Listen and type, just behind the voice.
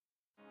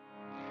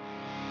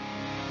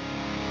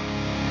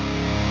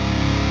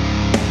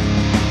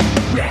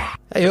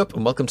Hey up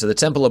and welcome to the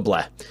Temple of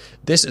Blair.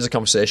 This is a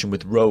conversation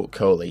with Ro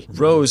Coley.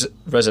 Ro's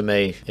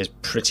resume is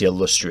pretty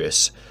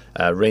illustrious,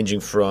 ranging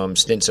from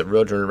stints at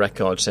Roadrunner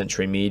Records,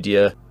 Century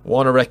Media,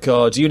 Warner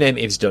Records, you name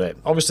it, he's done it.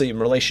 Obviously, in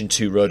relation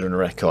to Roadrunner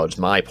Records,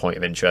 my point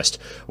of interest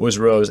was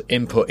Ro's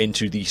input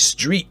into the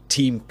street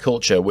team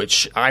culture,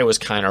 which I was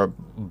kind of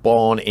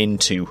born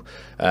into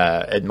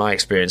in my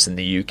experience in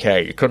the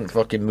UK. You couldn't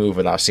fucking move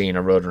without seeing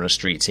a Roadrunner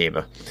street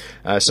teamer.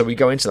 So we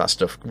go into that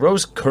stuff.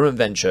 Ro's current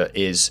venture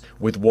is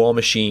with War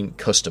Machine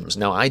Customs.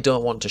 Now, I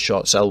don't want to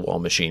short sell War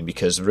Machine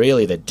because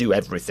really they do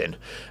everything.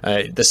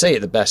 They say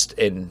it the best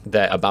in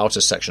their About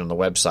Us section on the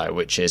website,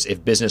 which is,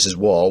 if business is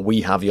war,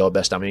 we have your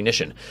best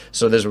ammunition.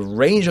 So there's a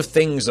range of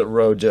things that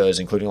Ro does,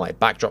 including like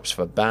backdrops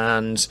for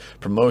bands,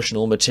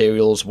 promotional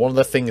materials. One of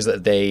the things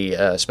that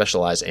they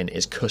specialize in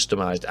is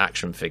customized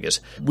action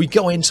figures. We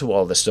go into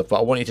all this stuff, but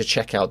I want you to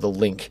check out the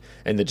link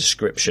in the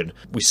description.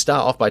 We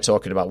start off by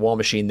talking about War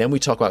Machine, then we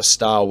talk about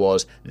Star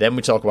Wars, then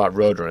we talk about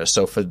Roadrunner.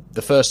 So for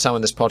the first time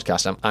in this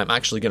podcast, I'm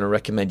actually going to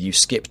recommend you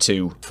skip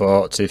to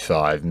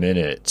 45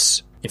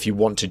 minutes. If you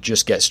want to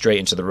just get straight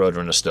into the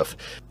Roadrunner stuff.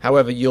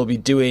 However, you'll be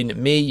doing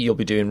me, you'll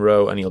be doing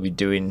Ro, and you'll be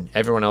doing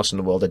everyone else in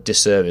the world a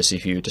disservice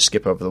if you were to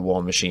skip over the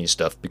War Machine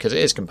stuff, because it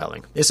is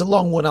compelling. It's a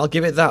long one, I'll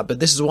give it that, but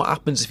this is what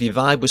happens if you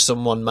vibe with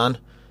someone, man.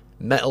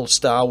 Metal,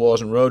 Star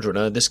Wars, and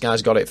Roadrunner, this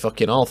guy's got it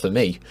fucking all for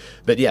me.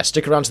 But yeah,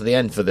 stick around to the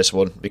end for this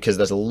one, because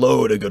there's a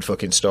load of good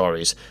fucking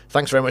stories.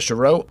 Thanks very much to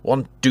Ro.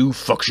 One, do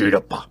fuck shit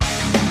up.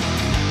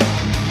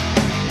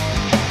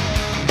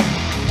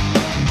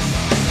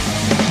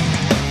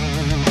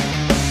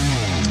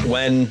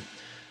 When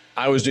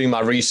I was doing my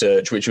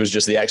research, which was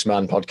just the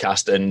X-Man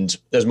podcast, and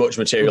there's much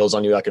materials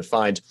on you I could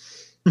find.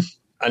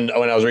 And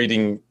when I was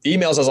reading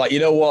emails, I was like, you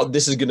know what?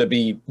 This is going to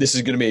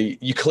be,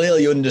 you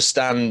clearly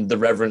understand the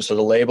reverence for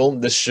the label.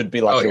 This should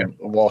be like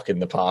a walk in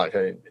the park.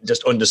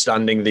 Just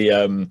understanding the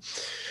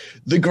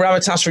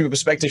gravitas from your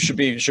perspective should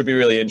be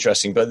really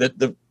interesting. But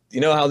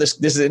you know how this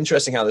is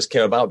interesting how this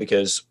came about,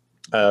 because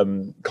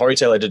Corey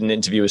Taylor did an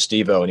interview with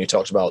Steve-O and he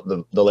talks about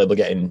the label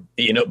getting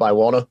eaten up by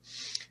Warner.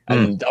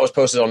 And that was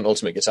posted on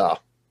Ultimate Guitar.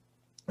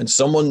 And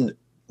someone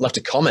left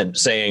a comment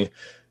saying,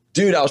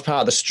 dude, I was part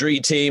of the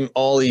street team,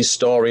 all these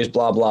stories,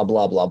 blah, blah,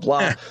 blah, blah,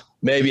 blah.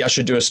 Maybe I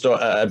should do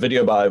a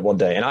video about it one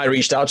day. And I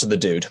reached out to the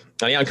dude.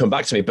 And he hadn't come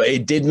back to me, but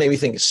it did make me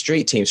think,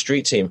 street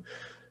team.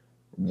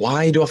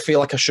 Why do I feel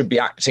like I should be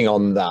acting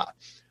on that?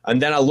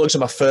 And then I looked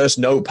at my first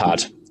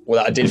notepad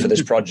that I did for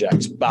this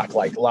project back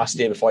like last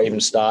year before I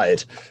even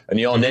started. And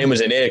your name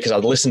was in here because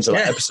I'd listened to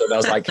that episode. And I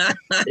was like,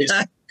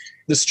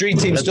 the street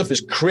team stuff is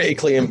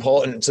critically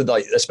important to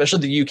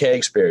especially the UK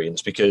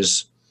experience,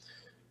 because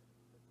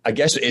I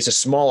guess it's a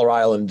smaller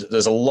island.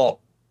 There's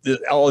all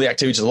the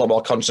activities are a lot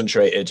more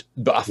concentrated,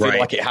 but I feel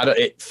like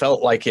it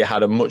felt like it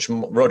had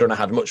Roadrunner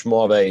had much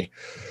more of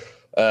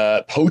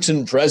a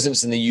potent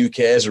presence in the UK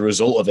as a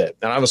result of it.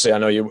 And obviously I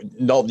know you're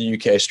not the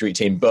UK street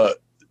team,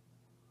 but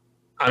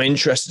I'm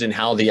interested in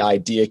how the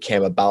idea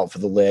came about for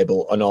the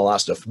label and all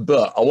that stuff.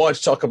 But I wanted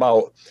to talk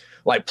about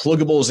like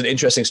pluggables and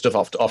interesting stuff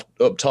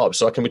up top.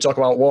 So can we talk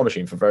about War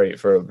Machine for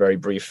a very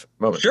brief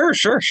moment?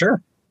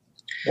 Sure.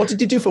 What did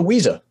you do for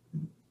Weezer?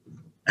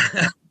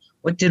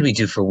 What did we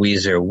do for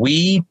Weezer?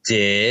 We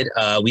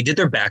did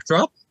their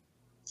backdrop.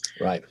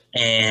 Right.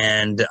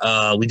 And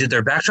we did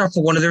their backdrop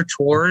for one of their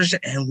tours,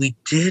 and we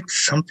did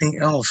something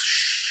else.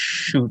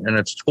 Shoot, and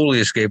it's totally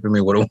escaping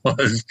me what it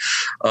was.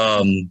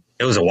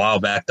 It was a while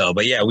back though,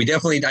 but yeah,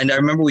 I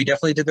remember we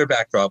definitely did their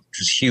backdrop, which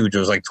was huge. It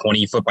was like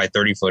 20 foot by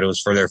 30 foot. It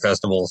was for their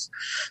festivals.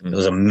 It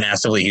was a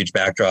massively huge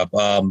backdrop.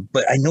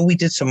 But I know we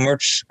did some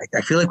merch. I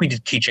feel like we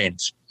did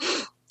keychains.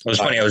 It was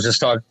funny. I was just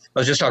talking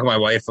to my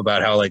wife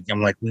about how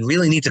I'm like, we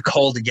really need to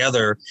call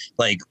together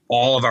like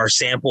all of our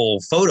sample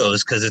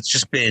photos, because it's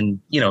just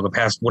been, the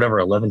past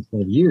 11,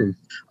 12 years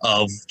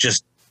of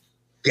just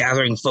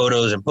gathering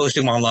photos and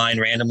posting them online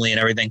randomly and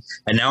everything.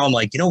 And now I'm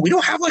like, we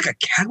don't have like a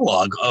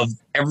catalog of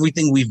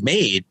everything we've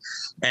made.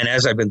 And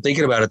as I've been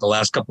thinking about it the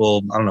last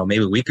couple, I don't know,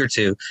 maybe a week or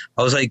two,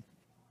 I was like,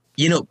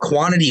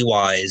 quantity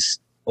wise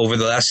over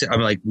the last,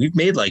 I'm like, we've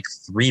made like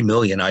 3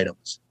 million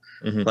items.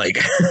 Mm-hmm. Like,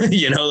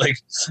 like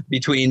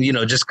between,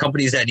 just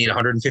companies that need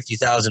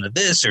 150,000 of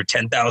this or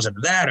 10,000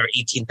 of that or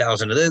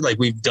 18,000 of this. Like,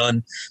 we've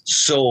done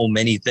so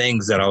many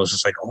things that I was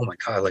just like, oh my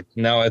God. Like,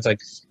 now it's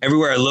like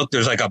everywhere I look,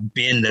 there's like a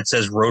bin that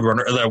says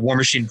Roadrunner or the War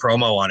Machine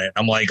promo on it.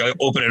 I'm like, I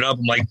open it up.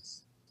 I'm like,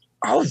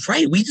 oh,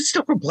 right. We did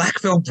stuff for Black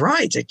Veil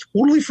Brides. I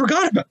totally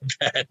forgot about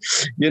that.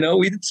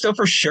 We did stuff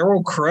for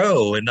Sheryl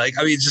Crow. And like,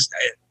 I mean,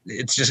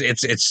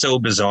 it's so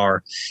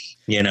bizarre.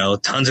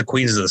 Tons of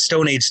Queens of the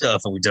Stone Age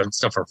stuff, and we've done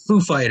stuff for Foo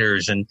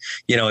Fighters, and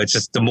it's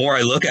just the more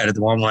I look at it,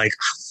 the more I'm like,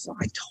 oh,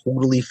 I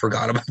totally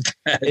forgot about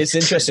that. It's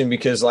interesting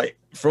because, like,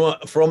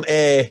 from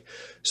a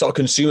sort of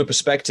consumer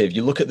perspective,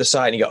 you look at the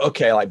site and you go,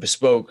 okay, like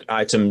bespoke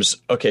items,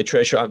 okay,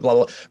 trade show, blah,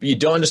 blah, but you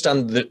don't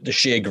understand the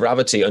sheer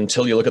gravity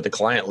until you look at the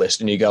client list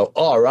and you go,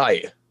 all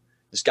right,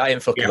 this guy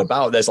ain't fucking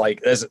about. There's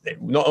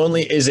not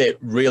only is it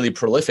really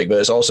prolific, but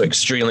it's also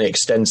extremely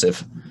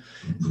extensive.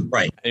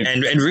 Right.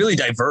 And really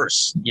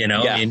diverse, you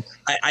know. Yeah. I mean,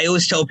 I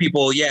always tell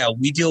people,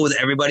 we deal with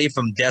everybody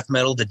from death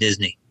metal to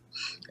Disney.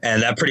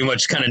 And that pretty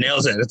much kind of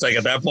nails it. It's like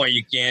at that point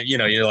you can't, you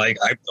know, you're like,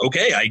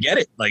 okay, I get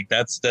it. Like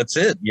that's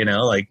it. You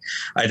know, like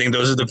I think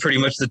those are pretty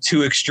much the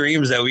two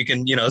extremes that we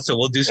can, you know. So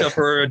we'll do stuff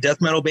for a death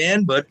metal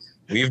band, but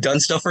we've done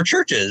stuff for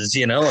churches.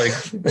 You know, like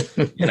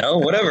you know,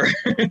 whatever.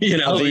 You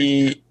know, are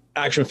the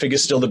action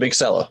figures still the big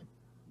seller?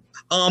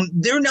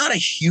 They're not a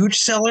huge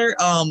seller.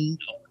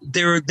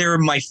 They're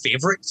my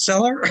favorite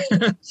seller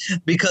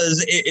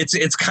because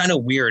it's kind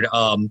of weird.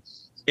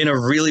 In a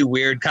really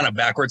weird kind of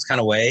backwards kind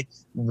of way.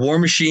 War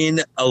Machine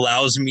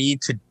allows me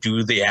to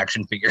do the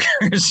action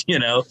figures, you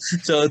know?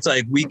 So it's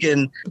like we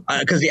can,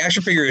 because the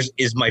action figures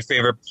is my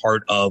favorite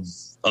part of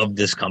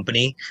this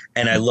company.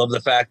 And I love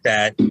the fact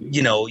that,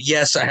 you know,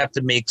 yes,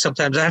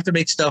 sometimes I have to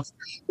make stuff.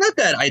 Not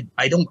that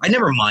I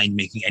never mind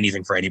making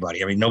anything for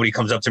anybody. I mean, nobody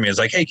comes up to me and is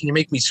like, hey, can you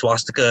make me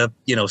swastika,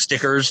 you know,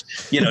 stickers?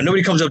 You know,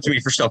 nobody comes up to me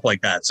for stuff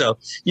like that. So,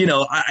 you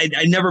know,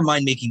 I never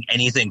mind making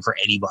anything for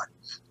anybody.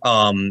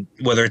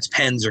 Whether it's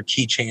pens or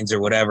keychains or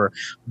whatever,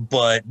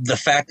 but the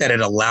fact that it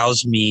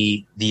allows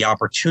me the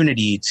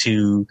opportunity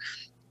to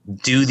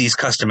do these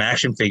custom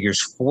action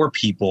figures for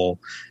people,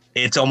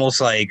 it's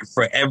almost like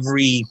for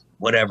every,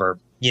 whatever,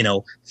 you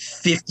know,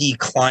 50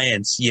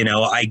 clients, you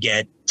know, I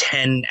get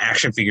 10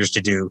 action figures to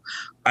do.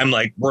 I'm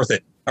like, worth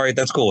it. All right,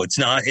 that's cool. It's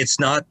not,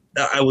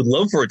 I would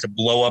love for it to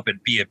blow up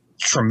and be a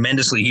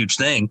tremendously huge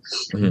thing.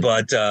 Mm-hmm.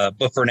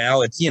 But for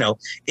now it's, you know,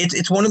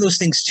 it's one of those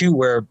things too,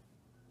 where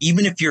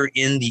even if you're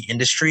in the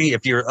industry,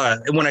 if you're,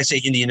 when I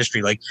say in the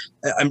industry, like,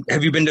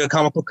 have you been to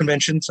comic book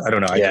conventions? I don't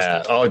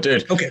know. Oh,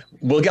 dude. Okay.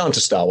 We'll get on to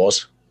Star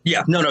Wars.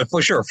 Yeah, no,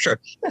 for sure.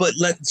 But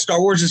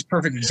Star Wars is a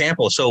perfect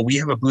example. So we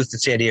have a booth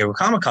at San Diego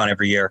Comic-Con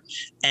every year.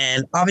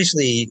 And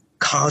obviously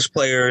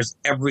cosplayers,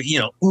 you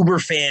know, Uber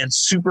fans,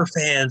 super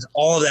fans,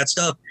 all of that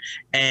stuff.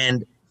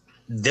 And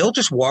they'll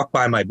just walk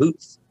by my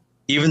booth.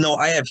 Even though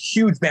I have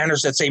huge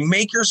banners that say,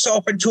 make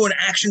yourself into an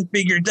action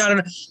figure,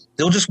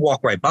 they'll just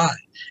walk right by.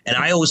 And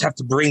I always have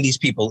to bring these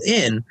people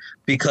in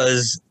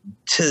because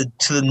to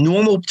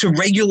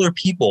regular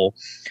people,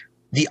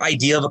 the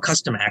idea of a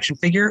custom action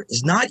figure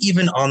is not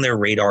even on their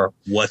radar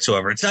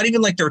whatsoever. It's not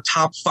even like their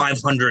top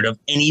 500 of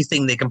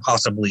anything they can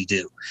possibly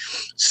do.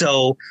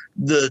 So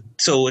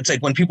it's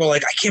like when people are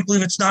like, I can't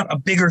believe it's not a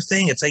bigger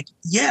thing. It's like,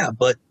 yeah,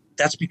 but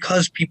that's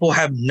because people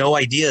have no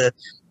idea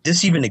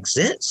this even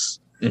exists.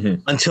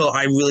 Mm-hmm. Until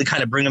I really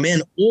kind of bring them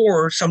in,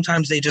 or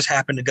sometimes they just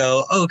happen to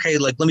go, oh, okay,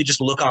 like let me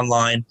just look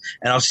online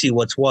and I'll see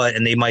what's what,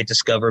 and they might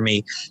discover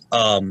me.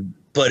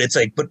 But it's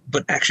like,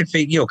 but action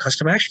figure, you know,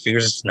 custom action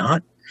figures, it's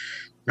not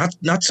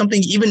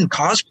something even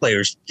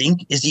cosplayers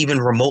think is even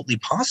remotely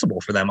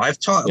possible for them. I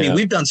mean,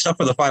 we've done stuff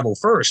for the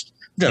 501st,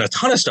 we've done a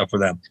ton of stuff for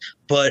them,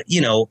 but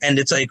you know, and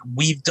it's like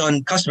we've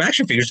done custom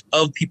action figures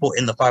of people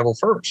in the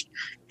 501st,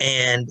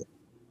 and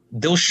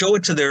they'll show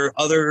it to their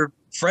other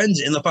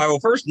friends in the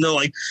 501st and they're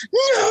like,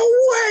 no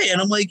way. And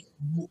I'm like,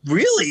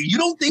 really? You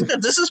don't think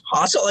that this is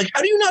possible? Like,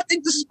 how do you not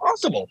think this is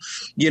possible?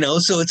 You know,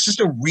 so it's just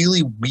a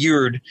really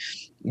weird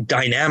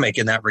dynamic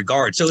in that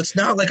regard. So it's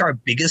not like our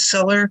biggest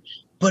seller,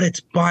 but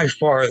it's by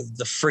far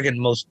the friggin'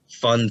 most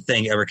fun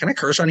thing ever. Can I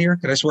curse on here?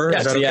 Can I swear?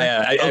 Is that okay?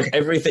 Yeah. Okay.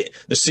 Everything,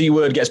 the C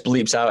word gets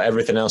bleeps out.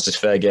 Everything else is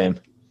fair game.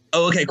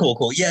 Oh, okay,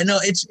 cool. Yeah, no,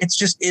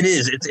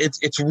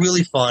 it's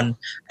really fun.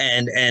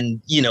 And,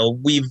 you know,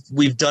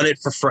 we've done it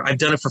I've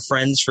done it for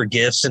friends, for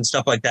gifts and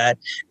stuff like that.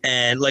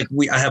 And like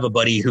I have a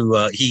buddy who,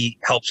 he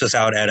helps us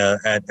out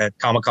at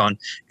Comic-Con,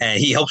 and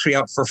he helps me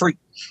out for free.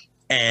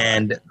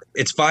 And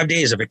it's 5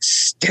 days of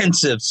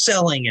extensive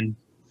selling and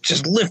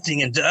just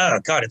lifting and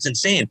God, it's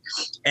insane.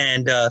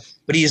 And,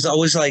 but he's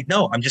always like,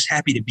 no, I'm just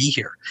happy to be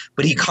here.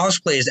 But he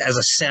cosplays as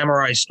a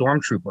samurai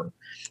stormtrooper.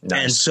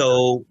 Nice. And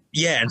so,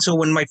 and so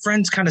when my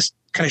friends kind of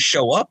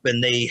show up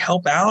and they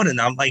help out,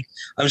 and I'm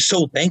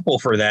so thankful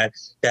for that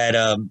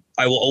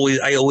I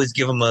always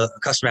give them a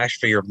custom action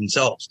figure of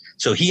themselves.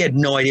 So he had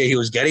no idea he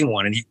was getting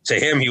one. And to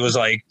him, he's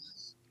like,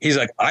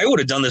 I would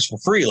have done this for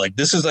free. Like,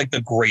 this is like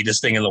the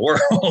greatest thing in the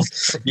world,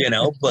 you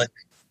know, but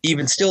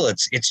even still,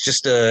 it's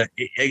just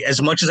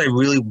as much as I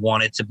really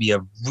want it to be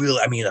a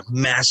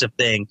massive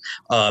thing.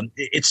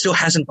 It still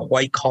hasn't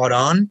quite caught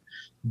on.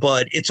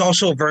 But it's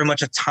also very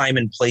much a time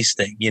and place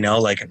thing, you know,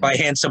 like if I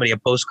hand somebody a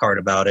postcard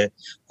about it,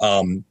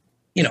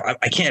 you know,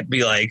 I can't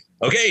be like,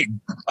 okay,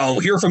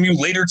 I'll hear from you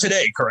later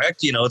today.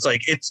 Correct. You know, it's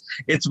like, it's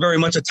very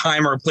much a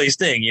time or a place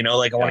thing, you know,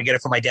 like I want to get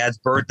it for my dad's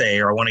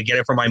birthday, or I want to get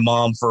it for my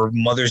mom for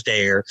Mother's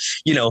Day, or,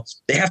 you know,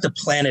 they have to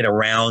plan it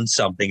around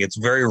something. It's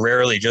very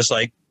rarely just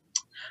like,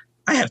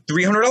 I have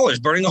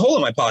 $300 burning a hole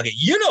in my pocket.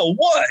 You know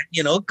what,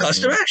 you know,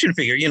 custom action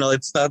figure, you know,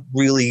 it's not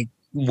really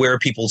where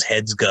people's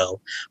heads go,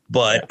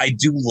 but I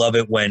do love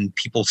it when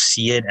people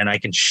see it and I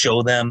can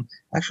show them.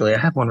 Actually, I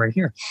have one right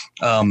here,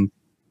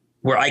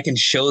 where I can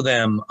show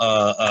them,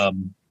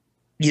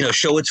 you know,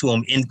 show it to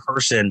them in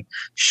person,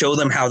 show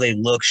them how they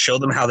look, show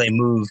them how they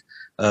move.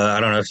 I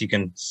don't know if you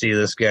can see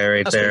this guy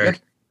right there,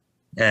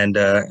 and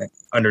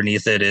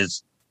underneath it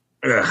is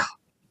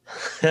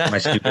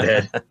my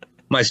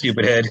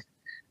stupid head.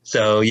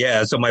 So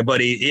yeah, so my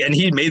buddy, and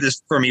he made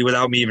this for me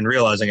without me even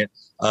realizing it.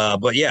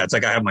 But yeah, it's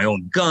like I have my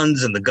own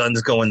guns, and the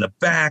guns go in the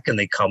back and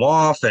they come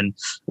off, and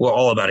we're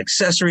all about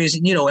accessories,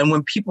 you know. And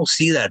when people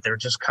see that, they're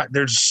just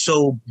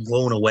so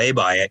blown away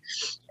by it,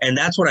 and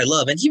that's what I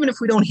love. And even if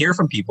we don't hear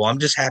from people, I'm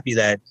just happy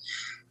that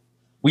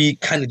we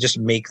kind of just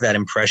make that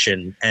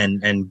impression,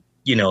 and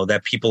you know,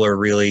 that people are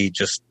really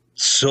just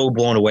so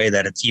blown away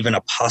that it's even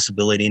a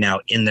possibility now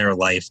in their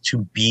life to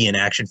be an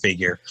action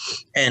figure.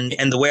 And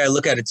the way I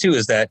look at it too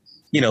is that,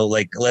 you know,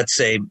 like, let's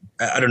say,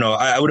 I don't know,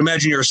 I would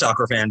imagine you're a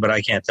soccer fan, but I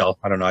can't tell.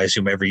 I don't know. I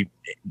assume every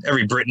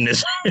Briton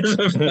is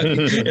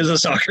a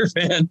soccer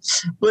fan.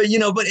 But, you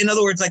know, but in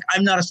other words, like,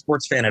 I'm not a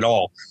sports fan at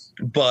all.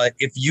 But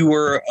if you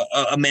were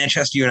a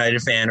Manchester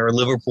United fan or a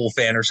Liverpool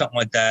fan or something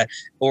like that,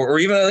 or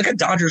even like a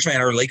Dodgers fan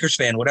or a Lakers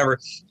fan, whatever,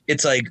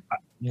 it's like,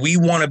 we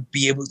want to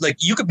be able, like,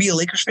 you could be a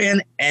Lakers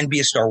fan and be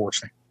a Star Wars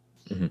fan,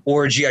 mm-hmm.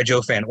 or a G.I.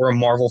 Joe fan or a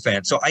Marvel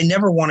fan. So I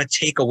never want to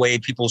take away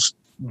people's,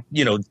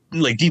 you know,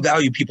 like,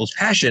 devalue people's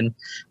passion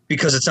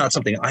because it's not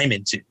something I'm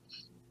into,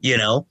 you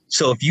know?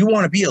 So if you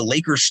want to be a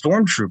Lakers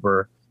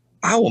Stormtrooper,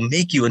 I will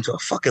make you into a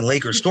fucking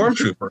Lakers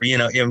Stormtrooper, you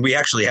know, and we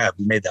actually have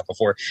made that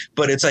before,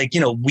 but it's like, you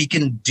know,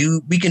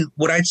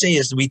 what I'd say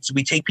is we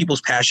take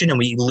people's passion and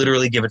we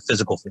literally give it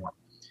physical form,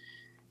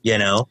 you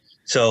know?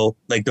 So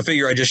like the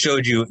figure I just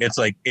showed you, it's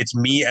like, it's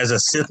me as a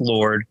Sith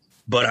Lord,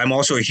 but I'm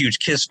also a huge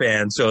Kiss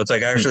fan. So it's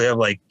like, I actually have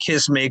like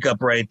Kiss makeup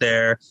right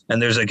there.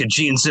 And there's like a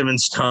Gene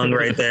Simmons tongue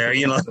right there.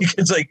 You know, like,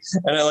 it's like,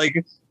 and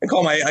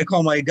I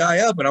call my guy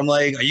up and I'm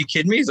like, are you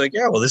kidding me? He's like,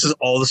 yeah, well, this is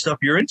all the stuff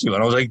you're into.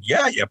 And I was like,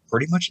 yeah, you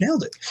pretty much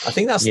nailed it. I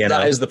think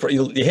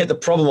you hit the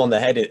problem on the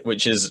head,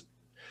 which is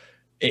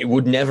it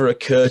would never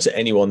occur to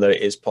anyone that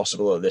it is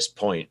possible at this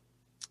point.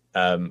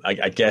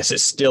 I guess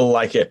it's still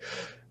like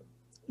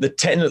the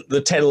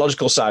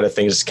technological side of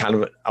things is kind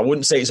of, I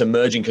wouldn't say it's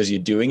emerging because you're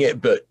doing it,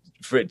 but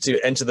for it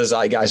to enter the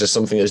zeitgeist as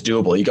something that's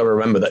doable, you got to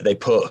remember that they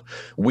put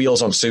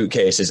wheels on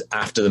suitcases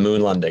after the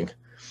moon landing.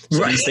 So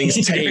right. These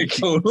things take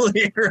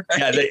totally right.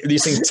 Yeah,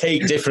 these things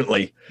take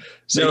differently.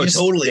 So no,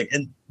 totally,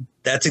 and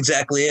that's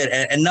exactly it.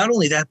 And not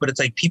only that, but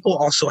it's like people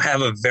also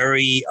have a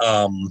very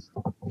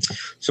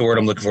so word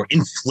I'm looking for,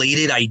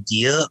 inflated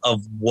idea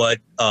of what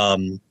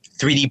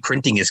 3D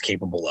printing is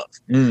capable of.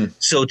 Mm.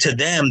 So to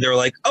them, they're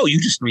like, oh, you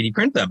just 3D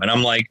print them. And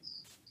I'm like,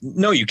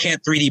 no, you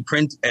can't 3D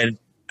print an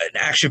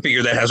action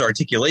figure that has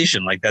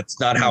articulation. Like, that's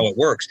not how it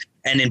works.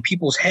 And in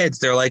people's heads,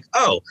 they're like,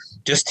 oh,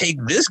 just take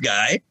this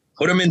guy,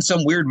 put him in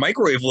some weird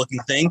microwave looking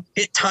thing,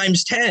 hit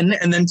times 10,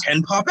 and then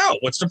 10 pop out.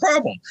 What's the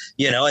problem?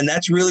 You know, and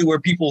that's really where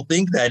people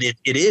think that it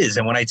is.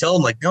 And when I tell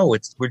them, like, no,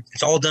 it's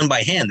all done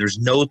by hand. There's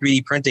no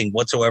 3D printing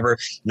whatsoever,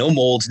 no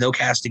molds, no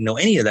casting, no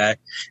any of that.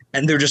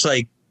 And they're just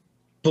like,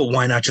 but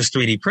why not just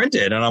 3D print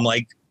it? And I'm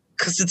like,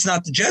 because it's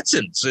not the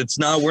Jetsons.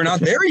 We're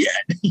not there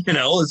yet. You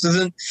know, this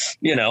isn't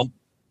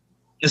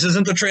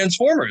the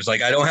Transformers.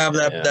 Like, I don't have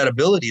that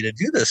ability to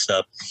do this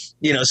stuff,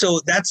 you know?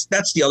 So that's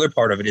the other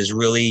part of it, is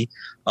really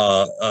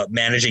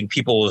managing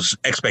people's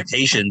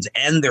expectations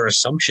and their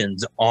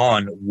assumptions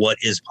on what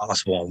is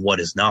possible and what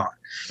is not,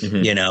 mm-hmm.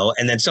 you know?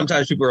 And then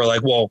sometimes people are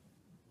like, well,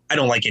 I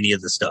don't like any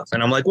of this stuff.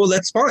 And I'm like, well,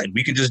 that's fine.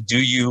 We could just do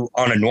you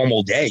on a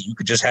normal day. You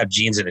could just have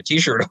jeans and a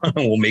t-shirt on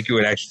and we'll make you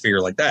an action figure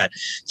like that.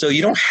 So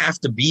you don't have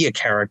to be a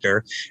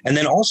character. And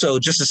then also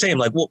just the same,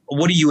 like, well,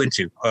 what are you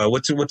into? Are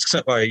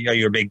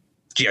you a big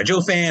G.I. Joe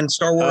fan,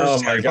 Star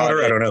Wars, Harry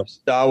Potter? I don't know.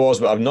 Star Wars,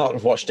 but I've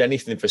not watched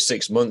anything for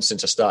 6 months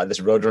since I started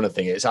this Roadrunner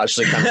thing. It's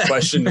actually kind of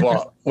questioned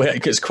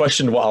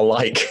what I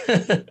like.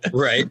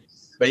 Right.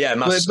 But yeah,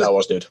 massive Star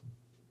Wars dude.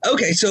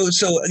 Okay. So,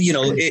 you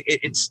know,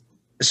 it's,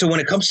 so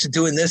when it comes to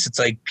doing this, it's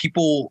like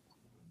people,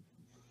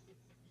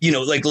 you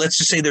know, like, let's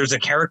just say there's a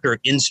character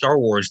in Star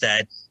Wars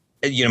that,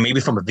 you know, maybe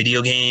from a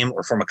video game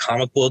or from a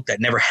comic book that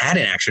never had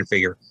an action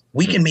figure.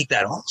 We can make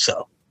that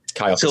also.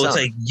 Kyle so it's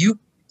like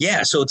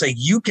so it's like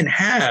you can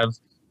have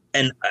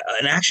an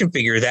action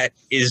figure that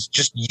is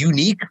just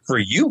unique for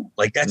you.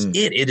 Like, that's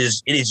it. It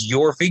is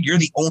your figure.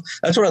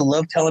 That's what I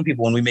love telling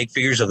people when we make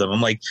figures of them.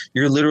 I'm like,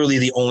 you're literally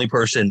the only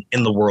person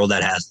in the world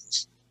that has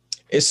this.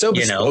 It's so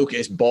bespoke.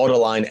 It's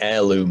borderline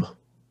heirloom.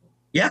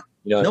 Yeah.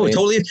 You know no, it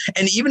totally is.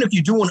 And even if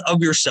you do one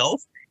of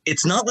yourself,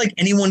 it's not like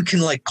anyone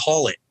can like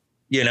call it,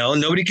 you know,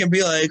 nobody can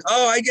be like,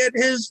 oh, I get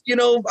his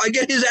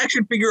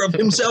action figure of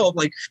himself.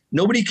 Like,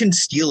 nobody can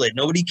steal it.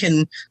 Nobody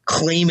can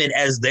claim it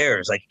as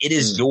theirs. Like, it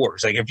is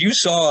yours. Like, if you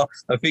saw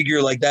a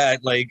figure like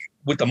that, like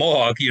with the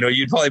Mohawk, you know,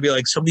 you'd probably be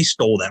like, somebody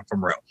stole that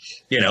from Rome,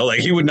 you know, like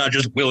he would not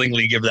just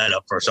willingly give that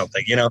up for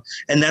something, you know,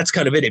 and that's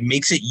kind of it. It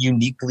makes it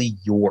uniquely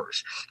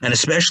yours. And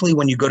especially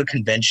when you go to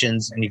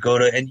conventions and you go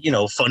to, and, you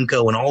know,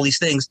 Funko and all these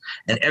things,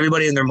 and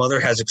everybody and their mother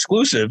has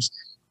exclusives.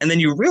 And then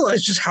you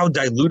realize just how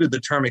diluted the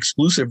term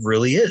exclusive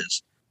really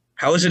is.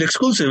 How is it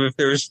exclusive if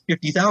there's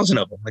 50,000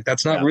 of them? Like,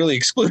 that's not really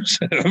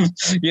exclusive,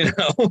 you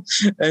know?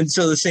 And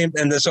so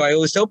so I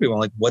always tell people,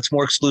 like, what's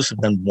more exclusive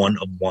than one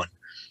of one?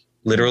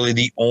 Literally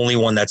the only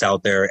one that's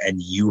out there,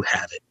 and you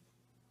have it,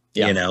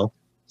 you know?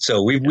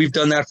 So we've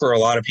done that for a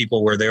lot of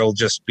people where they'll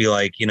just be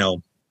like, you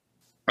know,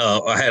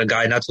 I had a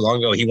guy not too long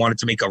ago, he wanted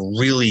to make a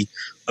really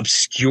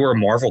obscure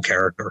Marvel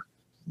character,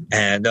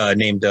 and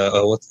named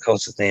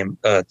what's his name?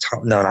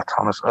 Tom, no, not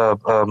Thomas.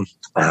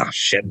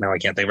 Shit, now I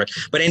can't think of it.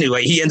 But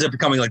anyway, he ends up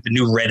becoming like the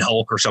new Red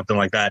Hulk or something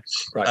like that,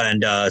 Right.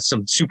 and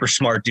some super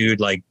smart dude,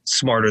 like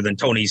smarter than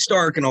Tony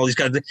Stark and all these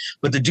kinds of things.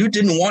 But the dude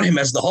didn't want him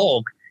as the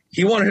Hulk.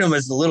 He wanted him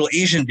as the little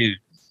Asian dude,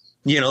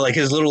 like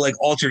his little like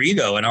alter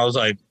ego. And I was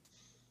like,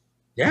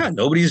 yeah,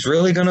 nobody's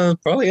really gonna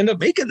probably end up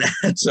making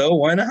that, so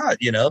why not?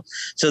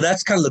 So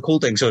that's kind of the cool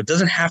thing. So it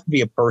doesn't have to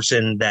be a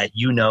person that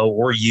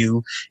or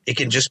you. It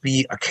can just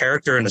be a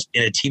character in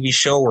a TV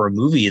show or a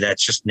movie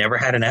that's just never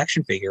had an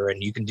action figure,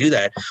 and you can do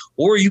that.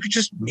 Or you could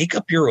just make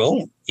up your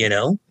own. I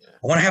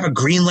want to have a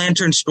Green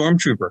Lantern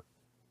Stormtrooper.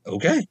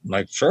 Okay, I'm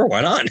like, sure,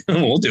 why not?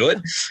 We'll do it.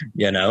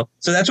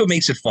 So that's what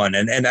makes it fun.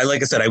 And I,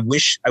 like I said, I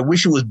wish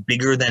it was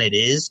bigger than it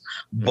is.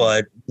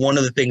 But one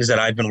of the things that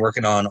I've been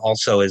working on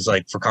also is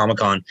like for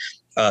Comic-Con.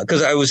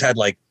 Because I always had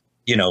the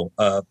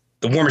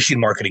War Machine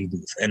marketing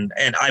booth, and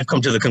I've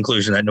come to the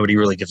conclusion that nobody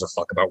really gives a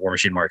fuck about War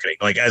Machine marketing.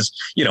 Like, as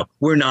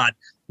we're not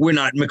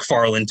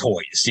McFarlane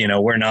Toys,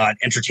 we're not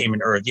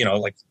Entertainment Earth,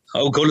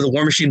 go to the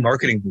War Machine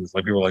marketing booth.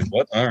 Like, people are like,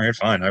 what? All right,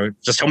 fine.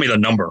 Just tell me the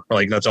number.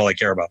 Like, that's all I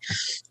care about.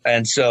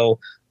 And so,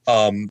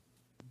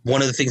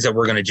 one of the things that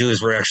we're going to do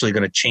is we're actually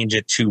going to change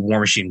it to War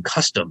Machine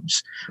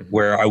Customs,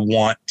 where I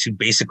want to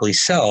basically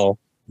sell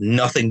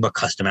nothing but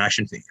custom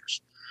action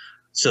figures.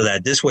 So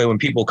that this way, when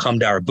people come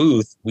to our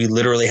booth, we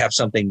literally have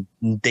something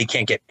they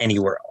can't get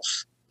anywhere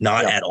else,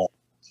 not at all.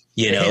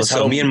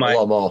 So me and my a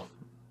lot more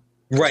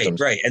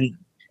right, and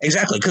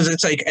exactly, because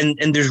it's like,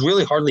 and there's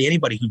really hardly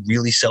anybody who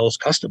really sells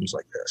customs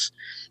like this,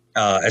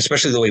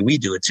 especially the way we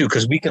do it too,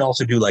 because we can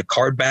also do like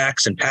card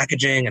backs and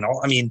packaging and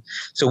all. I mean,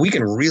 so we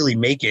can really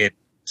make it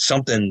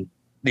something.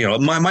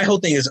 My whole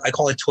thing is I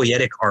call it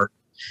toyetic art,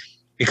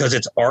 because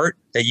it's art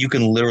that you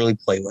can literally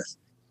play with.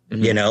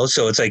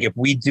 So it's like if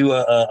we do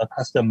a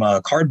custom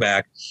card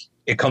back,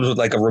 it comes with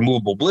like a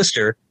removable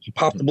blister. You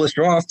pop the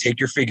blister off, take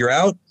your figure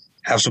out,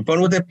 have some fun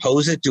with it,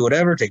 pose it, do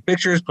whatever, take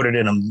pictures, put it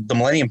in the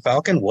Millennium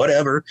Falcon,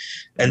 whatever.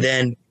 And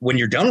then when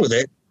you're done with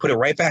it, put it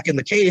right back in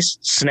the case,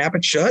 snap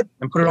it shut,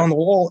 and put it on the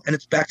wall, and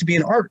it's back to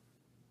being art.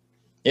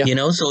 Yeah.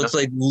 So it's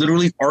like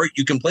literally art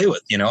you can play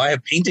with. I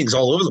have paintings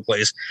all over the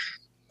place.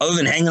 Other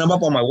than hanging them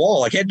up on my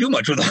wall, I can't do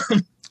much with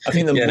them. I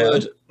think the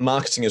word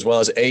marketing as well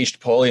has aged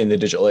poorly in the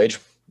digital age.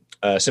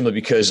 Simply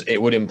because it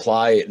would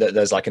imply that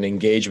there's like an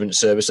engagement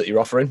service that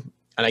you're offering.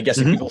 And I guess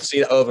if people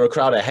see that over a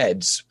crowd of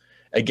heads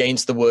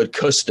against the word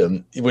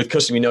custom, with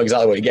custom, you know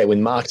exactly what you get. With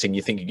marketing,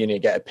 you think you're going to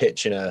get a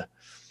pitch in a...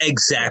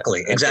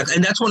 Exactly. And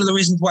that's one of the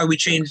reasons why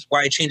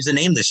I changed the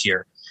name this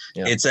year.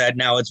 Yeah. It's that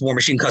now it's War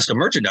Machine Custom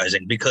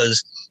Merchandising,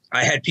 because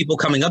I had people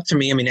coming up to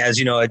me. I mean, as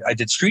you know, I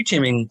did street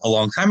teaming a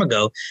long time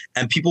ago,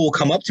 and people will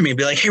come up to me and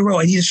be like, hey, Ro,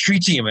 I need a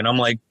street team. And I'm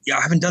like, yeah,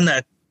 I haven't done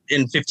that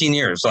in 15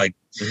 years. Like,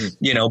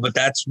 but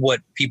that's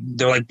what people,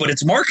 they're like, but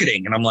it's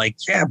marketing. And I'm like,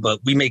 yeah,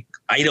 but we make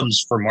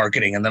items for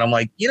marketing. And then I'm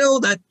like,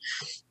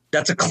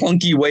 that's a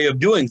clunky way of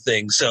doing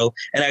things. So,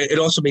 and it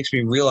also makes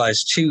me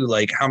realize too,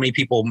 like how many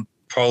people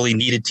probably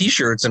needed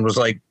t-shirts and was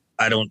like,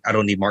 I don't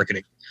need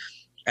marketing.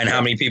 And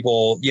how many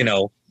people,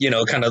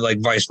 kind of like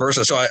vice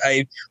versa. So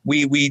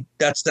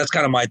that's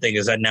kind of my thing,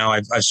 is that now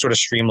I've sort of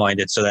streamlined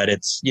it so that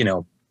it's,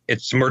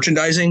 it's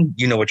merchandising,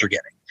 what you're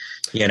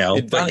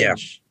getting, but yeah.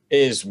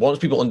 Is once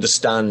people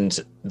understand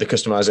the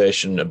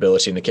customization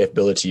ability and the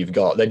capability you've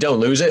got, they don't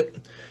lose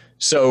it.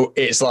 So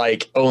it's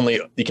like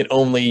you can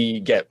only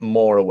get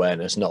more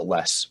awareness, not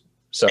less.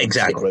 So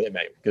exactly,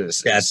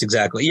 that's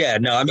exactly. Yeah,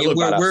 no, I mean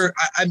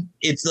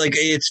it's like,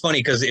 it's funny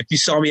because if you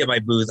saw me at my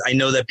booth, I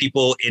know that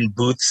people in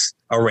booths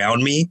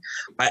around me,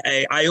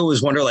 I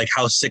always wonder like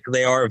how sick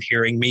they are of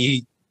hearing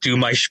me do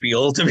my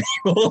spiel to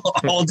people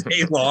all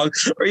day long,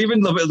 or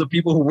even the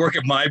people who work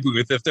at my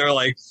booth, if they're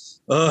like,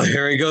 oh,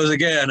 here he goes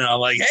again. And I'm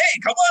like, hey,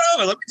 come on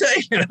over. Let me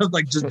tell you,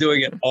 like just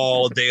doing it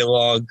all day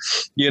long,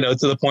 to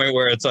the point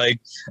where it's like,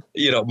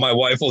 my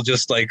wife will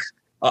just like,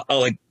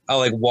 I'll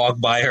walk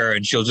by her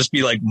and she'll just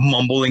be like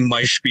mumbling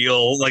my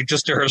spiel, like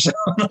just to herself.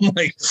 I'm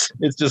like,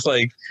 it's just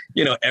like,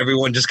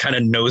 everyone just kind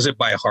of knows it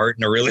by heart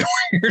in a really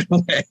weird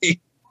way.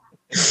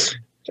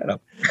 Shut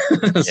up.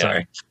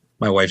 Sorry.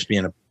 My wife's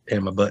being a pain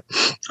in my butt.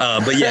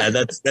 But yeah,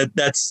 that's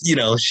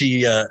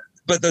she,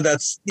 but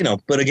that's,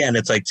 but again,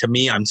 it's like, to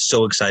me, I'm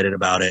so excited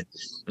about it.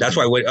 That's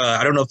why,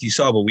 I don't know if you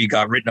saw, but we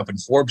got written up in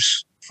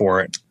Forbes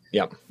for it.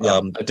 Yeah.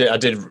 I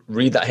did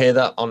read that, hear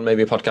that on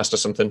maybe a podcast or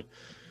something.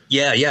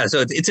 Yeah.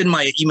 So it's in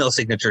my email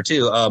signature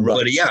too. Right.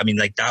 But yeah, I mean,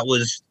 like that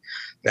was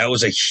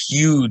a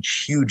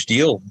huge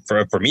deal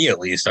for me, at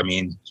least. I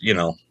mean,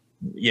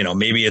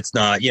 maybe it's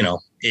not,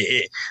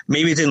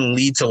 maybe it didn't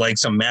lead to like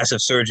some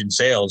massive surge in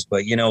sales,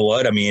 but you know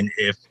what? I mean,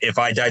 if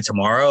I die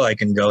tomorrow, I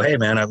can go, hey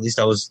man, at least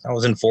I was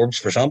in Forbes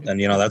for something.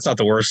 That's not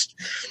the worst.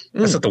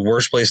 That's not the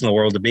worst place in the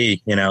world to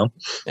be. I'll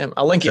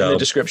link it in the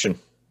description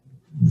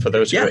for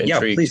those who are intrigued. Yeah,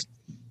 please.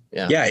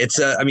 Yeah, it's.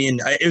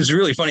 It was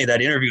really funny.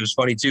 That interview was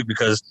funny too,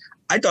 because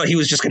I thought he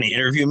was just going to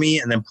interview me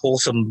and then pull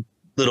some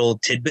little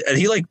tidbit, and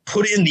he like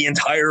put in the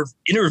entire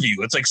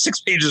interview. It's like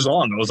 6 pages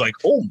long. I was like,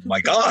 oh my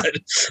God,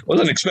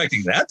 wasn't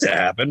expecting that to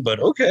happen, but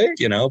okay,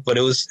 you know, but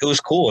it was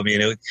cool. I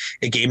mean,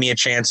 it gave me a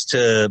chance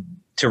to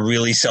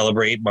really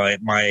celebrate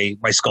my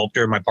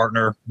sculptor, my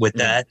partner with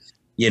that,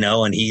 you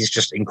know, and he's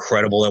just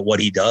incredible at what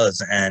he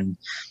does. And,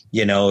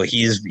 you know,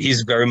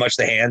 he's very much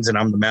the hands and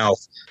I'm the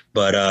mouth,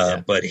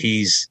 but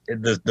he's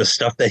the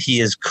stuff that he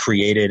has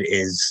created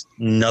is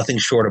nothing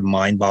short of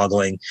mind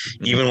boggling.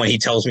 Even when he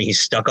tells me he's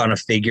stuck on a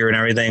figure and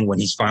everything, when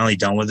he's finally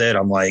done with it,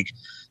 I'm like,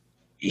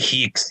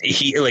 he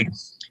like,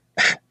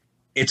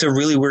 it's a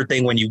really weird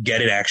thing when you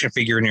get an action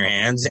figure in your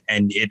hands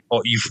and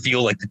you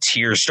feel like the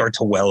tears start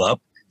to well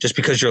up, just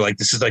because you're like,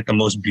 this is like the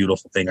most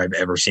beautiful thing I've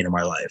ever seen in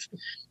my life,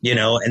 you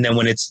know? And then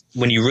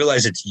when you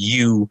realize it's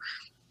you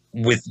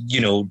with, you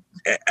know,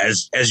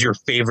 as your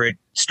favorite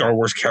Star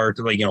Wars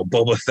character, like, you know,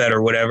 Boba Fett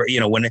or whatever, you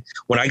know, when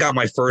I got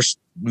my first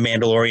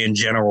Mandalorian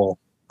general,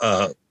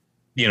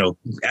 you know,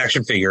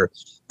 action figure,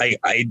 I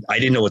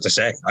didn't know what to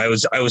say. I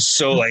was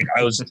so like,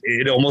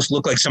 it almost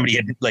looked like somebody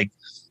had like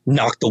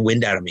knocked the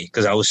wind out of me,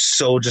 because I was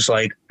so just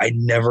like, I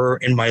never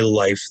in my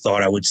life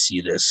thought I would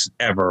see this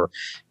ever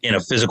in a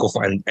physical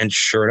form. And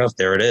sure enough,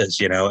 there it is,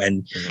 you know,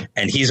 and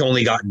he's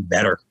only gotten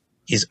better.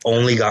 He's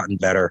only gotten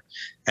better.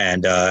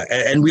 And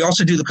we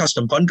also do the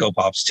custom Funko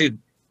Pops too,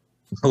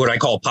 what I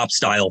call pop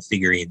style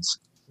figurines.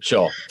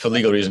 Sure. For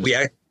legal reasons.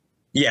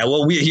 Yeah.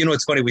 Well, you know,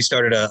 it's funny. We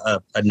started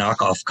a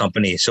knockoff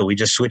company. So we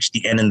just switched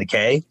the N and the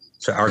K.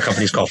 So our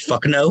company's called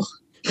Fuckno.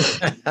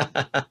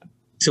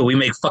 So we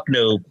make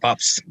Fuckno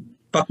Pops.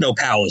 Fuck no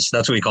pals.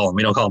 That's what we call them.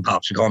 We don't call them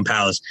pops. We call them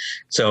pals.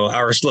 So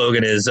our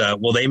slogan is,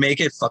 will they make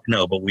it? Fuck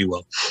no, but we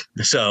will.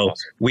 So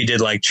we did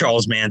like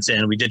Charles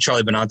Manson. We did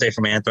Charlie Benante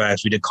from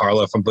Anthrax. We did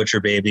Carla from Butcher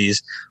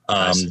Babies.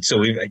 Nice. So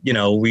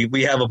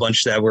we have a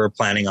bunch that we're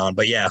planning on,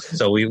 but yeah,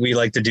 so we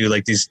like to do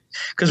like these,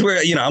 because we're,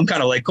 you know, I'm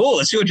kind of like, cool,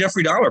 let's do a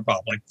Jeffrey Dahmer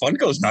pop. Like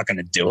Funko's not going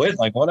to do it.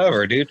 Like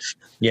whatever, dude,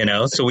 you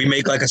know? So we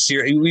make like a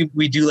series,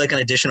 we do like an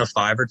edition of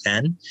 5 or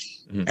 10.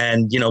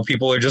 And, you know,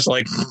 people are just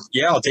like,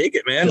 yeah, I'll take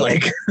it, man.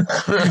 Like,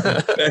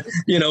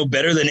 you know,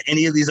 better than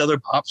any of these other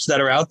pops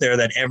that are out there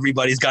that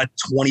everybody's got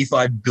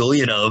 25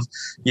 billion of,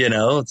 you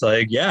know, it's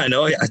like, yeah, I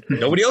know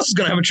nobody else is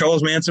going to have a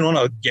Charles Manson one.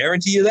 I'll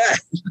guarantee you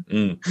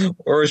that.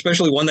 Or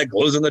especially one that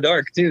glows in the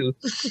dark too,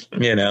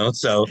 you know?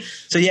 So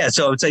yeah,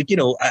 so it's like, you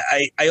know,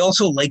 I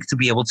also like to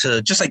be able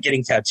to, just like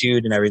getting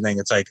tattooed and everything.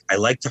 It's like, I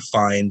like to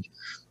find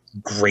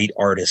great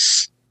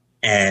artists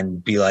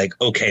and be like,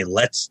 okay,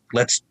 let's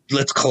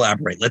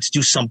collaborate. Let's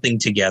do something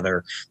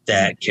together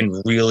that can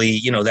really,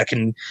 you know, that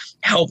can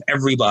help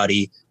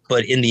everybody,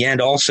 but in the end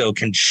also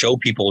can show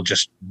people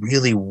just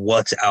really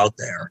what's out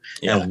there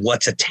and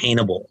what's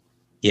attainable.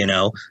 You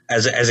know,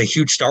 as a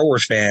huge Star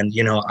Wars fan,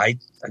 you know, I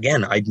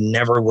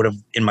never would have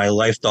in my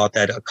life thought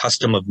that a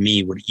custom of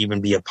me would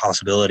even be a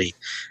possibility.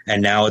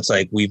 And now it's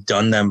like, we've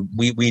done them.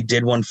 We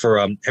did one for,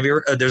 have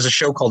you ever, there's a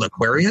show called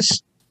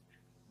Aquarius.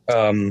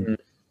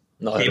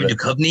 David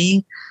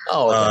Duchovny.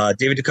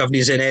 David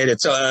Duchovny's in it.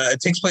 It's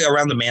it takes place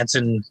around the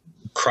Manson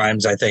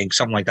crimes, I think,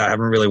 something like that. I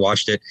haven't really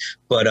watched it,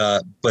 but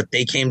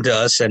they came to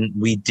us and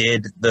we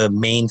did the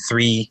main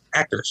 3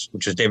 actors,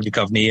 which is David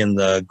Duchovny and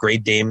the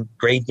Great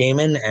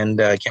Damon, and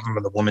I can't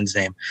remember the woman's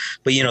name,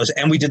 but you know,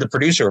 and we did the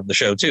producer of the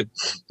show too,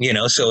 you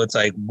know. So it's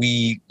like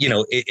you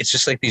know, it's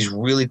just like these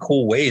really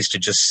cool ways to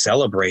just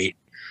celebrate.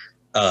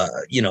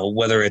 You know,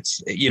 whether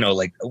it's, you know,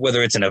 like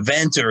whether it's an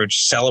event or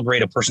just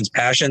celebrate a person's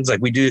passions. Like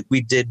we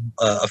did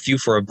a few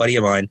for a buddy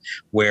of mine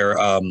where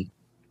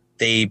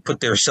they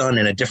put their son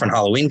in a different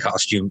Halloween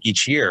costume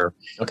each year.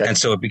 Okay. And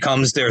so it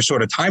becomes their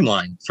sort of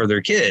timeline for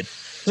their kid.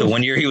 So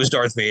one year he was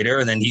Darth Vader,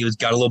 and then he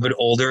got a little bit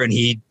older and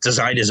he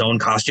designed his own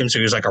costume. So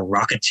he was like a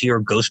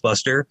Rocketeer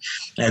Ghostbuster.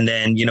 And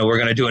then, you know, we're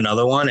going to do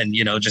another one. And,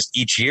 you know, just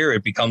each year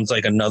it becomes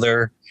like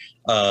another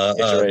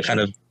kind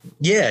of,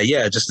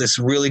 just this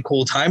really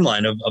cool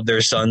timeline of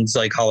their son's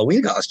like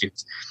Halloween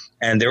costumes.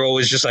 And they're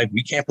always just like,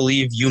 we can't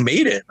believe you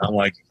made it. I'm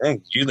like, oh,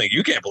 you think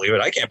you can't believe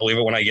it? I can't believe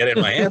it when I get it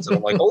in my hands. And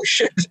I'm like, oh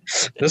shit,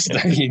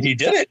 he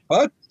did it.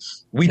 Fuck.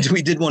 We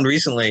did one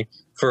recently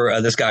for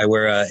this guy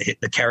where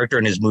the character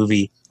in his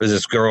movie was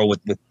this girl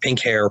with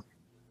pink hair.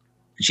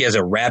 She has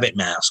a rabbit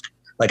mask,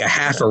 like a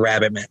half a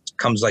rabbit mask,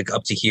 comes like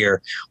up to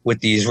here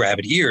with these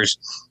rabbit ears.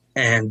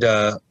 And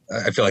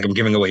I feel like I'm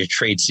giving away a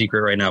trade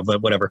secret right now,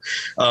 but whatever.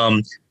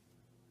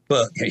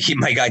 But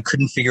my guy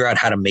couldn't figure out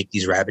how to make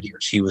these rabbit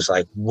ears. He was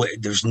like,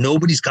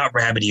 nobody's got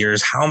rabbit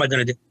ears. How am I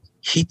going to do?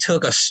 He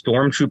took a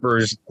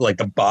stormtrooper's, like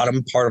the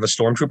bottom part of a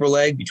stormtrooper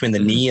leg between the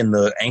knee and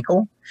the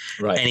ankle.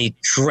 Right. And he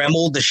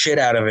dremeled the shit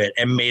out of it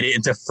and made it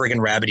into friggin'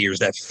 rabbit ears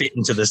that fit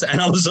into this. And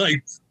I was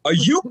like, are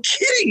you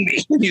kidding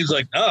me? And he was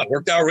like, no, it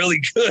worked out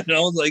really good. And I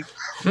was like,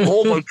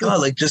 oh my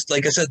God. Like, just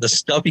like I said, the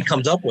stuff he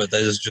comes up with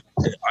is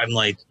just, I'm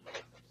like,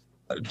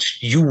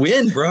 you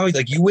win, bro.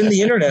 Like, you win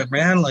the internet,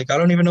 man. Like, I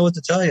don't even know what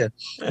to tell you.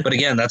 But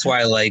again, that's why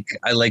I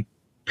like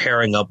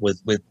pairing up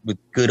with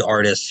good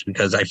artists,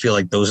 because I feel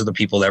like those are the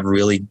people that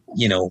really,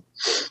 you know,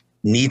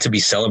 need to be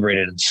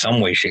celebrated in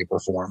some way, shape, or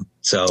form.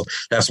 So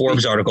that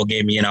Forbes article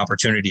gave me an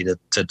opportunity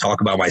to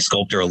talk about my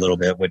sculptor a little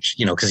bit, which,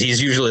 you know, because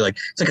he's usually like,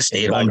 it's like a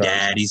stay-at-home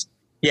dad. He's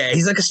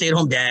like a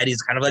stay-at-home dad.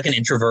 He's kind of like an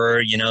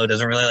introvert, you know,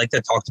 doesn't really like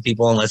to talk to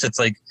people unless it's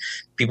like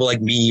people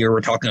like me, or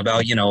we're talking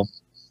about, you know,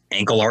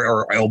 ankle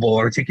or elbow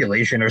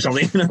articulation or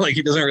something. Like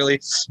he doesn't really,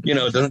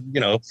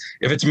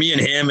 if it's me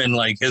and him and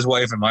like his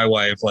wife and my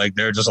wife, like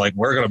they're just like,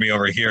 we're going to be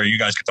over here. You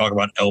guys can talk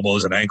about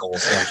elbows and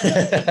ankles.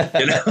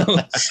 You know?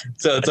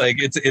 So it's like,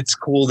 it's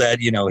cool that,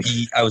 you know,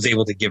 I was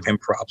able to give him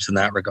props in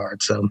that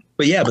regard. So,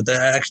 but yeah, but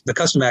the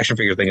custom action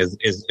figure thing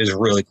is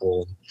really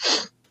cool.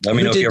 Let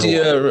me know if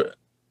you ever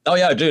oh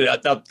yeah, dude.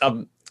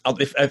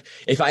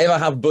 If I ever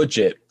have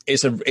budget,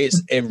 it's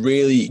a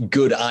really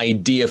good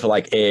idea for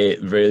like a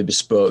really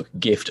bespoke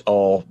gift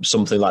or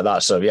something like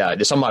that. So yeah,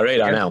 it's on my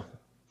radar now.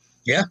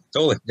 Yeah,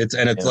 totally. It's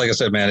like I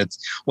said, man, it's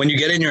when you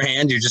get it in your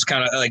hand, you just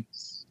kind of like,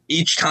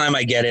 each time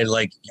I get it,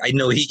 like I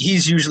know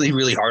he's usually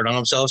really hard on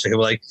himself. So he'll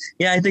be like,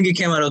 yeah, I think it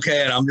came out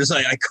okay. And I'm just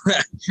like,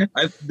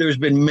 there's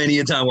been many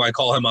a time where I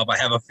call him up. I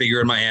have a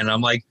figure in my hand. And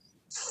I'm like,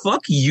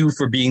 fuck you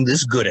for being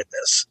this good at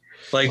this.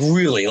 Like,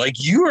 really,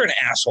 like you are an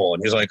asshole.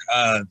 And he's like,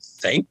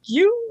 thank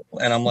you.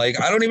 And I'm like,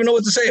 I don't even know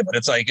what to say, but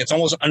it's like, it's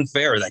almost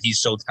unfair that he's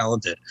so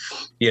talented,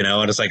 you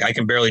know? And it's like, I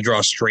can barely draw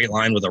a straight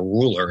line with a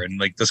ruler. And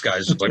like, this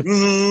guy's just like,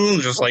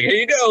 just like, here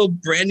you go,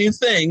 brand new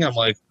thing. I'm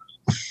like,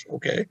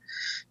 okay.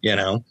 You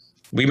know,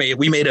 we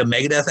made a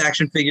Megadeth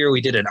action figure.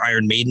 We did an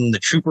Iron Maiden, the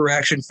Trooper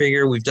action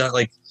figure. We've done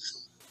like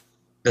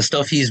the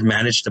stuff he's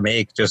managed to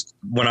make. Just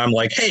when I'm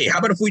like, hey, how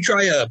about if we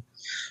try a,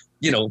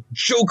 you know,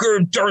 Joker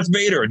Darth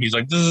Vader? And he's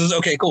like, this is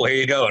okay, cool, here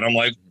you go. And I'm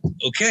like,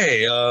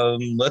 okay,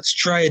 let's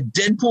try a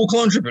Deadpool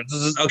clone trooper. This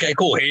is okay,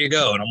 cool, here you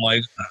go. And I'm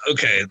like,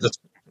 okay, that's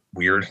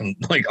weird and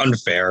like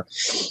unfair.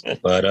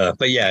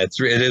 But yeah, it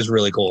is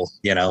really cool,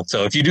 you know.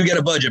 So if you do get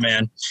a budget,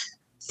 man,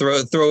 throw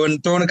in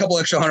a couple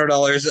extra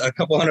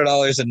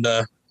 $100 and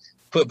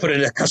put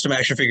in a custom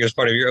action figure as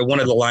part of one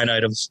of the line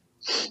items.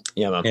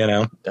 Yeah, man. You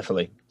know,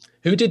 definitely.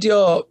 Who did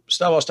your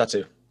Star Wars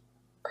tattoo?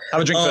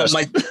 Have a drink first.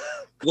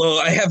 Well,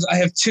 I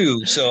have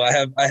two. So I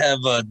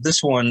have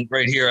this one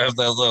right here. I have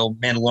the little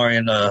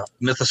Mandalorian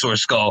Mythosaur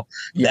skull.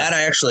 Yeah. That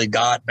I actually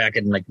got back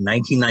in like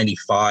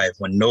 1995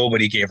 when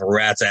nobody gave a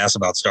rat's ass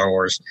about Star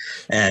Wars.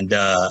 And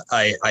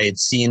I had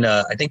seen,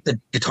 I think the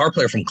guitar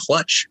player from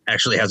Clutch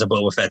actually has a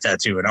Boba Fett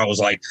tattoo. And I was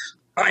like,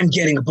 I'm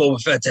getting a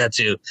Boba Fett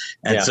tattoo.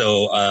 And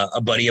so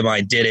a buddy of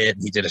mine did it.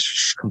 He did a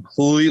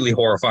completely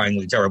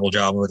horrifyingly terrible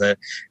job with it.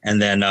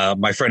 And then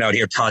my friend out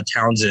here, Todd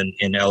Townsend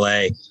in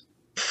LA,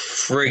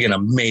 friggin'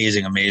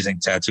 amazing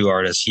tattoo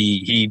artist.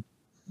 He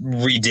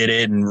redid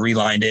it and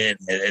relined it.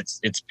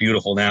 It's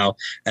beautiful now.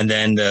 And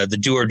then the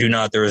Do or Do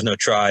Not, There Is No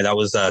Try. That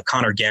was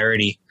Connor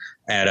Garrity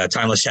at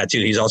Timeless Tattoo.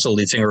 He's also the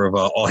lead singer of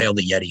All Hail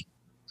the Yeti.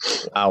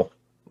 Wow.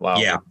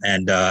 Yeah,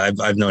 and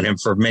I've known him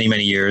for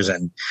many years,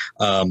 and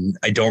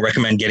I don't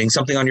recommend getting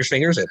something on your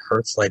fingers. It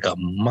hurts like a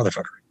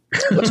motherfucker.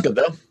 Looks good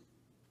though.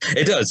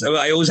 It does.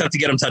 I always have to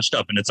get them touched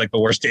up, and it's like the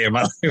worst day of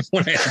my life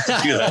when I have to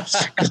do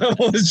that. Because I'm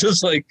always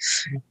just like,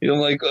 I'm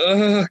like,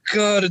 oh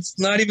god, it's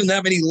not even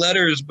that many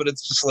letters, but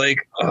it's just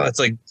like, it's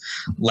like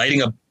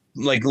lighting up,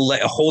 like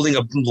holding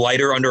a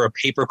lighter under a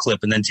paper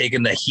clip and then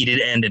taking the heated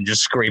end and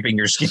just scraping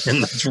your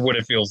skin. That's what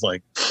it feels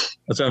like.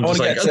 That's why I'm just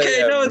like,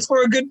 okay, no, it's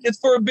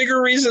for a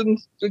bigger reason.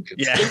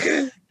 Yeah.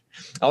 Okay.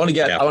 I want to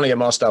get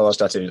more Star Wars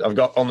tattoos. I've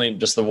got only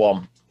just the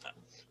one,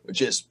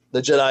 which is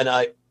the Jedi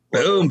Knight.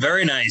 Boom,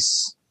 very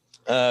nice.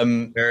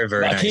 Very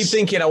nice. I keep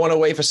thinking I want to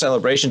wait for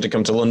Celebration to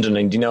come to London,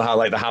 and do you know how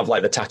like they have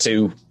like the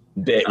tattoo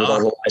bit with all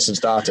the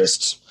licensed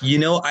artists? You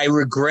know, I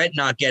regret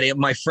not getting it.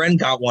 My friend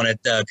got one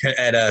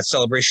at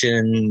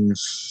Celebration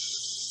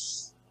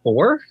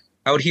 4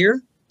 out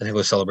here. I think it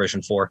was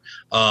Celebration 4.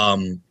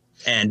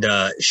 And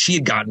she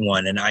had gotten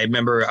one, and I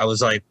remember I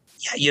was like,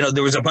 yeah, you know,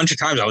 there was a bunch of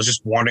times I was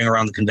just wandering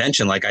around the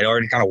convention. Like I'd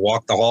already kind of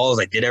walked the halls.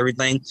 I did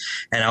everything.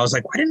 And I was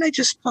like, why didn't I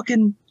just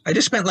I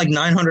just spent like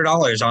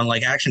 $900 on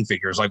like action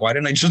figures. Like, why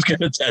didn't I just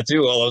get a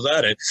tattoo while I was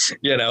at it?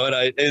 You know, and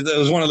it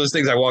was one of those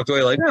things I walked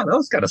away like, no, that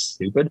was kind of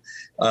stupid.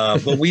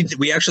 But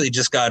we actually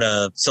just got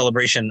a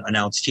Celebration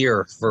announced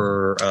here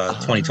for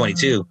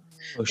 2022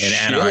 in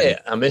Anaheim.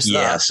 I missed that.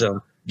 Yeah.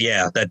 So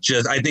yeah,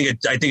 I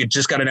think it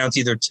just got announced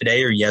either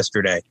today or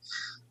yesterday.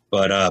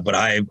 But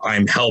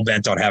I'm hell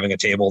bent on having a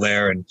table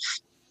there. And,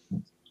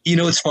 you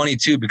know, it's funny,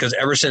 too, because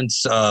ever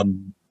since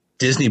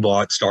Disney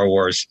bought Star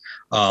Wars,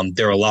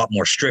 they're a lot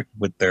more strict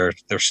with their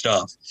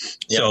stuff.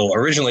 Yep. So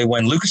originally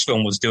when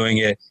Lucasfilm was doing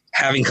it,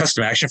 having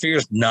custom action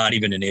figures, not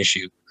even an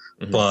issue.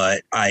 Mm-hmm.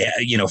 But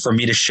for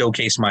me to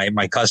showcase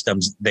my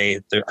customs,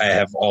 I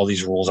have all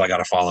these rules I got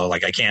to follow.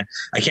 Like I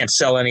can't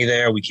sell any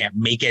there. We can't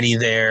make any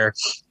there.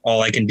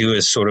 All I can do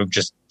is sort of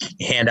just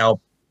hand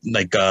out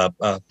like I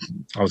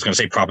was going to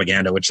say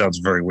propaganda, which sounds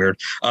very weird,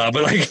 but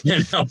like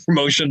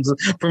promotions,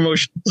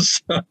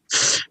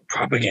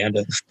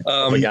 propaganda,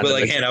 but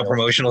like hand out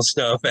promotional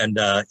stuff and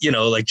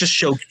like just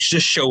show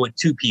it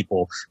to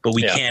people. But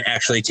we can't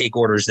actually take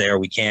orders there.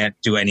 We can't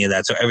do any of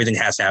that. So everything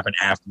has to happen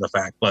after the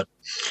fact. But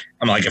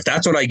I'm like, if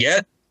that's what I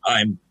get,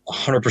 I'm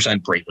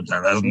 100% great with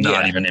that. That's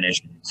not even an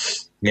issue,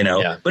 you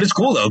know. Yeah. But it's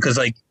cool though, because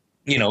like,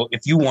 you know,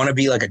 if you want to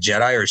be like a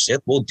Jedi or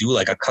Sith, we'll do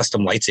like a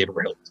custom lightsaber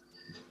hilt.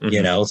 Mm-hmm.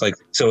 You know, it's like,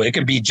 so it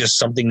could be just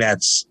something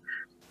that's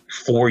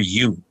for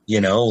you,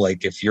 you know,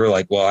 like if you're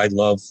like, well, I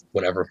love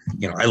whatever,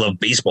 you know, I love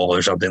baseball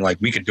or something, like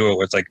we could do it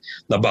where it's like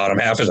the bottom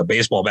half is a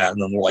baseball bat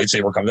and then the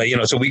lightsaber comes out, you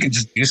know, so we can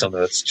just do something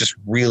that's just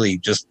really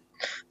just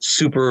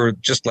super,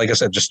 just like I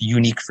said, just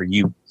unique for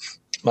you.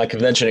 My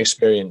convention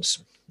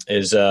experience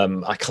is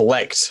I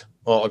collect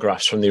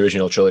autographs from the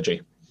original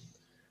trilogy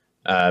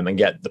and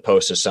get the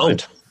posters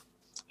signed.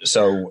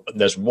 So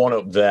there's one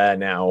up there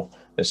now.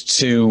 There's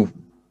two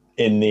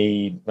in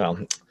the,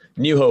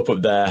 New Hope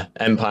up there,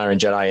 Empire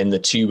and Jedi in the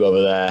tube over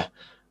there.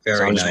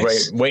 Very I'm nice.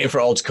 just waiting for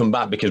it all to come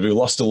back because we've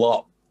lost a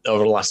lot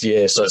over the last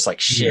year. So it's like,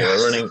 shit,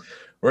 we're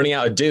running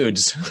out of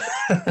dudes.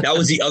 That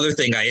was the other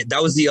thing. At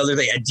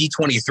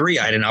D23,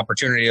 I had an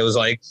opportunity. It was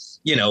like,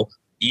 you know,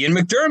 Ian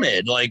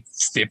McDermott, like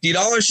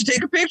 $50 to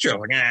take a picture. I'm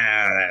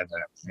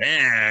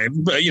like,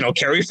 but, you know,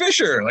 Carrie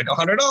Fisher, like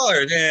 $100.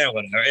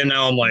 Whatever. And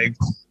now I'm like,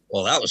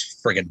 well, that was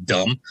friggin'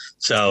 dumb.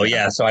 So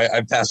yeah, so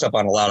I passed up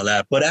on a lot of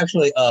that. But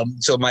actually,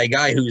 so my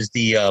guy who's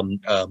the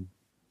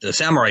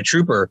Samurai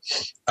Trooper,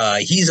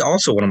 he's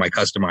also one of my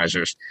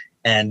customizers.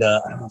 And I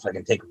don't know if I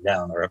can take him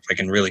down or if I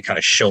can really kind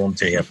of show him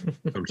to you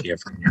from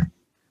here.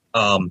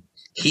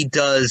 He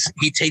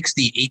takes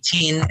the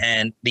 18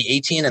 and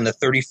the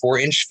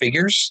 34-inch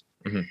figures,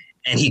 mm-hmm.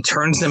 and he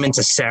turns them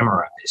into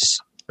samurais.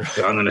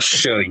 So I'm going to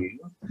show you.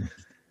 I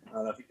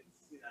don't know if you can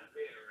see that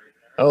video right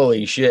there.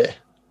 Holy shit.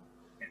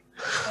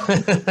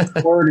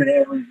 Sword and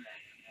everything.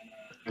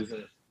 There's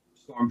a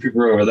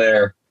stormtrooper over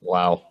there.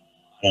 Wow.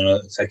 I don't know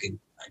if I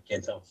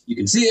can't tell if you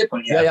can see it,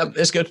 but yeah,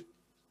 it's good.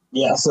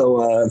 Yeah,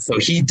 so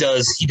he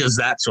does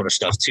that sort of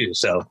stuff too.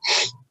 So,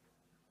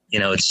 you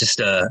know, it's just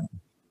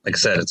like I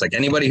said, it's like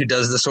anybody who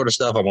does this sort of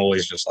stuff, I'm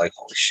always just like,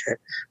 holy shit.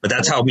 But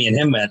that's how me and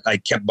him met. I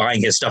kept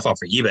buying his stuff off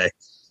of eBay.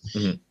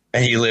 Mm-hmm.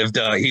 And he lived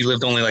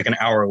only like an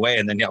hour away.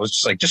 And then I was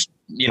just like,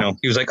 you know,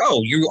 he was like,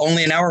 oh, you're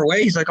only an hour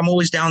away? He's like, I'm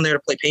always down there to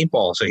play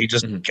paintball. So he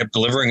just mm-hmm. kept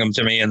delivering them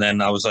to me. And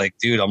then I was like,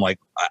 dude, I'm like,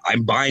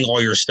 I'm buying all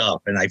your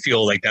stuff. And I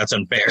feel like that's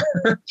unfair,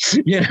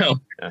 you know?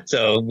 Yeah.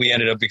 So we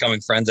ended up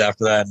becoming friends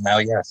after that. And now,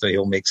 so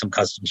he'll make some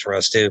customs for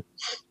us too.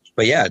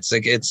 But yeah, it's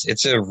like, it's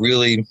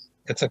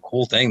a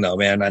cool thing though,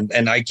 man.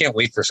 And I can't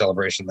wait for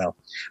Celebration though.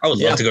 I would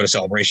love to go to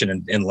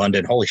Celebration in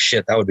London. Holy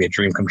shit. That would be a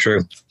dream come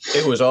true.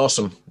 It was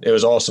awesome.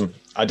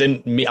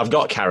 I've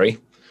got Carrie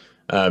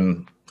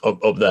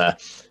up there.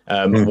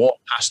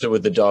 Walked past her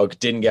with the dog,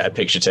 didn't get a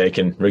picture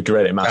taken,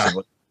 regret it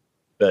massively.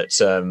 But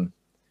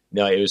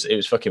no, it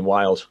was fucking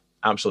wild.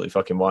 Absolutely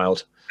fucking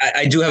wild.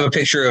 I do have a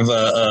picture of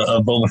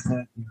Boba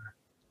Fett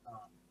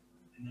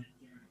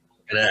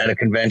at a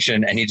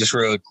convention, and he just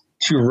wrote,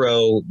 "To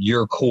row,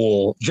 you're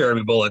cool,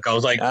 Jeremy Bulloch." I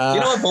was like, you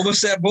know what,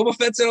 Boba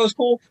Fett said I was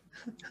cool.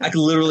 I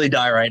could literally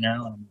die right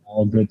now. I'm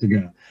all good to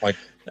go. Like,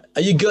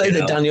 are you glad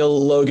that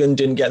Daniel Logan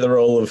didn't get the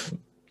role of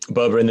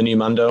Boba in the new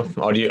Mando,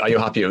 or are you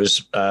happy it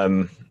was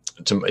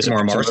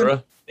Tamora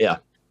Morrison? Yeah,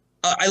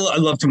 I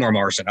love Tamora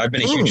Morrison. I've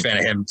been a huge fan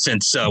of him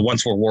since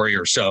Once Were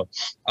Warriors. So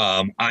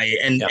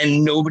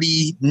and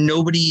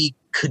nobody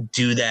could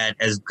do that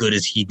as good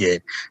as he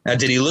did. Now,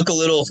 did he look a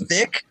little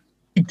thick?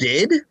 He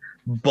did.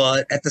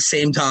 But at the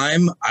same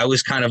time, I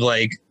was kind of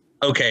like,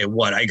 okay,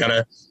 I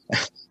gotta,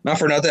 not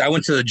for nothing, I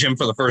went to the gym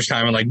for the first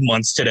time in like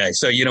months today.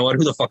 So you know what?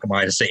 Who the fuck am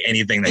I to say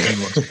anything that he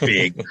looks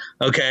big?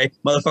 Okay.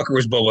 Motherfucker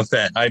was Boba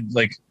Fett. I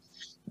like,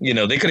 you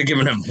know, they could have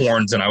given him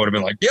horns and I would have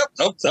been like, yep,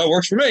 nope, that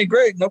works for me.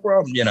 Great. No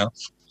problem. You know?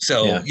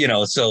 So, you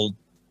know, so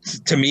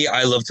to me,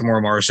 I love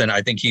Tamora Morrison.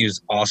 I think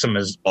he's awesome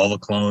as all the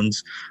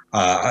clones.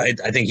 I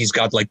think he's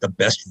got like the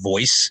best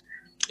voice,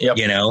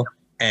 you know?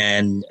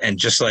 And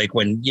just like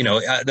when, you know,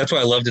 that's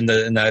what I loved in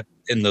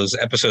those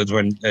episodes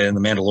when in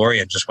The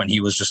Mandalorian, just when he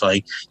was just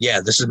like,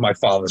 yeah, this is my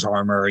father's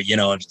armor, you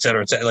know, et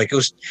cetera, et cetera. Like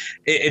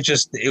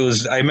it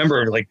was, I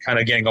remember like kind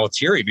of getting all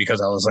teary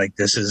because I was like,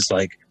 this is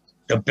like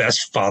the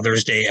best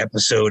Father's Day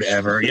episode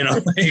ever. You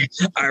know, like,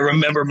 I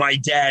remember my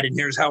dad and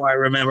here's how I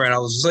remember. And I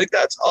was just like,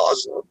 that's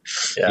awesome.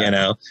 You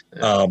know?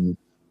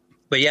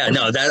 But yeah,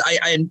 no,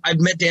 that I've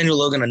met Daniel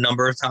Logan a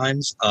number of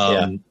times.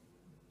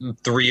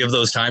 3 of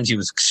those times he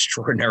was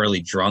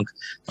extraordinarily drunk.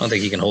 I don't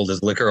think he can hold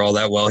his liquor all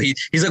that well. He's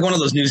like one of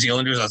those New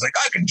Zealanders. I was like,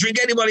 I can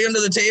drink anybody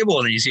under the table.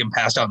 And then you see him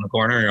passed out in the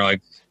corner and you're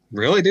like,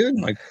 really, dude?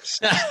 Like,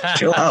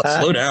 chill out,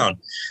 slow down.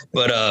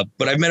 But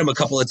I've met him a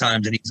couple of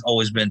times and he's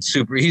always been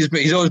super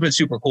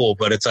cool.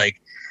 But it's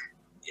like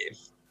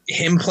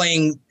him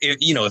playing,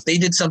 you know, if they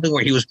did something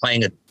where he was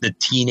playing the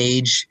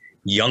teenage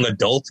young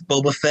adult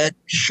Boba Fett,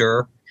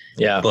 sure.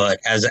 Yeah, but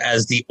as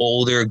the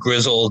older,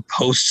 grizzled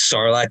post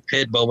Sarlacc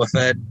pit Boba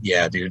Fett,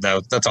 yeah, dude,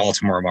 that's all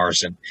Tamora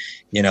Morrison.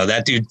 You know,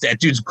 that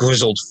dude's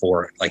grizzled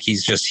for it. Like he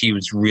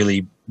was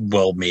really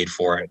well made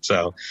for it.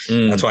 So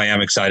that's why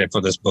I'm excited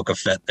for this Book of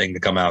Fett thing to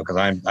come out because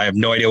I have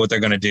no idea what they're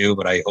gonna do,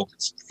 but I hope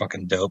it's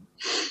fucking dope.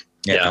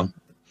 You know?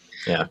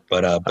 Yeah.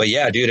 But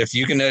yeah, dude, if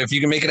you can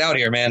make it out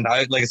here, man.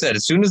 Like I said,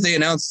 as soon as they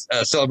announce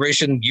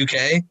Celebration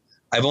UK.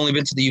 I've only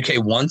been to the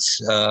UK once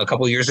a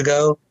couple of years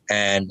ago,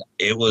 and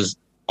it was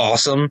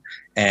awesome.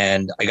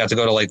 And I got to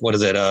go to like, what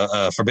is it?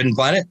 Forbidden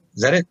Planet?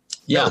 Is that it?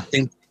 Yeah.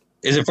 No,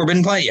 is it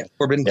Forbidden Planet? Yeah,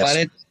 Forbidden Yes.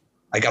 Planet.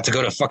 I got to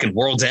go to fucking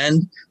World's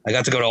End. I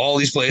got to go to all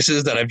these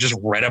places that I've just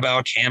read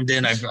about.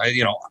 Camden. I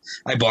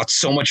bought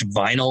so much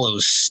vinyl. It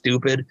was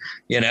stupid.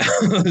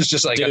 It was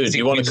just like, dude,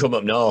 you want to come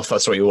up north?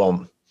 That's what you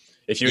want.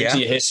 If you're into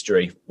your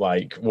history,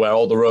 like where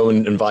all the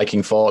Roman and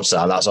Viking forts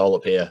are, that's all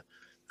up here.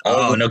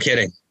 No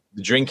kidding.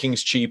 The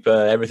drinking's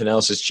cheaper. Everything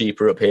else is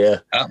cheaper up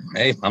here. Oh,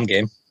 hey, I'm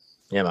game.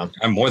 Yeah, man.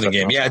 I'm more than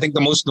game. Yeah, I think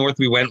the most north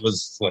we went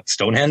was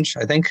Stonehenge,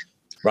 I think.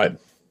 Right.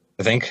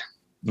 I think.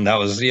 And that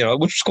was, which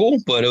was cool,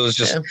 but it was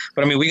just,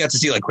 but I mean, we got to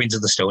see like Queens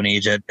of the Stone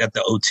Age at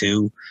the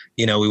O2,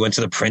 we went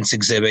to the Prince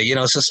exhibit,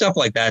 so stuff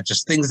like that,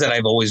 just things that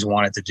I've always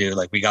wanted to do,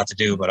 like we got to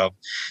do, but,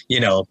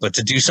 but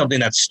to do something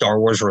that's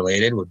Star Wars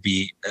related would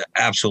be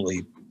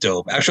absolutely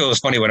dope. Actually, it was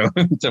funny when I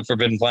went to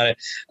Forbidden Planet,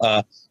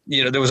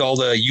 there was all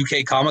the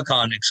UK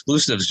Comic-Con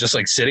exclusives just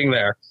like sitting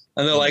there.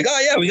 And they're like, oh,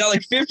 yeah, we got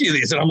like 50 of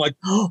these. And I'm like,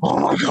 oh,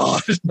 my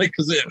God. Like,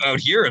 because out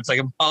here, it's like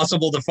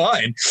impossible to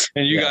find.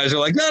 And you guys are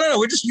like, no,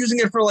 we're just using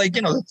it for like,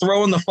 to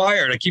throw in the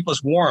fire to keep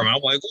us warm. And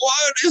I'm like,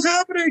 what is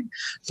happening?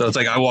 So it's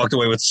like I walked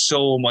away with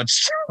so much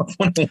stuff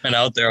when I went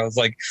out there. I was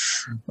like,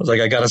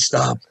 I got to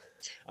stop.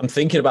 I'm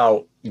thinking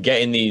about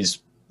getting these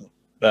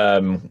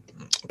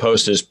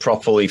posters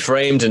properly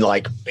framed and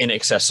like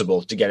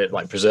inaccessible to get it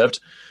like preserved.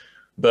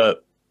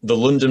 But the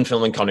London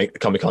Film and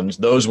Comic-Cons,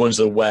 those ones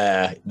are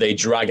where they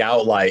drag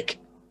out like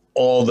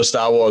all the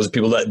Star Wars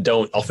people that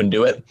don't often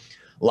do it.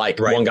 Like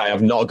one guy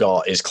I've not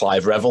got is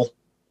Clive Revel.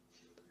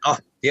 Oh,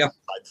 yeah.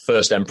 Like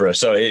First Emperor.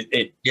 So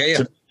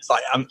it's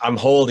like I'm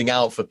holding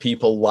out for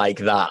people like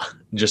that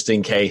just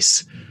in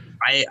case.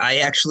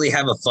 I actually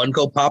have a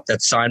Funko Pop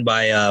that's signed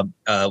by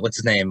what's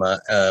his name?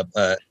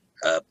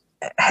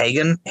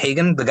 Hagen,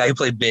 the guy who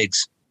played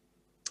Biggs.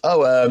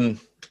 Oh,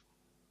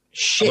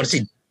 shit. I want to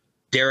see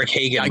Derek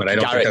Hagen, but I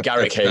don't think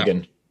Garrick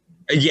Hagen.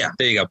 No. Yeah,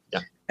 there you go.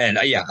 Yeah. And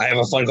I have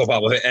a Funko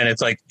Pop with it, and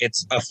it's a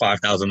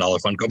 $5,000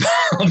 Funko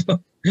Pop,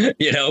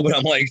 but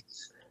I'm like,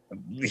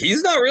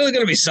 he's not really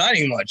going to be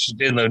signing much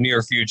in the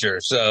near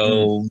future.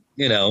 So,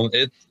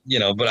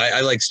 but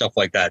I like stuff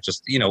like that.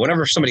 Just,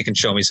 whenever somebody can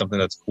show me something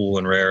that's cool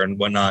and rare and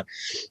whatnot,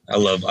 I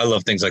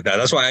love things like that.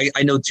 That's why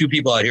I know two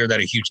people out here that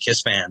are huge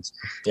Kiss fans.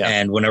 Yeah.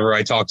 And whenever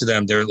I talk to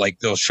them, they're like,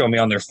 they'll show me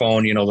on their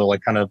phone, they'll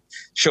like kind of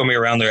show me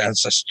around there and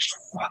it's just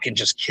fucking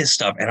just Kiss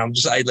stuff. And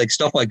I like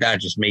stuff like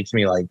that just makes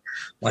me like,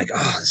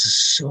 oh, this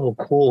is so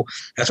cool.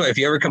 That's why if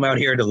you ever come out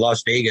here to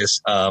Las Vegas,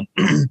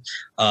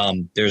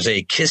 there's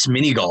a Kiss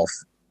mini golf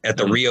at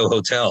the Rio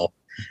Hotel,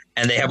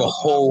 and they have a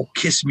whole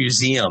Kiss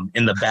museum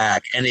in the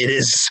back, and it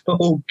is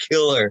so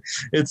killer.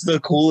 It's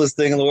the coolest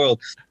thing in the world.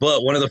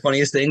 But one of the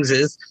funniest things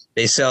is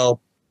they sell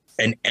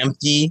an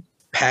empty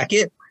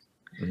packet,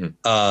 and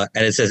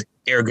it says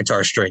air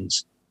guitar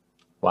strings.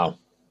 Wow.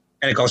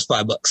 And it costs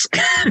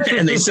 $5,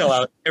 and they sell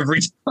out every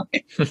time.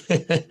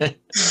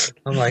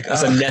 I'm like,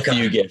 that's a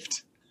nephew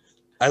gift.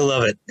 I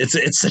love it.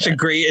 It's such a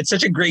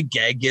great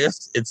gag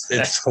gift.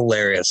 It's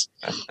hilarious.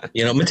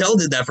 Mattel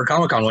did that for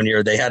Comic-Con one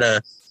year. They had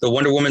the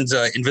Wonder Woman's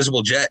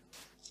invisible jet,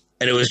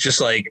 and it was just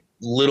like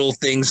little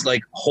things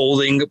like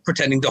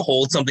pretending to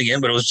hold something in,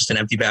 but it was just an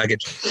empty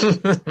package.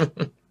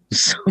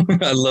 So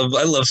I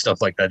love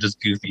stuff like that, just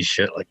goofy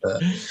shit like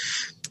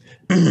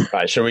that.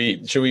 Right, should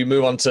we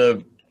move on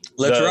to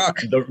Let's rock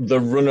the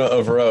runner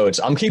of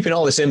roads? I'm keeping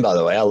all this in, by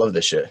the way. I love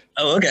this shit.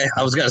 Oh, okay.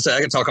 I was gonna say I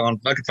could talk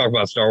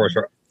about Star Wars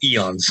for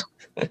eons.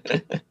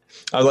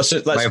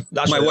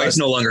 My wife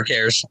no longer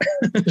cares.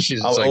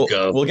 She's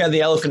we'll get the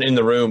elephant in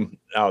the room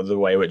out of the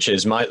way, which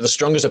is the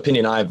strongest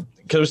opinion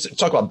because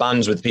talk about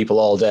bands with people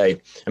all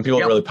day and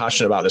people are really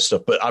passionate about this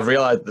stuff, but I've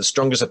realized the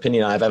strongest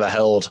opinion I've ever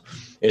held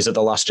is that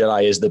The Last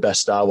Jedi is the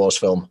best Star Wars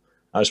film.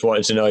 I just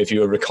wanted to know if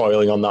you were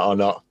recoiling on that or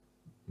not.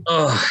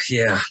 Oh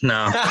yeah,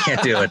 no,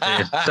 can't do it,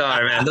 dude.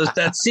 Sorry, man.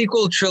 That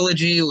sequel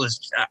trilogy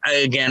was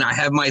again. I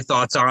have my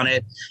thoughts on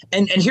it,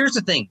 and here's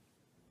the thing: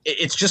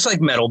 it's just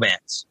like metal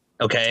bands,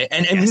 okay,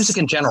 and music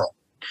in general,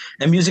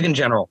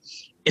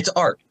 it's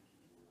art.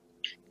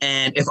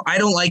 And if I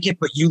don't like it,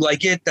 but you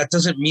like it, that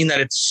doesn't mean that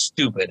it's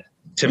stupid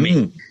to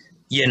me.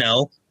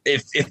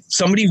 If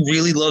somebody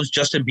really loves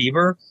Justin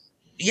Bieber,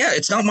 yeah,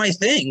 it's not my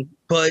thing,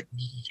 but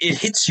it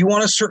hits you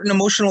on a certain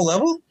emotional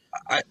level.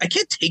 I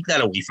can't take that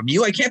away from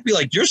you. I can't be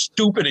like, you're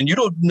stupid and you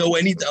don't know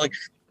anything. Like,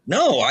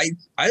 no, I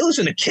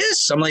listen to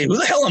Kiss. I'm like, who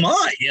the hell am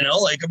I?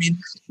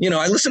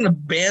 I listen to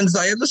bands.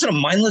 I listen to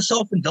Mindless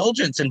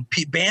Self-Indulgence and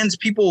bands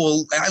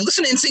I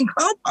listen to Insane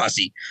Clown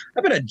Posse.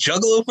 I've been a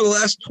juggalo for the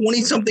last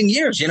 20 something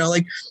years,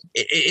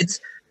 it's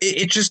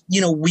just,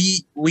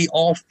 we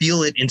all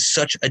feel it in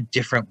such a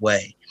different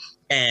way.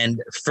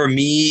 And for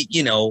me,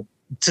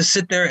 to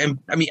sit there and,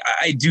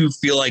 I do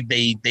feel like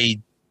they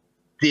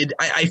did.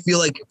 I feel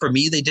like for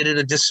me, they did it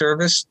a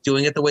disservice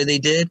doing it the way they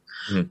did.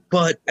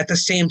 But at the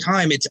same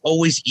time, it's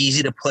always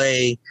easy to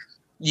play.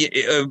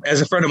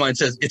 As a friend of mine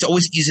says, it's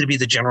always easy to be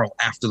the general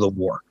after the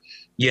war,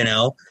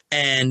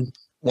 and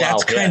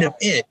that's kind of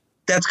it.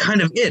 That's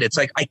kind of it. It's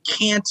like, I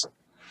can't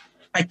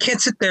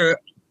sit there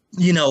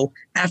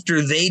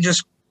after they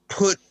just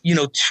put,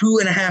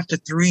 2.5 to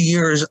 3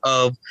 years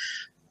of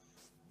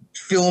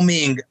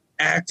filming,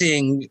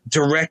 acting,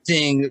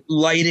 directing,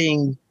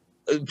 lighting,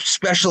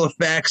 special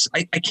effects,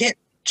 I can't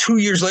 2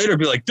 years later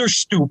be like, they're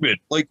stupid.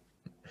 Like,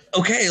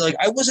 okay, like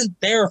I wasn't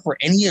there for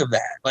any of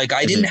that. Like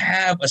I didn't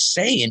have a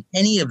say in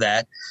any of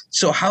that.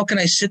 So how can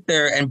I sit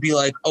there and be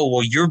like, oh,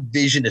 well, your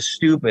vision is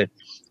stupid.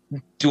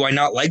 Do I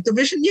not like the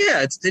vision?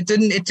 Yeah, it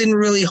didn't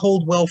really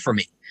hold well for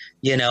me,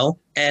 and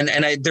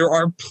there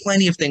are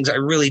plenty of things I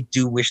really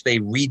do wish they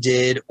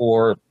redid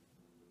or,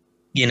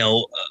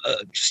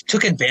 just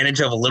took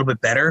advantage of a little bit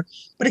better.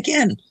 But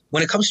again,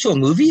 when it comes to a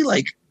movie,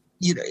 like,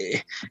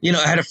 I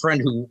had a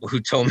friend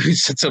who told me, who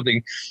said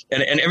something,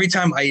 and every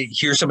time I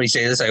hear somebody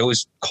say this, I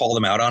always call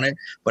them out on it.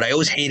 But I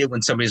always hate it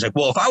when somebody's like,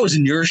 well, if I was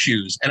in your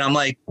shoes, and I'm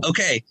like,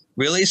 okay,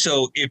 really?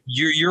 So if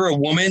you're a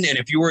woman and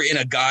if you were in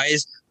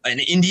an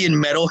Indian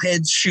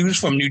metalhead's shoes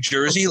from New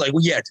Jersey, like,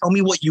 well, yeah, tell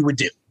me what you would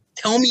do.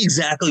 Tell me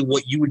exactly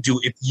what you would do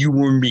if you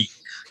were me,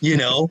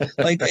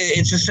 like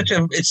it's just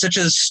such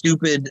a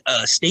stupid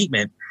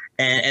statement.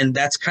 And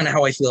that's kind of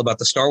how I feel about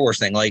the Star Wars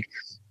thing. Like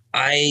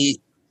I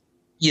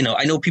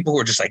know people who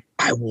are just like,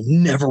 I will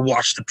never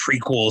watch the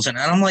prequels. And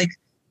I'm like,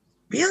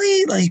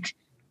 really? Like,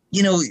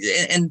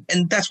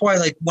 and that's why,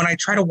 like, when I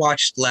try to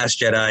watch The Last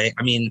Jedi,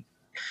 I mean,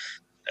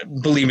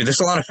 believe me, there's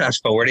a lot of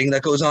fast forwarding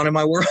that goes on in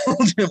my world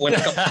when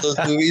it comes to those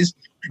movies,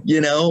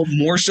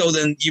 more so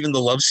than even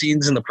the love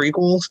scenes in the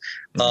prequels.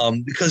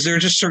 Because there are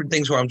just certain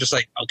things where I'm just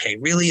like, okay,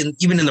 really? And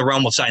even in the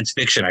realm of science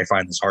fiction, I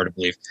find this hard to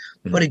believe.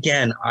 Mm-hmm. But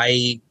again,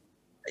 we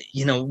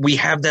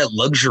have that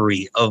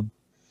luxury of,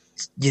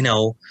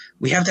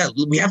 we have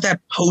that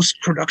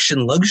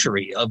post-production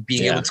luxury of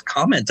being able to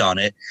comment on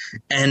it.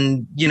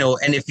 And,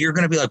 and if you're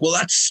going to be like, well,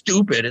 that's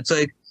stupid. It's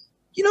like,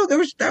 there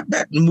was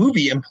that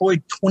movie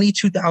employed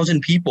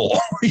 22,000 people,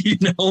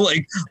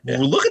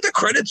 look at the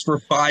credits for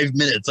 5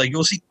 minutes. Like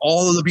you'll see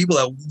all of the people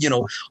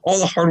that, all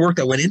the hard work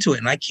that went into it.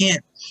 And I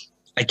can't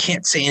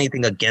say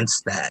anything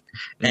against that.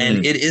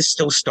 And it is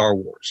still Star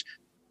Wars.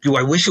 Do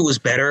I wish it was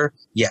better?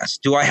 Yes.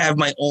 Do I have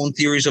my own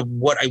theories of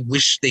what I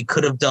wish they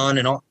could have done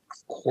and all?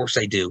 Of course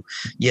I do.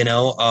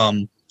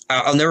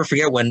 I'll never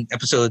forget when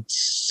episode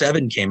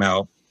 7 came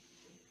out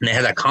and they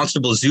had that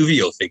Constable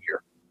Zuvio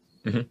figure,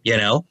 and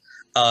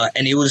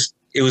it was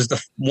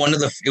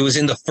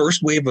in the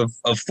first wave of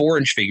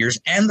 4-inch figures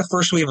and the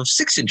first wave of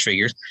 6-inch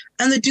figures.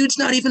 And the dude's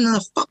not even in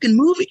the fucking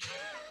movie,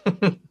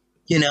 and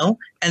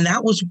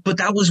that was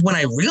when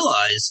I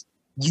realized,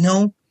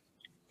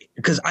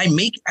 because I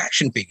make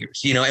action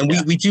figures, and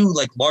we do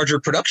like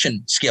larger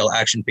production scale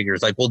action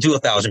figures. Like we'll do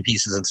 1,000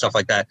 pieces and stuff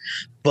like that.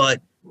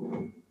 But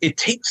it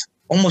takes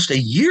almost a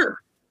year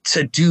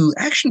to do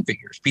action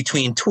figures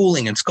between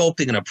tooling and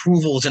sculpting and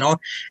approvals and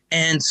all.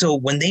 And so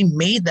when they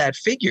made that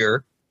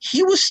figure,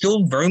 he was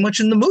still very much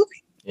in the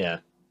movie. Yeah.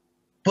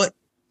 But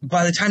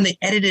by the time they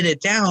edited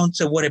it down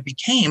to what it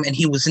became and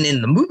he wasn't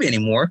in the movie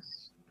anymore,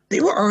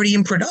 they were already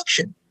in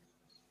production.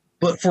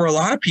 But for a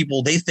lot of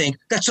people, they think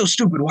that's so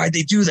stupid. Why'd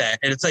they do that?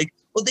 And it's like,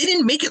 well, they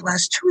didn't make it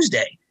last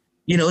Tuesday.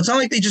 It's not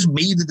like they just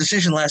made the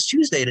decision last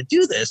Tuesday to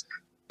do this.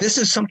 This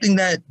is something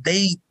that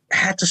they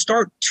had to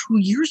start 2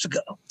 years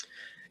ago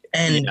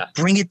and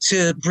bring it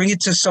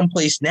to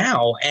someplace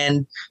now.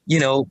 And,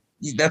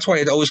 that's why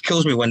it always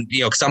kills me when,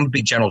 because I'm a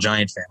big Gentle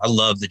Giant fan. I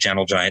love the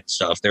Gentle Giant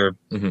stuff. They're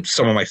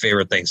some of my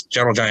favorite things.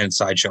 Gentle Giant and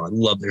Sideshow. I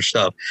love their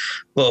stuff.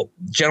 But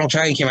Gentle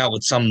Giant came out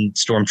with some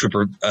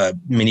Stormtrooper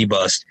mini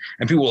bust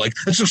and people were like,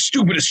 that's so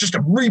stupid. It's just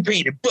a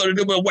repaint.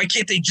 Why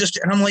can't they just,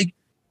 and I'm like,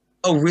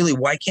 oh, really?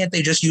 Why can't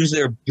they just use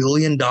their $1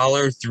 billion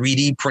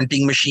 3D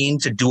printing machine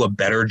to do a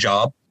better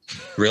job?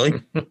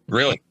 Really?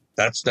 Really?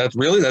 That's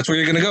where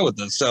you're going to go with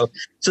this. So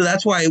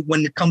that's why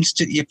when it comes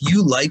to, if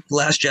you liked The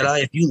Last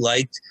Jedi, if you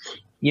liked,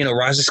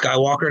 Rise of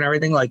Skywalker and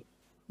everything, like,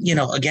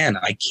 again,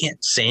 I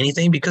can't say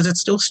anything because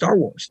it's still Star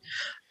Wars.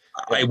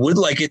 I would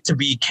like it to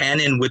be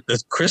canon with the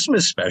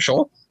Christmas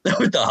special,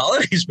 with the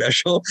holiday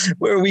special,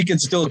 where we can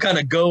still kind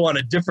of go on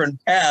a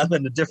different path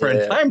and a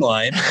different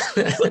timeline.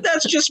 But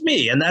that's just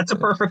me, and that's a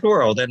perfect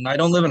world, and I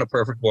don't live in a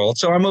perfect world,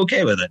 so I'm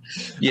okay with it,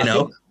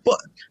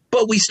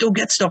 But we still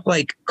get stuff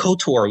like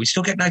KOTOR. We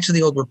still get Knights of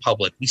the Old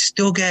Republic. We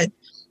still get,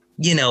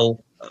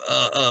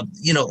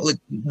 like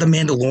the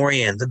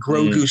Mandalorian, the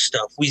Grogu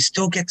stuff. We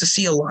still get to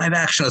see a live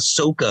action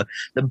Ahsoka.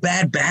 The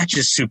Bad Batch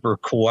is super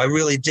cool. I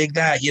really dig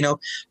that.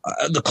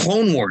 The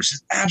Clone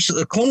Wars,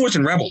 the Clone Wars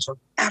and Rebels are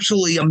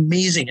absolutely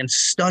amazing and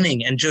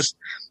stunning. And just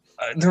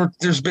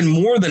there's been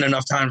more than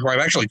enough times where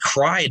I've actually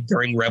cried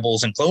during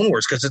Rebels and Clone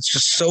Wars because it's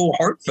just so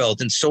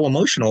heartfelt and so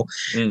emotional.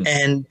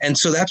 And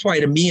so that's why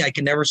to me, I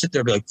can never sit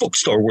there and be like, fuck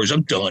Star Wars,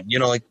 I'm done.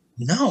 Like,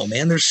 no,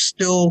 man, there's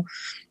still,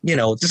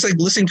 just like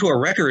listening to a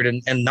record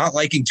and not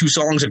liking 2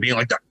 songs and being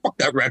like, fuck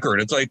that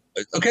record. It's like,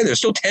 okay, there's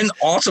still 10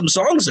 awesome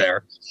songs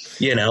there,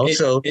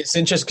 so it's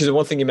interesting because the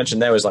one thing you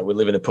mentioned there was like, we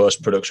live in a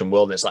post-production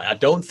world. And it's like,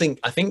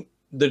 I think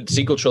the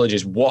sequel trilogy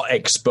is what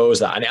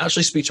exposed that. And it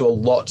actually speaks to a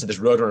lot to this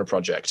Roadrunner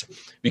project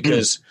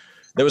because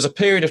there was a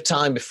period of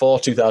time before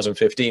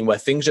 2015 where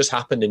things just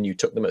happened and you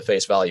took them at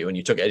face value and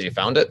you took it as you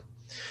found it.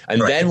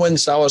 And then when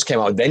Star Wars came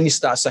out, then you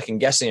start second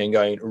guessing and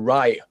going,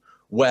 right,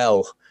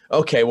 well,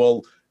 okay,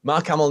 well,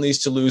 Mark Hamill needs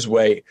to lose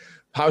weight.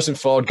 Harrison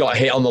Ford got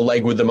hit on the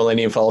leg with the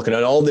Millennium Falcon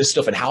and all this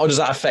stuff. And how does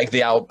that affect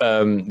the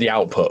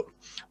output?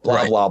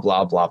 Blah, blah,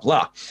 blah, blah,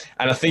 blah.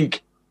 And I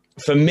think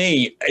for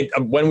me,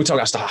 when we talk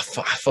about stuff,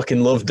 I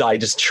fucking love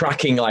just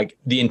tracking like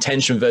the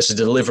intention versus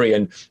delivery.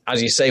 And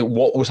as you say,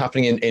 what was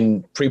happening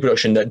in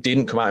pre-production that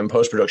didn't come out in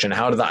post-production,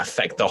 how did that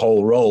affect the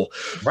whole role?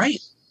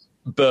 Right.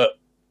 But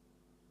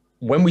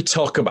when we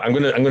talk about, I'm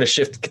gonna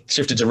shift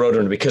it to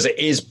Roadrunner because it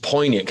is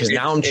poignant. Because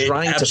now I'm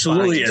trying to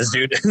absolutely is,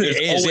 dude.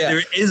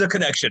 There is a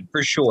connection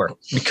for sure.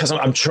 Because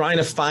I'm trying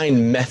to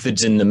find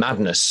methods in the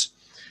madness.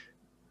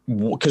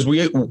 Because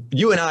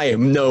you and I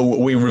know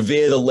we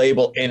revere the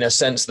label in a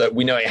sense that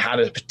we know it had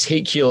a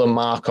particular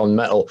mark on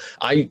metal.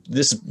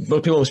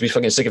 People must be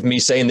fucking sick of me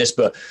saying this,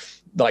 but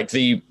like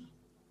the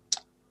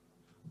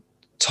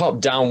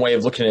top-down way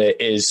of looking at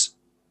it is,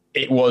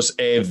 it was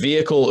a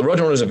vehicle.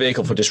 Roadrunner was a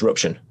vehicle for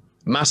disruption,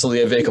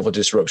 massively a vehicle for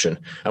disruption.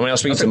 And when I was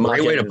speaking to Mark,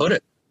 great way to put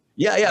it.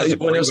 Yeah.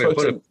 When I was speaking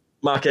to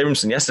Mark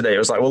Abramson yesterday, it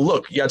was like, well,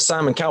 look, you had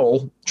Simon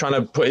Cowell trying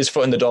to put his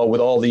foot in the door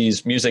with all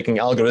these music and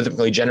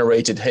algorithmically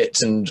generated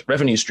hits and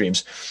revenue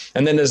streams.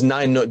 And then there's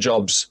 9 nut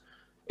jobs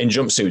in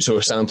jumpsuits who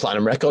are selling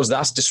platinum records.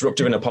 That's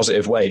disruptive in a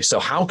positive way. So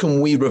how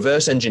can we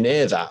reverse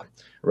engineer that,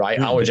 right?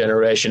 Mm-hmm. Our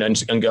generation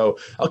and go,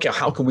 okay,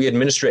 how can we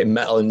administrate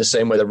metal in the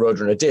same way that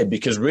Roadrunner did?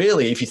 Because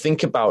really, if you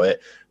think about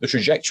it, the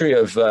trajectory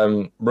of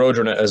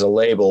Roadrunner as a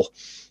label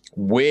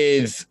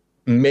with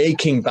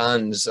making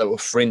bands that were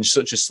fringe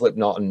such as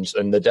Slipknot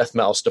and the death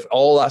metal stuff,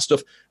 all that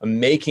stuff, and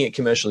making it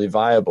commercially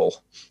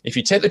viable. If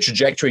you take the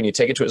trajectory and you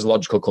take it to its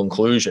logical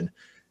conclusion,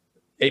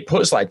 it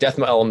puts like death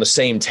metal on the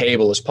same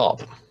table as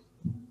pop.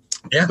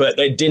 Yeah. But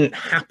it didn't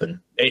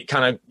happen. It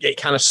kind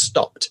of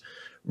stopped,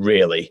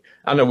 really.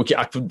 I know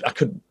I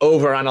could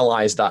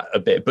overanalyze that a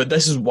bit, but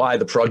this is why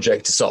the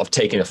project is sort of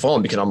taking a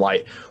form, because I'm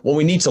like, well,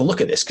 we need to look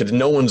at this because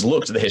no one's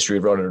looked at the history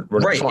of Roadrunner.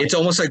 Right. It's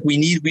almost like we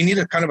need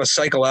a kind of a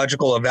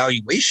psychological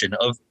evaluation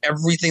of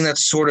everything that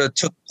sort of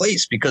took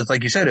place, because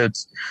like you said,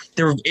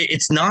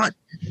 it's not,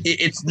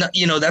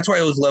 you know, that's why I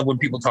always love when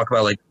people talk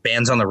about like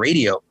bands on the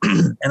radio.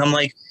 And I'm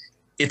like,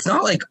 it's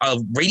not like a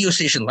radio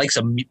station likes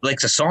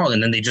a song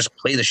and then they just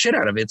play the shit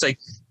out of it. It's like,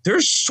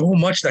 there's so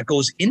much that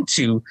goes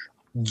into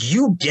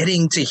you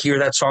getting to hear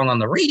that song on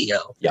the radio,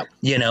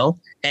 you know,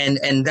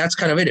 and that's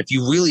kind of it. If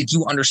you really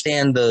do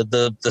understand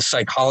the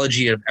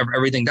psychology of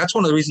everything, that's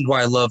one of the reasons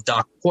why I love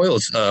Doc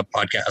Coyle's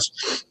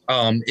podcast,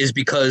 is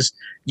because,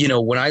 you know,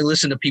 when I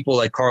listen to people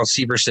like Carl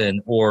Severson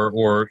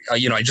or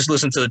you know, I just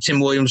listened to the Tim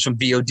Williams from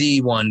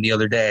VOD one the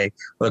other day,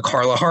 or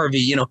Carla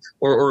Harvey, you know,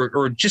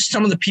 or just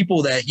some of the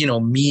people that, you know,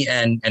 me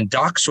and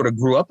Doc sort of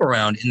grew up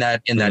around in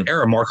that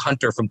era, Mark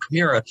Hunter from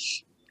Chimera,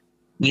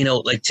 you know,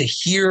 like to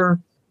hear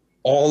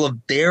all of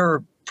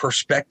their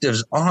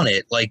perspectives on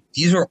it. Like,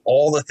 these are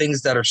all the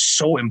things that are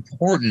so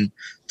important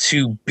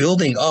to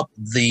building up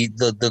the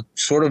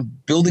sort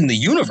of building the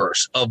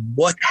universe of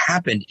what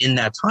happened in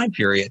that time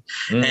period.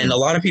 And a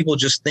lot of people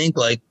just think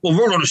like, well,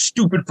 Roadrunner is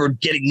stupid for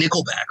getting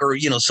Nickelback or,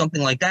 you know,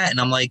 something like that. And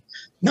I'm like,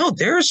 no,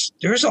 there's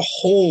a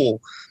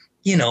whole,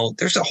 you know,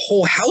 there's a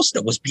whole house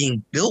that was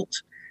being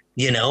built,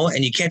 you know,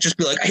 and you can't just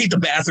be like, I hate the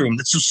bathroom,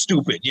 that's so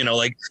stupid, you know,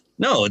 like,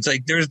 no, it's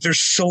like there's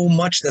so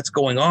much that's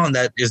going on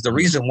that is the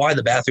reason why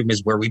the bathroom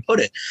is where we put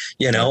it,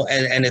 you know,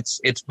 and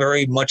it's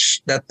very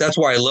much that's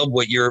why I love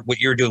what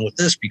you're doing with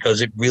this,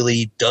 because it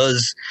really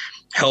does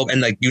help.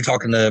 And like you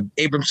talking to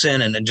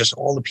Abramson and just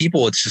all the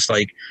people, it's just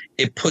like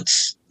it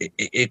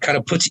kind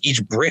of puts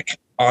each brick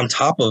on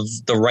top of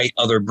the right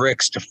other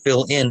bricks to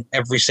fill in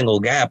every single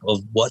gap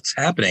of what's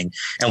happening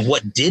and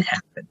what did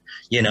happen,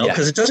 you know,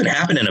 because it doesn't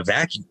happen in a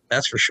vacuum,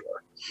 that's for sure.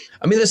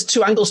 I mean, there's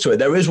 2 angles to it.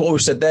 There is what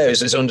we've said there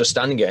is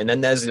understanding it. And then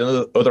there's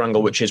the other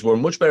angle, which is we're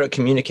much better at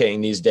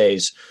communicating these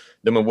days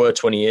than we were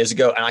 20 years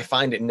ago. And I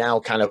find it now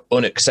kind of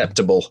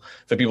unacceptable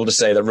for people to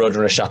say that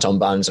Roadrunner shat on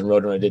bands and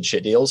Roadrunner did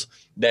shit deals.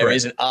 There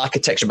is an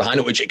architecture behind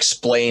it which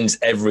explains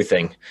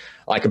everything.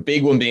 Like a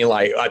big one being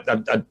like,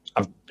 I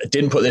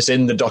didn't put this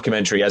in the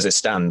documentary as it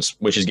stands,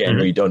 which is getting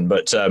redone.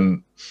 But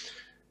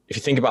if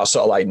you think about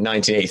sort of like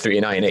 1983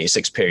 and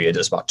 1986 period,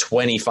 it's about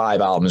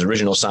 25 albums,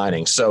 original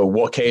signings. So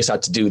what Case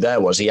had to do there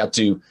was he had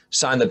to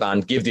sign the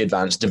band, give the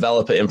advance,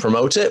 develop it and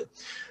promote it.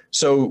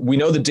 So we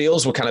know the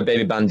deals were kind of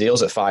baby band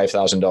deals at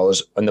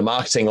 $5,000, and the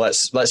marketing,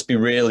 let's be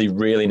really,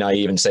 really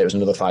naive and say it was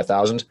another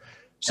 $5,000.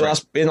 So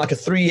that's in like a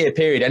 3-year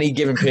period, any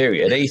given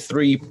period, any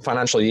 3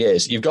 financial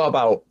years, you've got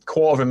about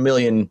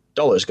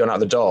 $250,000 going out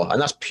the door.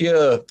 And that's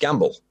pure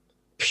gamble,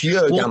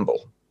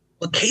 gamble.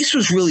 Well, Case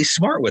was really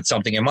smart with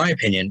something, in my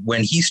opinion,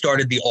 when he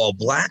started the All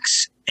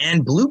Blacks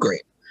and Blue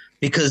Grape,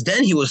 because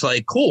then he was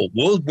like, cool,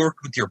 we'll work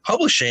with your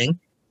publishing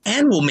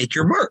and we'll make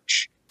your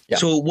merch. Yeah.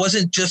 So it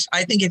wasn't just,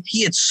 I think if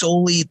he had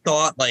solely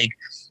thought like,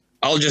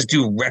 I'll just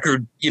do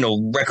record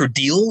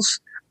deals,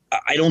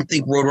 I don't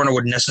think Roadrunner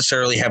would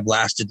necessarily have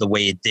lasted the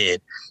way it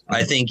did.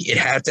 I think it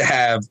had to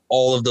have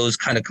all of those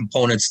kind of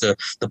components, the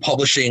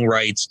publishing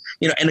rights,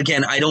 and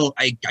again,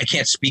 I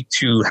can't speak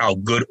to how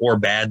good or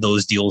bad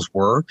those deals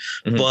were,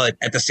 but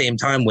at the same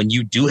time, when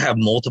you do have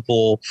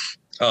multiple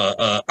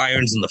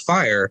irons in the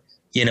fire,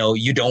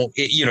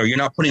 you're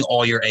not putting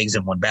all your eggs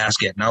in one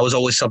basket. And that was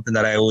always something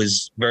that I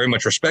always very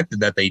much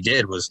respected that they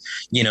did was,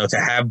 to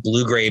have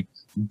Blue Grape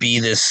be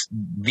this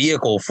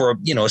vehicle for,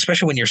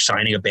 especially when you're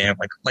signing a band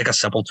like a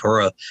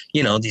Sepultura,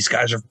 these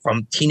guys are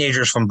from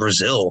teenagers from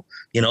Brazil,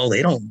 they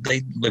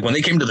when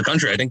they came to the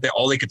country, I think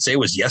all they could say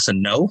was yes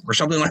and no or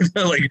something like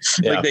that. Like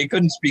they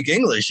couldn't speak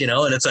English, and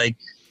it's like,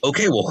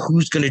 okay, well,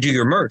 who's going to do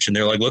your merch? And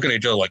they're like looking at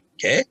each other like,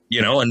 okay,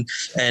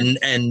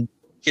 and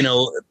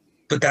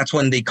but that's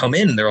when they come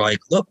in and they're like,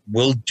 look,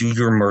 we'll do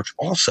your merch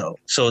also.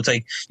 So it's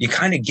like you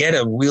kind of get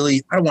a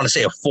really, I don't want to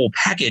say a full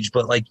package,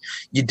 but like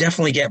you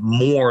definitely get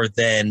more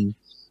than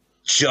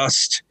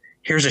just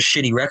here's a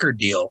shitty record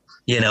deal.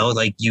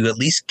 Like you at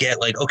least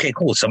get like, okay,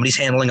 cool. Somebody's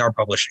handling our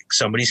publishing.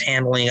 Somebody's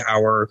handling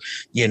our,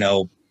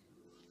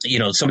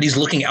 somebody's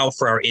looking out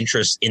for our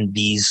interests in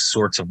these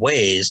sorts of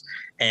ways.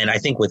 And I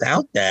think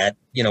without that,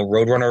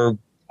 Roadrunner,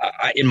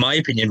 in my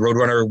opinion,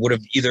 Roadrunner would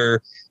have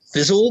either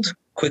fizzled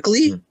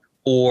quickly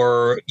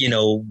or,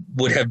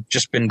 would have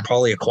just been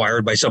probably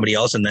acquired by somebody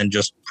else and then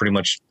just pretty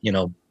much,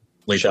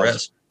 laid the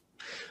rest.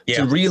 Yeah.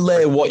 To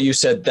relay what you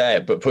said there,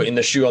 but putting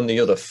the shoe on the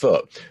other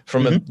foot,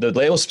 from the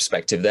label's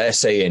perspective, they're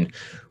saying,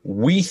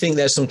 we think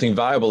there's something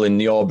viable in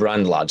your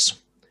brand,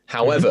 lads.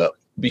 However,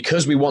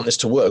 because we want this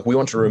to work, we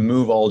want to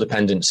remove all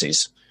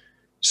dependencies.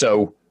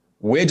 So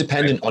we're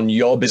dependent on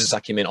your business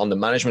acumen on the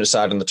management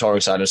side and the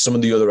touring side and some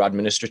of the other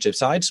administrative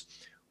sides.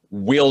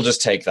 We'll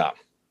just take that.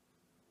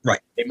 Right.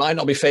 It might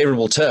not be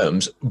favorable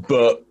terms,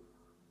 but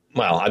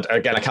I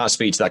can't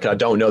speak to that because I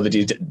don't know the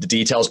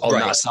details on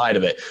that side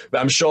of it.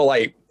 But I'm sure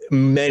like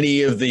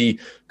many of the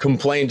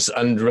complaints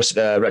and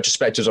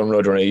retrospectives on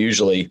Roadrunner,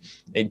 usually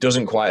it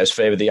doesn't quite as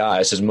favor the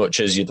artist as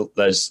much as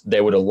they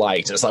would have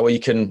liked. It's like, well,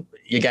 you can,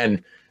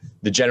 again,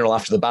 the general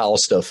after the battle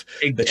stuff.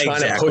 They're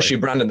trying to push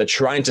your brand and they're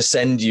trying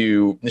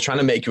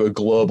to make you a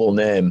global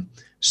name.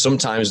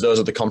 Sometimes those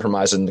are the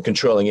compromise and the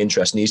controlling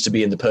interest needs to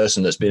be in the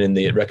person that's been in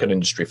the record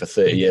industry for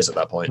 30 years at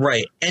that point.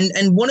 Right.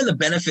 And one of the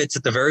benefits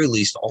at the very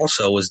least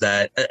also was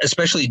that,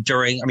 especially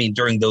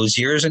during those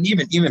years and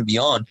even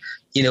beyond,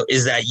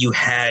 is that you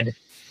had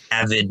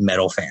avid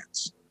metal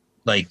fans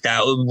like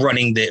that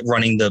running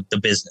the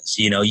business.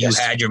 You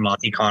had your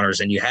Monty Connors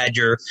and you had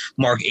your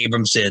Mark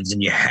Abramsons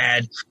and you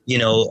had,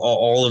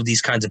 all of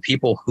these kinds of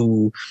people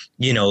who,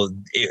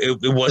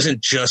 it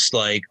wasn't just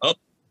like, oh,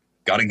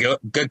 gotta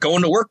get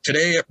going to work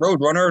today at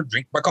Roadrunner,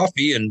 drink my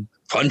coffee and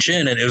punch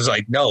in. And it was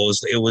like, no,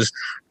 that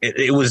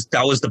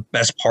was the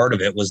best part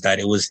of it was that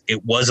it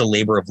was a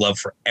labor of love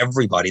for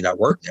everybody that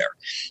worked there.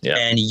 Yeah.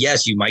 And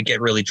yes, you might get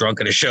really drunk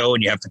at a show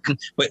and you have to,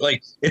 but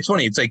like, it's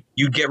funny. It's like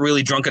you'd get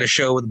really drunk at a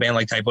show with a band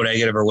like Type O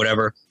Negative or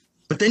whatever,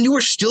 but then you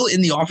were still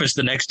in the office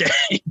the next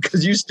day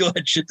because you still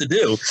had shit to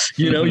do.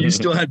 You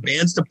still had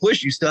bands to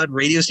push. You still had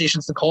radio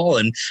stations to call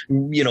and,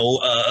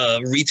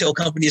 retail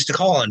companies to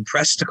call and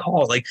press to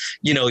call. Like,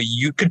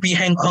 you could be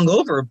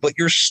hungover, but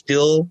you're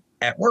still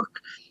at work,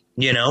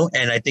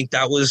 and I think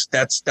that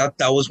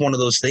was one of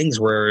those things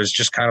where it's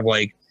just kind of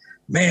like,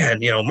 man,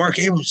 Mark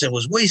Abramson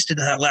was wasted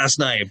that last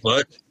night,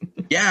 but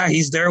yeah,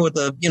 he's there with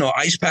a,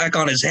 ice pack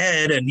on his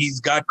head and he's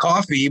got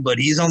coffee, but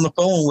he's on the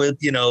phone with,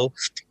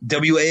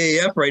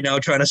 WAAF right now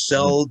trying to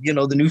sell,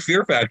 the new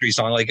Fear Factory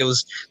song. Like I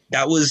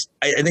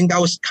think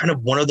that was kind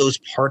of one of those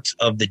parts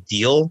of the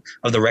deal,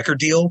 of the record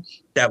deal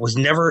that was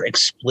never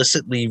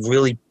explicitly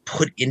really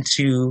put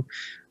into,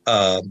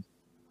 kind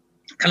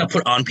of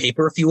put on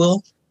paper, if you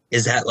will.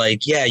 Is that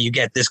like, yeah, you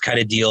get this kind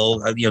of deal,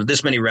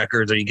 this many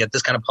records, or you get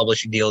this kind of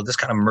publishing deal, this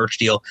kind of merch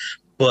deal,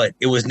 but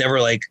it was never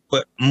like,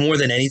 but more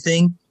than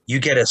anything, you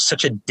get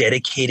such a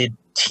dedicated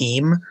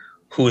team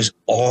who is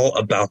all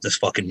about this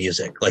fucking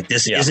music. Like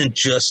this isn't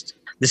just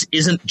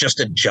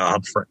a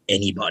job for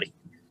anybody,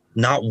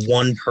 not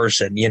one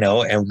person,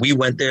 and we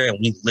went there and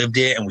we lived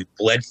it and we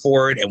bled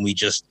for it. And we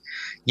just,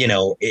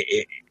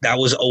 that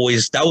was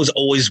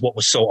always what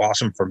was so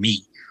awesome for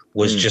me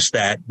was just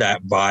that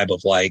vibe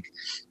of like,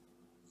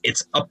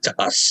 it's up to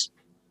us.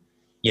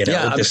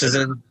 This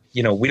isn't,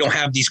 we don't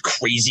have these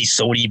crazy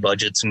Sony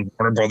budgets and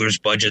Warner Brothers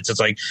budgets.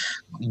 It's like,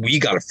 we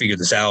got to figure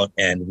this out.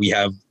 And we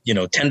have,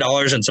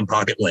 $10 and some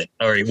pocket lint.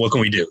 All right, what can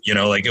we do?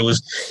 Like it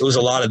was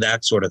a lot of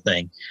that sort of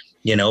thing,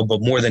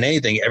 but more than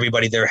anything,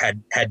 everybody there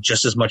had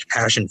just as much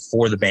passion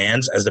for the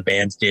bands as the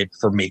bands did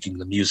for making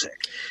the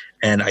music.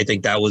 And I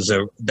think that was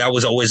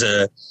always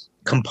a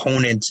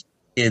component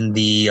in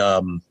the,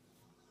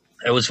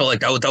 I always felt like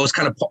that was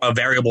kind of a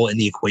variable in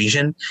the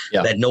equation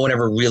that no one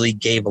ever really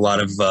gave a lot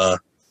of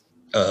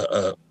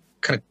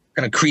kind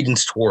of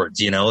credence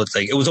towards. It's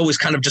like it was always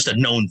kind of just a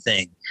known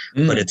thing.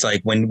 But it's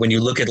like when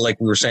you look at, like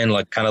we were saying,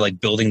 like kind of like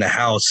building the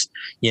house,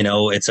 you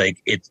know, it's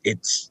like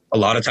it's a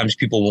lot of times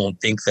people won't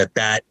think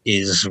that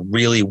is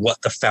really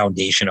what the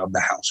foundation of the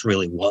house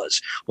really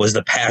was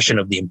the passion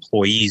of the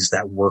employees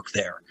that work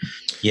there,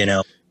 you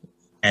know.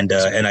 And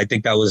I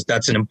think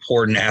that's an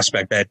important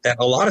aspect that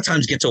a lot of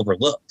times gets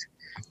overlooked.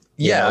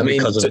 Yeah, I mean,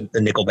 because of the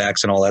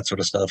nickelbacks and all that sort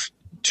of stuff.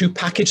 To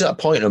package that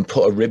point and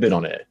put a ribbon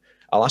on it,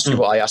 I'll ask you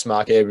what I asked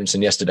Mark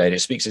Abramson yesterday, and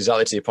it speaks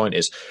exactly to your point.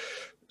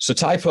 So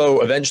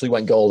Typo eventually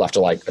went gold after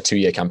like a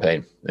 2-year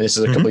campaign, and this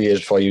is a couple of years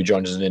before you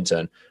joined as an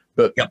intern.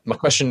 But my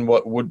question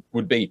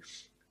would be,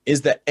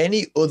 is there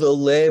any other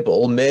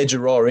label,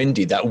 major or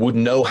indie, that would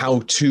know how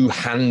to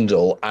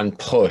handle and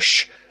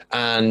push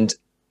and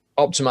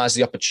optimize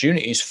the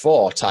opportunities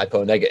for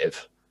Typo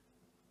Negative?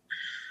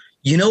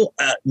 You know,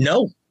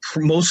 no,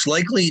 most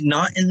likely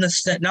not in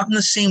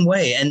the same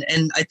way.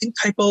 And I think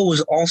Typo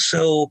was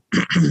also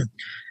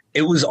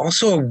it was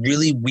also a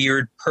really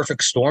weird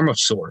perfect storm of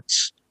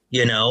sorts,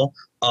 you know,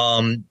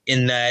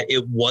 in that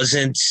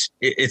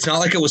it's not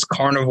like it was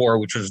Carnivore,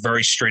 which was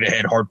very straight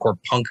ahead, hardcore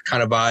punk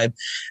kind of vibe.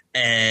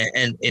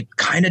 And it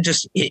kind of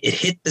just, it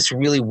hit this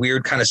really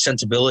weird kind of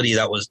sensibility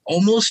that was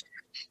almost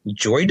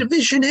Joy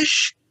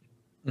Division-ish,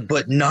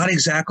 but not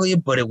exactly,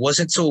 but it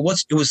wasn't. So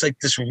it was like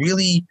this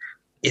really,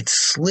 it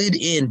slid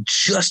in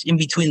just in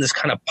between this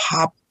kind of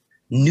pop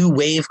new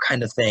wave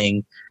kind of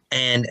thing.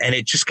 And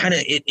it just kind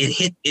of,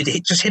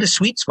 it just hit a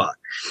sweet spot.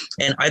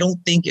 And I don't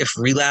think if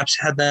Relapse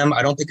had them,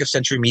 I don't think if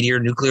Century Media or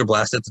Nuclear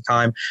Blast at the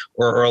time,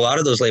 or a lot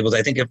of those labels,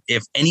 I think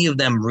if any of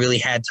them really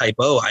had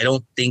Typo, I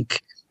don't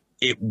think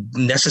it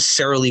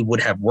necessarily would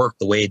have worked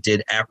the way it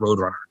did at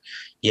Roadrunner,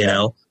 you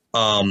know?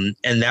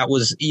 And that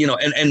was, you know,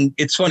 and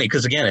it's funny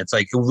because again, it's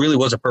like, it really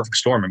was a perfect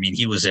storm. I mean,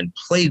 he was in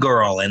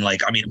Playgirl and like,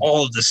 I mean,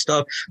 all of this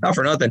stuff, not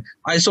for nothing.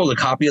 I sold a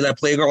copy of that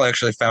Playgirl. I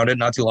actually found it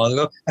not too long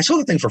ago. I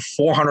sold the thing for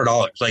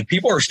 $400. Like,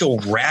 people are still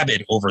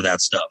rabid over that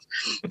stuff,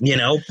 you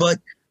know, but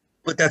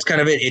that's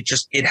kind of it.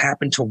 It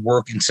happened to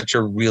work in such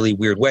a really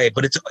weird way.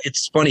 But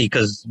it's funny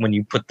because when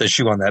you put the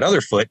shoe on that other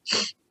foot,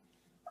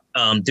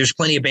 there's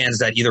plenty of bands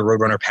that either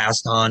Roadrunner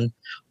passed on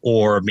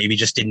or maybe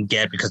just didn't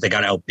get because they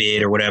got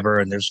outbid or whatever.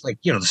 And there's like,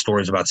 you know, the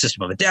stories about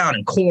System of a Down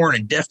and Korn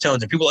and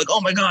Deftones, and people are like,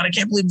 oh my God, I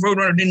can't believe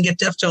Roadrunner didn't get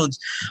Deftones.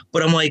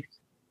 But I'm like,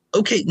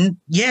 okay,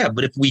 yeah,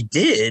 but if we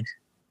did,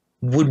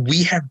 would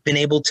we have been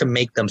able to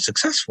make them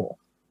successful?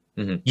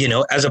 Mm-hmm. You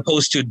know, as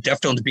opposed to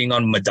Deftones being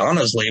on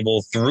Madonna's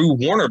label through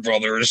Warner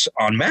Brothers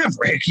on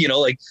Maverick, you know,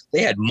 like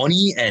they had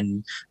money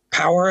and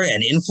power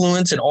and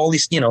influence and all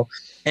these, you know,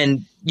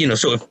 and, you know,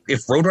 so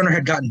if Roadrunner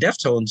had gotten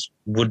Deftones,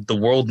 would the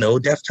world know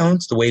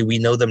Deftones the way we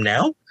know them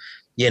now?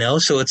 You know,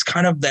 so it's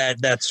kind of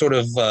that sort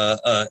of,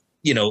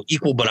 you know,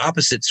 equal but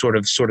opposite sort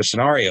of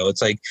scenario.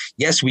 It's like,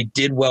 yes, we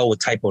did well with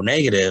Typo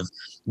Negative.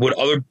 Would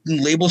other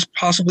labels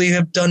possibly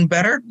have done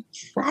better?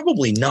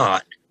 Probably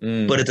not.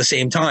 But at the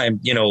same time,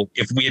 you know,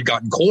 if we had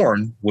gotten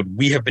Korn, would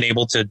we have been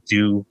able to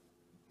do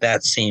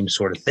that same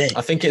sort of thing?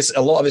 I think it's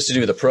a lot of it's to do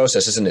with the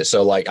process, isn't it?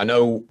 So like, I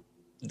know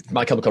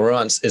My Chemical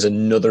Romance is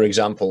another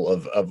example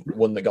of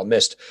one that got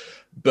missed.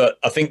 But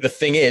I think the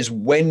thing is,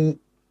 when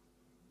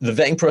the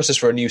vetting process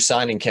for a new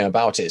signing came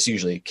about, it's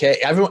usually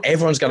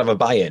everyone's got to have a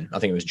buy-in. I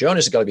think it was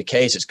Jonas, it's got to be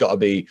Case, it's got to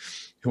be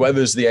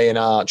whoever's the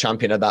A&R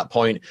champion at that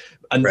point.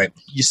 And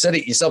You said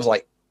it yourself,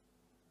 like,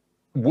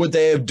 would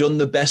they have done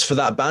the best for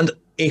that band?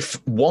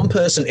 If one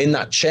person in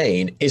that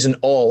chain isn't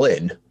all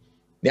in,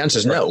 the answer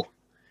is no.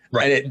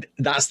 Right. And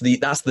that's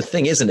the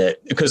thing, isn't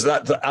it? Because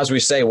that, as we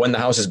say, when the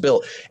house is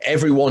built,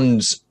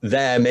 everyone's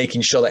there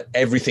making sure that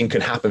everything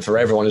can happen for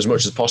everyone as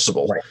much as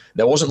possible. Right.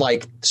 There wasn't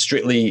like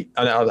strictly,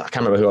 I can't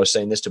remember who I was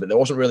saying this to, but there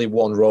wasn't really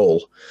one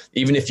role.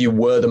 Even if you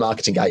were the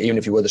marketing guy, even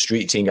if you were the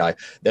street team guy,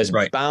 there's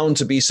bound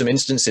to be some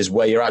instances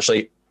where you're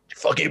actually,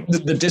 fucking,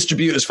 the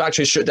distributor's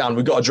factory is shut down.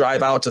 We've got to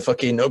drive out to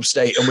fucking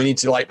upstate and we need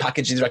to like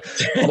package these.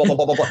 Blah, blah,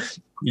 blah, blah, blah.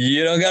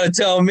 You don't got to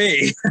tell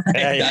me. I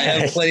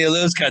have plenty of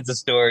those kinds of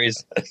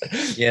stories,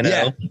 you know?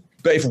 Yeah.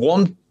 But if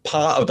one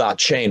part of that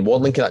chain,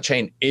 one link of that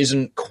chain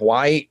isn't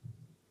quite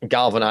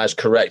galvanized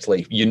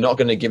correctly, you're not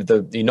going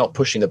to you're not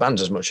pushing the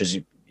bands as much as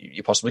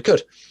you possibly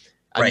could.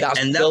 And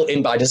that's built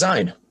in by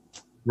design.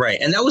 Right.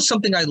 And that was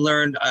something I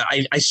learned.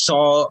 I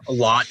saw a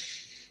lot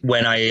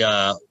when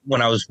I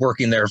was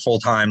working there full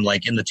time,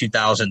 like in the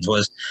 2000s,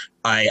 was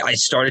I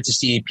started to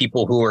see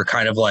people who were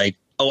kind of like,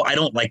 oh, I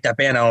don't like that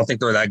band. I don't think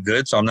they're that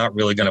good, so I'm not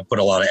really going to put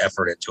a lot of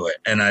effort into it.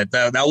 And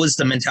that was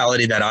the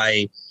mentality that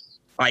I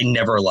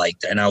never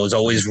liked, and I was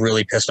always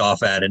really pissed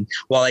off at. And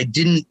while I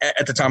didn't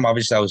at the time,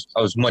 obviously I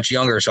was much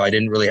younger, so I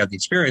didn't really have the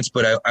experience.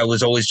 But I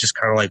was always just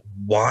kind of like,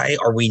 why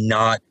are we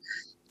not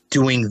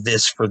doing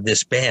this for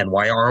this band?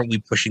 Why aren't we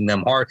pushing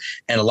them hard?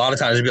 And a lot of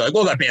times it'd be like,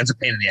 well, that band's a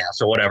pain in the ass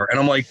or whatever. And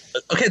I'm like,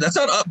 okay, that's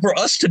not up for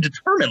us to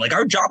determine. Like,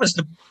 our job is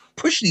to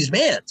push these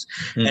bands.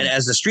 And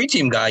as the street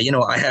team guy, you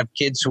know, I have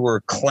kids who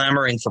were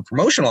clamoring for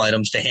promotional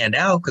items to hand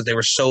out because they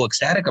were so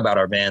ecstatic about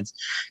our bands.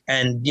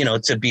 And, you know,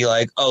 to be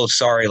like, oh,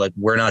 sorry, like,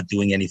 we're not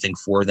doing anything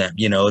for them.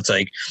 You know, it's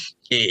like,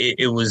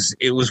 it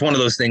was one of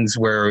those things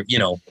where, you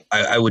know,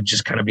 I would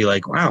just kind of be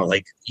like, wow,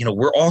 like, you know,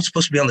 we're all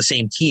supposed to be on the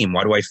same team.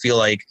 Why do I feel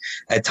like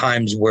at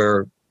times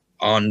we're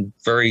on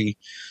very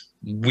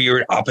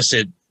weird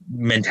opposite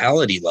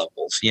mentality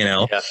levels, you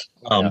know?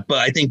 Yeah.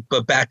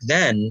 But back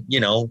then, you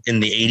know, in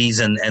the 80s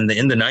and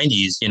in the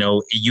 90s, you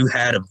know, you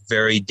had a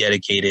very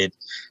dedicated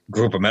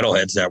group of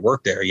metalheads that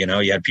worked there. You know,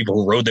 you had people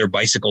who rode their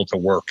bicycle to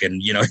work,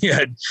 and, you know, you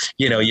had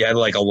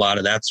like a lot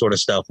of that sort of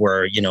stuff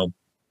where, you know,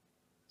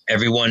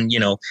 everyone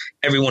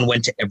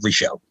went to every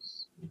show.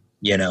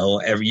 You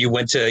know, you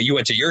went to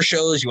your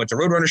shows, you went to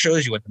Roadrunner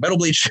shows, you went to Metal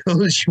Blade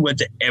shows, you went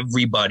to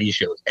everybody's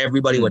shows.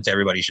 Everybody went to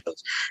everybody's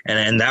shows,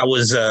 and that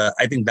was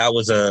I think that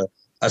was a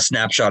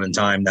snapshot in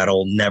time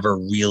that'll never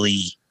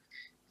really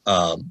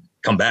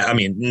come back. I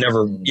mean,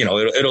 never, you know,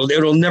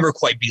 it'll never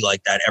quite be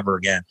like that ever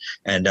again.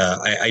 And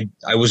I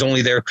was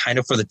only there kind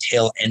of for the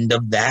tail end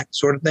of that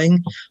sort of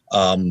thing,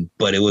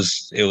 but it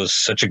was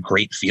such a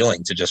great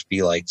feeling to just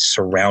be like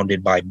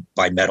surrounded by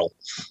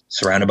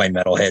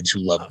metalheads who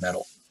love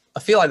metal. I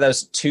feel like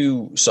there's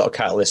two sort of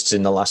catalysts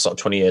in the last sort of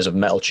 20 years of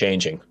metal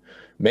changing.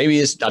 Maybe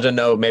I don't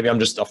know, maybe I'm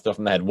just off the top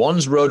of my head.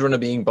 One's Roadrunner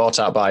being bought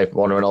out by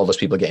Warner and all those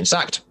people getting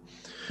sacked.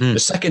 The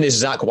second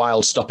is Zakk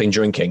Wylde stopping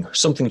drinking.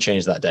 Something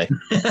changed that day.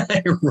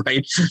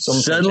 Right.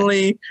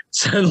 Suddenly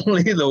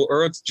the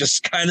earth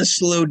just kind of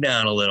slowed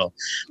down a little.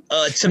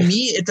 To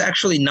me, it's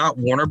actually not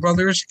Warner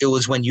Brothers. It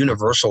was when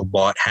Universal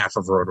bought half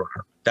of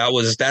Roadrunner.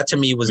 That to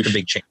me was the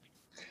big change.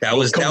 That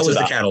was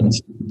the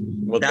catalyst.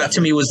 That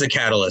to me was the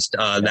catalyst.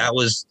 That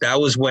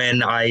was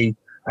when I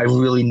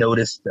really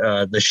noticed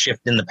the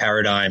shift in the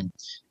paradigm,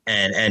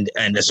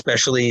 and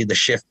especially the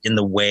shift in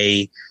the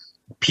way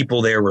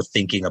people there were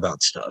thinking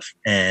about stuff.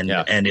 And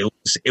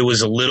it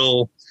was a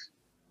little,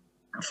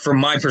 from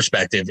my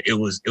perspective, it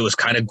was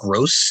kind of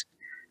gross.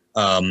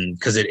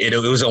 Cause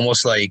it was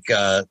almost like,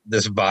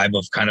 this vibe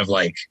of kind of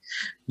like,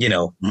 you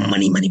know,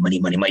 money,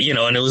 you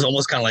know, and it was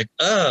almost kind of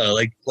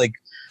like,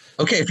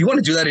 okay, if you want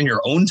to do that in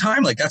your own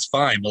time, like that's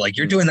fine. But like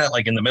you're doing that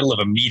like in the middle of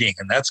a meeting,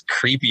 and that's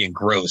creepy and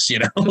gross, you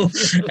know?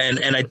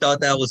 and I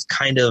thought that was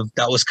kind of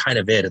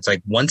it. It's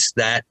like once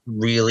that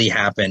really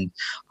happened,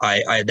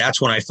 I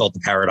that's when I felt the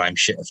paradigm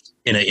shift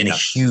in a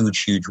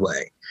huge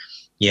way,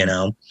 you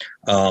know?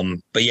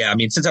 But yeah, I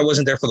mean, since I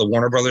wasn't there for the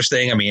Warner Brothers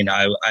thing, I mean,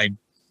 I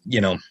you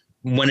know,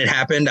 when it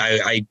happened,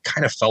 I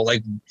kind of felt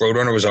like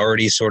Roadrunner was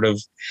already sort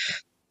of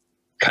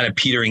kind of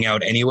petering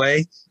out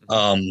anyway.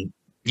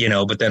 You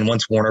know, but then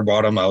once Warner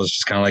bought them, I was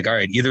just kind of like, all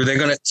right, either they're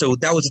going to, so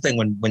that was the thing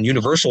when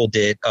Universal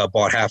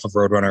bought half of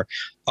Roadrunner,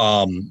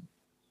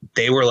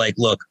 they were like,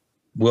 look,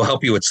 we'll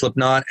help you with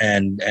Slipknot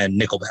and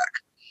Nickelback.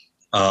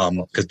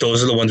 Cause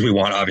those are the ones we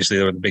want. Obviously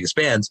they were the biggest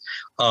bands.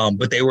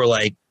 But they were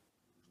like,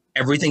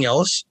 everything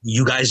else,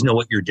 you guys know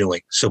what you're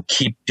doing. So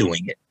keep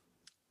doing it.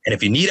 And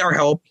if you need our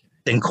help,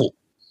 then cool.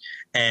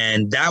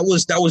 And that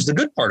was the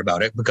good part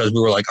about it, because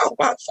we were like, oh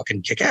wow,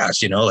 fucking kick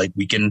ass, you know, like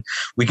we can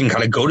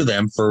kind of go to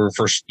them for,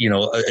 you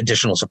know,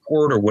 additional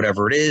support or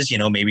whatever it is, you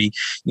know, maybe,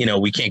 you know,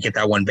 we can't get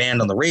that one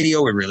band on the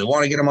radio. We really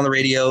want to get them on the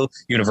radio.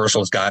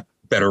 Universal's got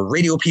better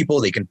radio people.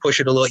 They can push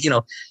it a little, you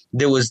know,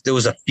 there was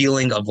a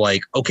feeling of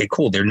like, okay,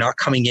 cool. They're not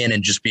coming in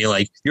and just being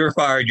like, you're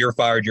fired, you're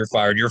fired, you're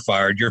fired, you're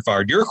fired, you're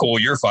fired, you're cool,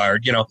 you're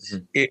fired. You know,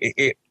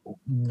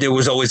 there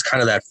was always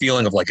kind of that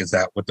feeling of like, is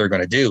that what they're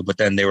going to do? But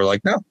then they were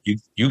like, no,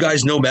 you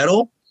guys know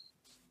metal.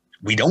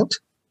 We don't.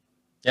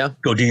 Yeah.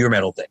 Go do your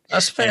metal thing.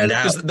 That's fair.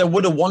 Because they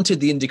would have wanted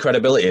the indie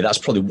credibility. That's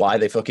probably why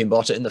they fucking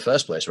bought it in the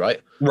first place,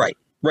 right? Right.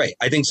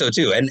 I think so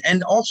too.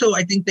 And also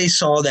I think they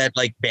saw that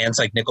like bands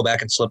like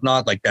Nickelback and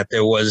Slipknot, like that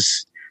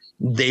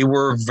they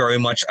were very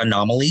much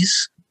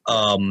anomalies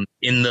in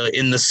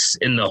the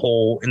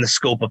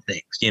scope of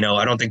things. You know,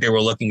 I don't think they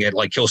were looking at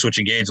like Killswitch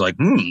Engage like,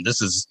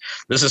 this is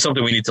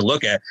something we need to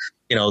look at.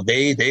 You know,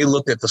 they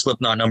looked at the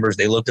Slipknot numbers,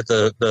 they looked at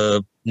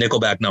the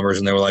Nickelback numbers,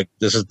 and they were like,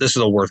 this is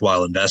a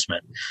worthwhile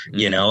investment,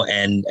 you know,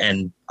 and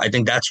I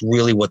think that's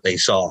really what they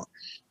saw,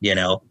 you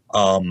know.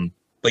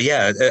 But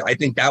yeah, I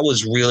think that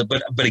was really,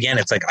 but again,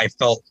 it's like I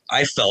felt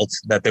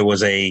that there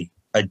was a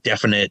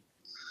definite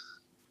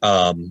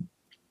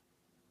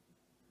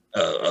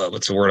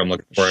what's the word I'm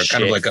looking for? Shift.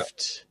 Kind of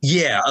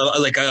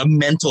like a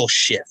mental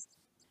shift.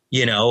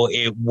 You know,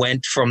 it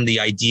went from the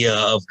idea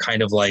of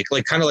kind of like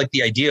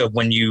the idea of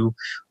when you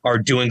are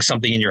doing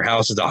something in your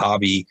house as a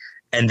hobby,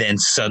 and then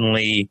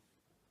suddenly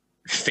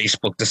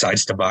Facebook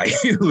decides to buy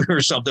you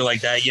or something like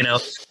that, you know,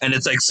 and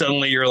it's like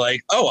suddenly you're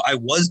like, oh, I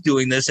was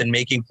doing this and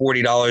making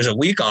 $40 a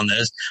week on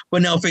this,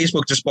 but now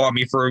Facebook just bought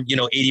me for, you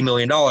know, $80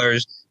 million.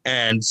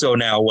 And so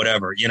now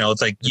whatever, you know,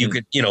 it's like you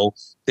could, you know,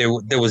 there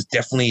was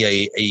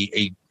definitely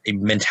a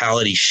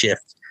mentality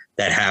shift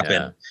that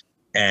happened.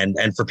 Yeah.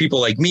 And for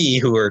people like me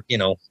who are, you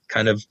know,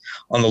 kind of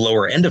on the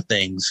lower end of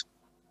things,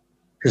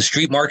 because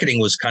street marketing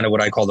was kind of what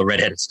I call the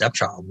redheaded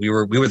stepchild. We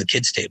were the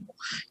kids' table,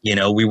 you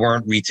know, we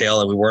weren't retail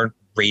and we weren't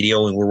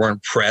radio and we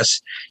weren't press,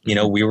 you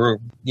know, we were,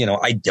 you know,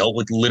 I dealt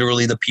with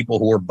literally the people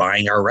who were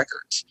buying our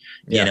records,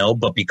 you know,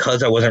 but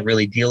because I wasn't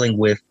really dealing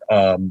with,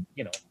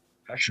 you know,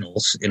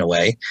 professionals in a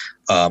way.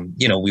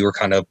 We were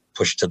kind of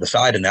pushed to the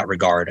side in that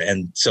regard.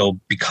 And so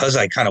because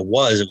I kind of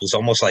it was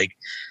almost like,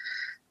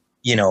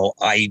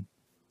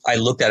 I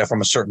looked at it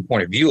from a certain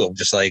point of view of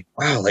just like,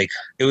 wow, like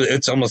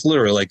it's almost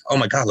literally like, oh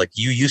my God, like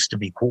you used to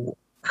be cool.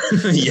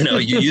 You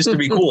used to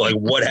be cool. Like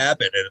what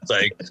happened? And it's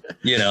like,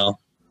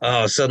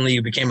 oh, suddenly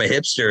you became a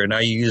hipster and now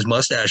you use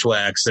mustache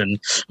wax and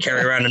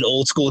carry around an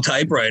old school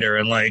typewriter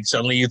and like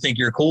suddenly you think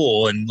you're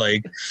cool and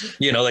like,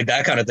 like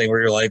that kind of thing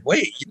where you're like,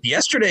 wait,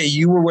 yesterday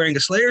you were wearing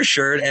a Slayer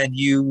shirt and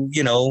you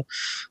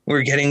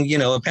were getting,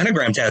 a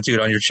pentagram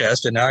tattooed on your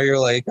chest and now you're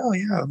like, oh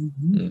yeah,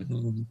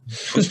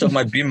 twist up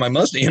my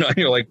mustache, and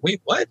you're like, wait,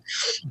 what?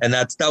 And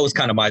that was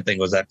kind of my thing,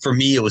 was that for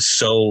me it was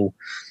so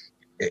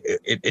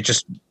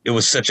it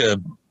was such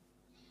a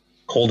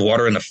cold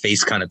water in the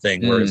face kind of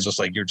thing where it's just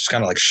like you're just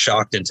kind of like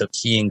shocked into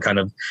seeing kind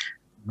of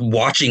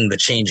watching the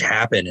change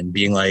happen and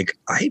being like,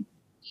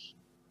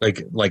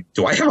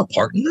 do I have a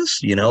part in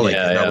this?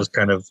 That was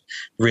kind of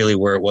really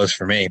where it was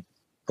for me.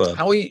 But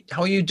how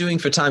are you doing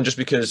for time? Just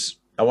because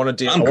I want to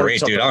do. I'm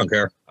great, dude. I don't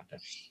care. Okay.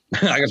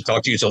 I got to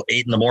talk to you till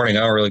 8 a.m. I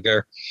don't really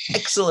care.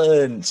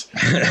 Excellent.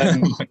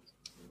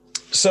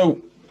 So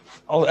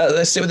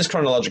let's sit with this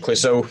chronologically.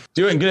 So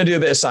going to do a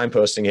bit of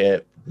signposting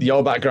here.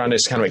 Your background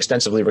is kind of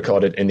extensively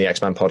recorded in the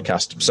X-Man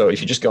podcast. So if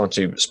you just go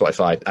onto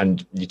Spotify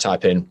and you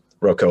type in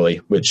Rocoli,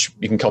 which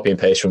you can copy and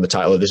paste from the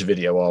title of this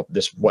video or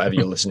this whatever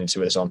you're listening to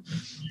this on,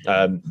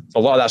 a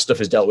lot of that stuff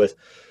is dealt with.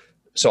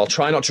 So I'll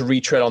try not to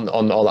retread on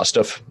all that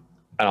stuff,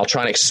 and I'll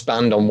try and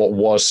expand on what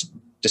was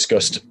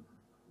discussed.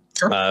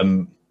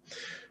 Sure.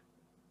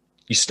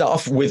 You start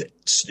off with,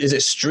 is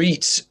it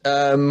Street?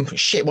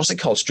 What's it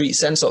called? Street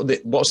Sense?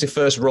 What's the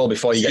first role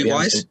before you get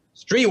the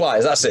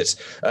Streetwise, that's it.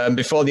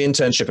 Before the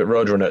internship at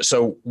Roadrunner.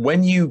 So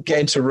when you get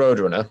into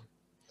Roadrunner,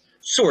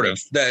 sort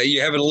of, you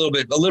have it a little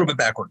bit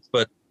backwards,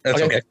 but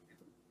that's okay.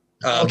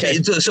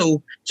 Okay.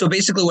 So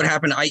basically, what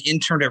happened? I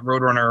interned at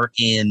Roadrunner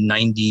in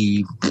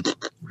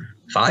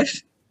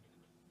 '95.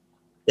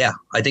 Yeah,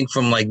 I think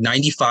from like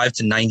 '95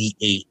 to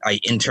 '98, I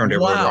interned at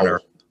Roadrunner.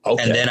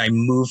 Okay. And then I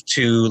moved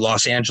to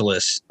Los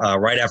Angeles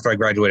right after I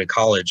graduated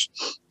college.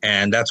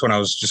 And that's when I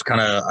was just kind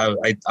of,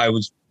 I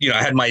was,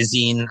 I had my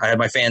zine, I had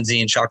my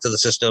fanzine, Shock to the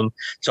System.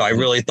 So I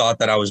really thought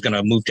that I was going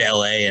to move to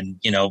LA and,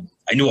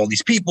 I knew all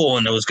these people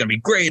and it was going to be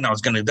great and I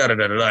was going to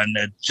da-da-da-da-da, and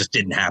it just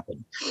didn't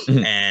happen.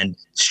 Mm-hmm. And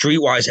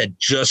Streetwise had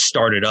just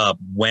started up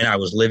when I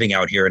was living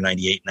out here in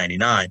 98,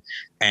 99.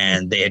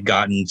 And they had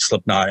gotten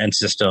Slipknot and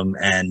System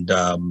and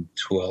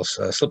who else?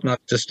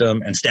 Slipknot,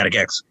 System, and Static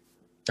X.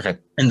 Okay.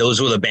 And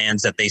those were the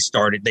bands that they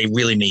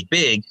really made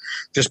big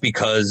just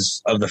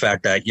because of the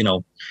fact that,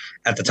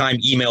 at the time,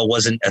 email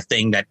wasn't a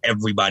thing that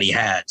everybody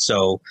had.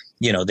 So,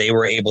 they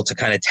were able to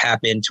kind of tap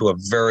into a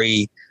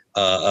very,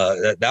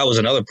 that was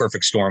another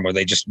perfect storm where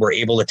they just were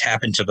able to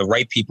tap into the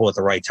right people at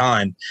the right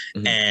time.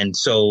 Mm-hmm. And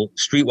so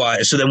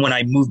Streetwise, so then when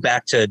I moved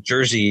back to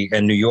Jersey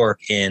and New York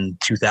in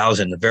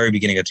 2000, the very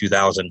beginning of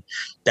 2000,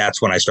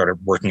 that's when I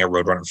started working at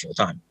Roadrunner full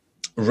time.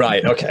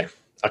 Right. Okay.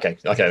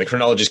 The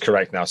chronology is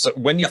correct now. So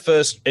when you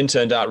first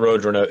interned at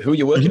Roadrunner, who were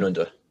you working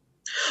under?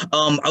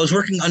 I was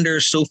working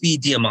under Sophie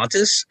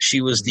Diamantis.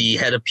 She was the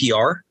head of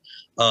PR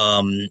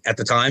at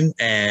the time,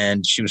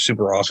 and she was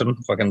super awesome.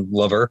 Fucking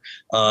love her.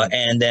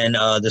 And then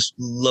this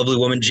lovely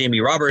woman,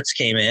 Jamie Roberts,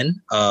 came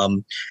in,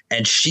 and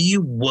she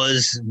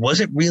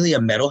wasn't really a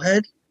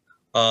metalhead.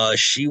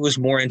 She was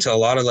more into a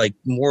lot of I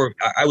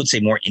would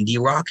say more indie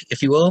rock,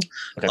 if you will.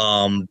 Okay.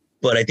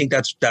 But I think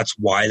that's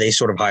why they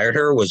sort of hired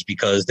her, was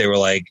because they were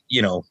like,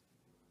 we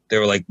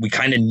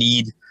kind of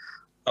need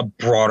a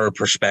broader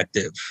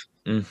perspective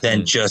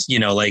than just,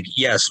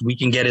 yes, we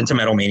can get into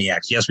Metal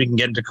Maniacs. Yes, we can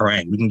get into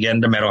Kerrang. We can get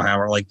into Metal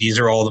Hammer. Like, these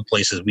are all the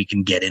places we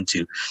can get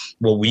into.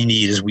 What we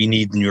need is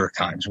the New York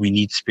Times. We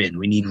need Spin.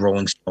 We need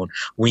Rolling Stone.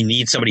 We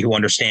need somebody who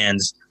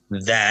understands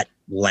that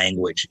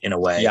language in a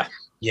way. Yeah.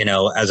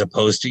 As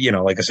opposed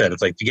to, like I said,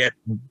 it's like to get,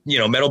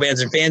 metal bands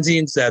and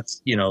fanzines,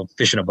 that's,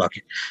 fish in a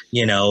bucket,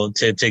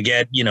 to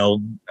get,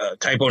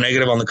 Typo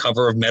Negative on the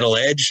cover of Metal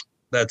Edge,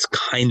 that's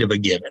kind of a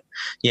given,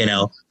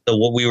 So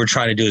what we were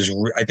trying to do is,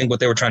 I think what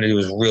they were trying to do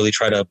is really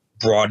try to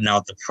broaden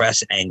out the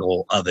press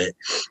angle of it.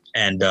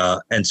 And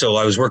so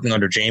I was working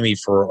under Jamie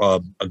for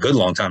a good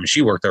long time, and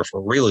she worked there for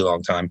a really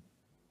long time.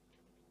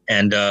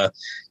 And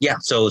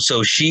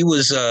so she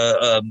was,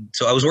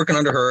 so I was working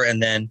under her.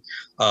 And then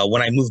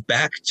when I moved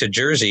back to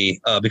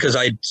Jersey, because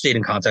I stayed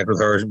in contact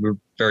with her, we were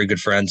very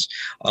good friends.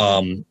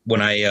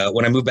 When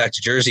I moved back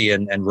to Jersey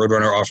and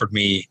Roadrunner offered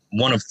me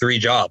one of 3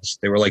 jobs,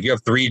 they were like, you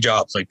have 3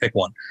 jobs, like pick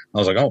one. I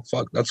was like, oh,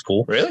 fuck, that's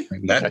cool. Really?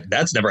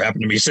 That's never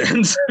happened to me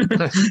since,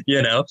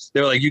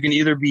 they were like, you can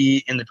either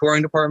be in the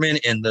touring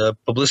department, in the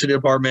publicity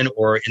department,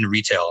 or in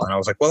retail. And I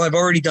was like, well, I've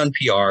already done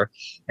PR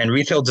and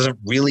retail doesn't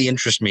really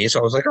interest me. So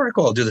I was like, all right,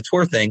 cool, I'll do the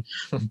tour thing.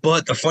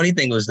 But the funny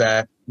thing was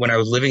that when I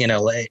was living in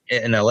LA,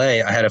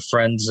 I had a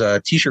friend's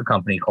t-shirt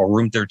company called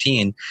Room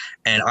 13,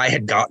 and I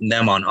had gotten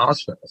them on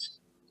Ozfest.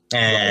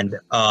 And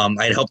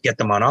I had helped get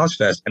them on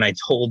Ozfest, and I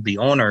told the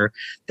owner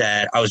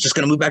that I was just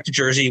going to move back to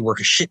Jersey, work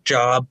a shit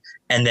job,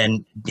 and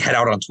then head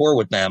out on tour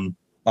with them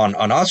on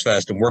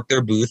Ozfest and work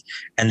their booth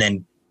and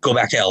then go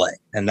back to LA.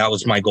 And that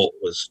was my goal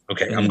was,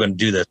 okay, I'm going to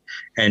do this.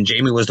 And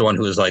Jamie was the one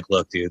who was like,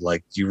 look, dude,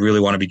 like, do you really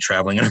want to be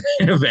traveling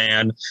in a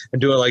van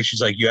and do it? Like, she's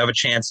like, you have a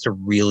chance to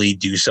really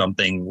do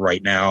something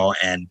right now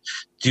and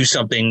do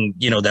something,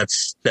 you know,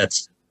 that's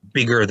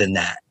bigger than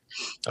that.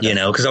 Okay. You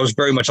know, because I was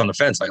very much on the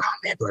fence, like, oh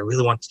man, do I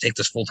really want to take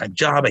this full-time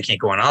job? I can't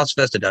go on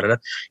Ozfest,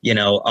 you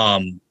know.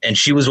 And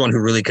she was the one who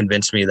really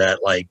convinced me that,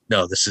 like,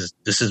 no, this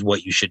is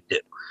what you should do.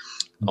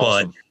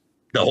 Awesome. But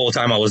the whole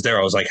time I was there,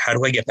 I was like, how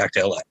do I get back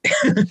to LA?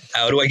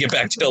 How do I get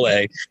back to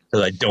LA?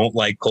 Because I don't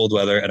like cold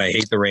weather and I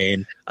hate the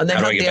rain. And they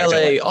had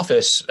the LA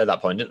office at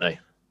that point, didn't they?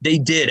 They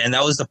did. And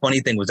that was the funny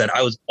thing was that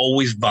I was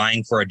always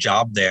vying for a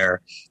job there.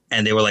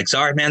 And they were like,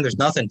 sorry, man, there's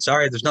nothing.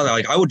 Sorry, there's nothing.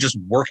 Like, I would just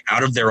work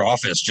out of their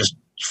office just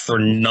for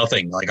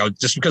nothing. Like,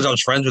 just because I was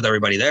friends with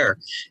everybody there.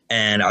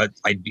 And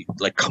I'd be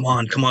like, come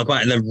on.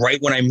 And then right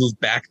when I moved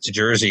back to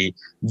Jersey,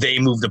 they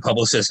moved the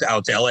publicist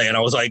out to LA. And I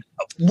was like,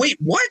 wait,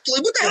 what?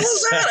 Like, what the hell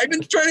is that? I've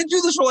been trying to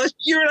do this for the last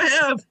year and a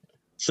half.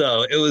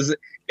 So it was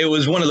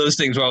one of those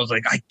things where I was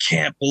like, I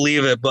can't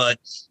believe it. But,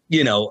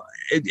 you know,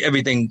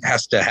 everything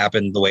has to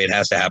happen the way it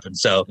has to happen.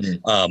 So,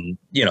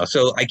 you know,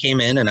 so I came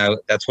in and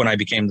that's when I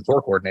became the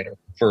tour coordinator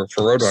for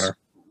Roadrunner.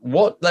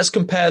 Let's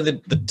compare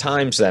the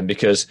times then,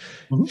 because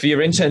for your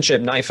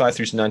internship, 95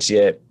 through to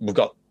 98, we've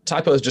got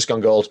Typo has just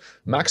gone gold.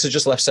 Max has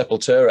just left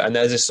Sepultura. And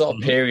there's this sort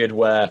of period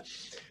where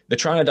they're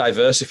trying to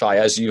diversify,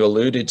 as you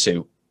alluded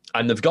to.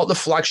 And they've got the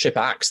flagship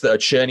acts that are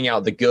churning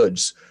out the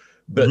goods.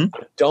 But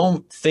I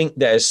don't think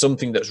there's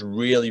something that's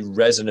really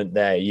resonant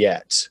there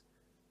yet.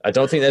 I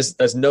don't think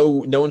there's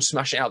no one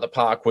smashing out the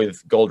park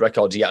with gold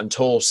records yet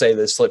until, say,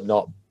 the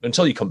Slipknot,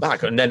 until you come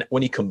back. And then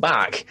when you come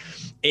back,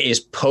 it is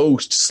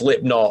post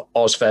Slipknot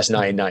Ozfest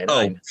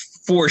 1999. Oh,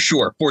 for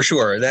sure.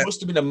 That must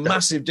have been a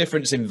massive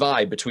difference in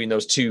vibe between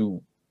those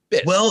two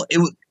bits. Well, it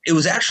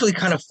was actually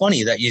kind of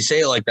funny that you say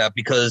it like that,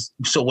 because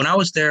so when I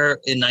was there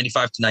in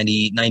 95 to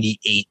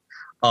 98,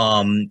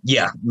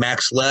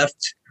 Max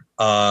left.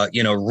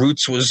 You know,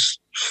 Roots was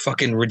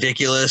fucking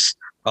ridiculous.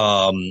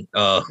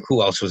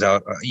 Who else was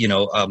out?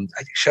 I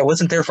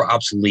wasn't there for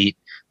Obsolete,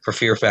 for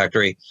Fear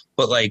Factory,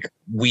 but like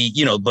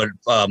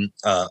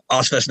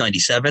Ozfest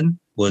 97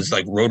 was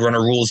like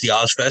Roadrunner rules the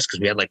Ozfest, because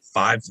we had like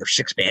 5 or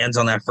 6 bands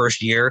on that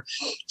first year.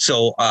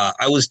 So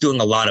I was doing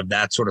a lot of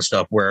that sort of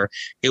stuff where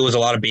it was a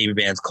lot of baby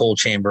bands, Cold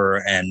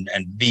Chamber and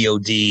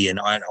VOD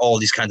and all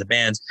these kinds of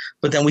bands.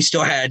 But then we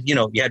still had,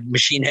 you had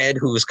Machine Head,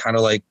 who was kind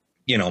of like,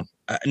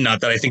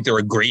 not that I think they're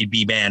a grade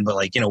B band, but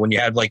like, when you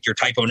had like your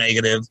Typo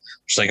Negative,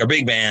 which is like a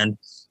big band,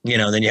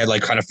 then you had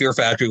like kind of Fear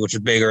Factory, which was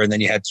bigger. And then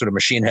you had sort of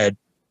Machine Head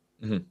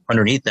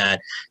underneath that,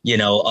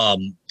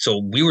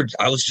 so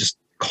I was just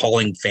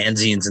calling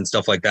fanzines and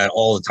stuff like that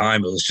all the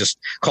time. It was just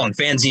calling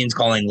fanzines,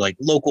 calling like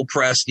local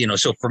press,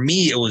 so for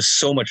me, it was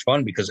so much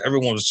fun because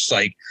everyone was just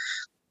like,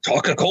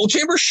 talk a Cold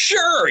Chamber,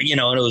 sure, and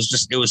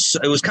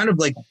it was kind of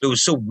like, it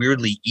was so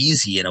weirdly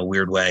easy in a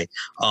weird way,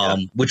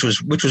 which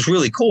was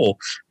really cool.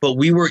 But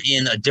we were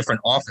in a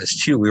different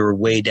office too. We were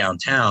way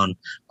downtown,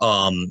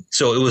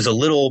 so it was a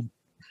little,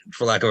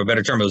 for lack of a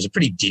better term, it was a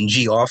pretty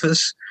dingy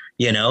office,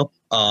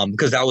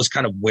 because that was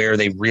kind of where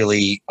they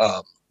really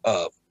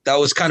that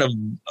was kind of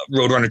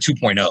Roadrunner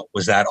 2.0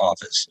 was that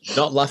office.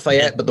 Not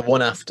Lafayette, but the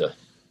one after.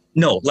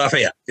 No,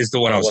 Lafayette is the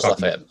one I was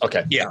talking Lafayette. about.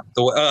 Okay. Yeah.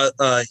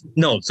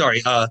 No,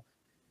 sorry.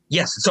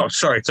 Yes.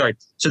 Sorry.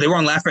 So they were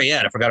on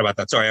Lafayette. I forgot about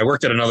that. Sorry. I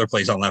worked at another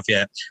place on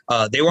Lafayette.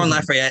 They were on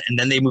Lafayette, and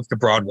then they moved to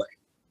Broadway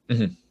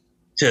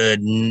to,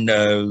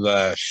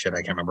 I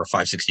can't remember,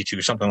 562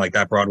 or something like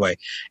that, Broadway.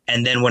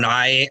 And then when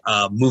I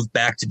moved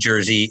back to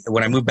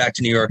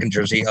New York and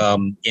Jersey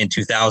in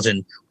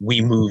 2000,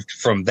 we moved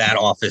from that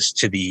office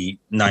to the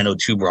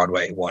 902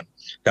 Broadway one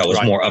that was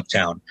more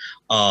uptown.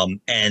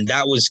 And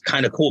that was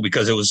kind of cool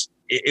because it was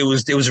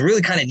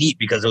really kind of neat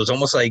because it was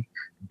almost like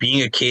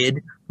being a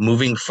kid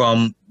moving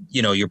from,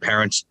 your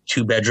parents'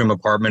 2-bedroom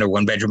apartment or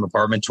 1-bedroom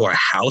apartment to a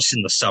house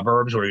in the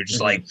suburbs where you're just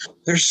like,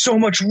 there's so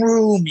much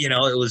room,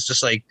 it was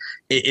just like,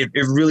 it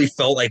really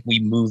felt like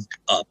we moved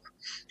up.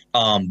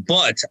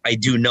 But I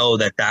do know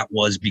that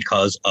was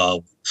because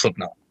of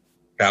Slipknot.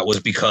 That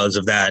was because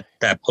of that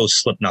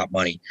post Slipknot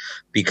money,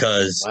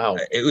 because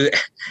it was,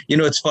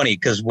 it's funny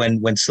because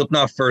when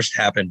Slipknot first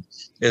happened,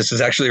 this is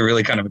actually a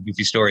really kind of a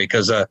goofy story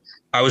because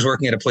I was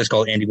working at a place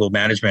called Andy Gold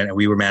Management, and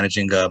we were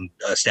managing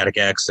Static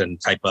X and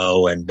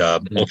Typo and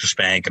Ultra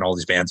Spank and all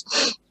these bands,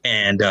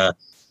 and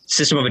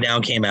System of a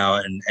Down came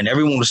out, and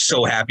everyone was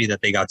so happy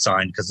that they got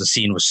signed because the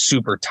scene was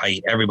super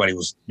tight. Everybody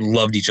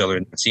loved each other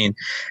in the scene,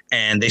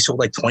 and they sold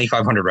like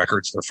 2,500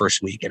 records their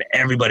first week, and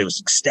everybody was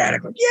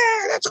ecstatic, like,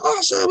 yeah, that's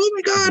awesome! Oh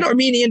my god,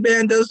 Armenian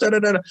band does da da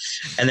da.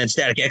 And then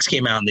Static X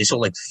came out, and they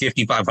sold like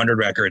 5,500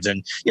 records,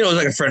 and it was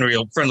like a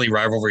friendly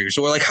rivalry.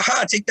 So we're like,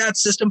 haha, take that,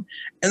 System.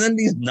 And then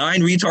these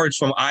 9 retards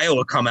from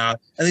Iowa come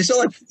out, and they sell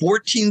like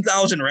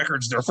 14,000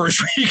 records their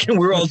first week, and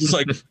we're all just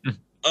like,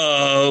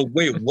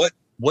 wait,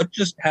 what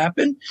just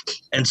happened?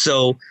 And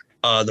so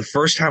the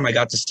first time I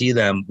got to see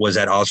them was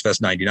at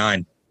Ozfest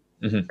 99.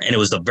 And it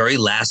was the very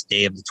last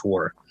day of the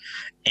tour.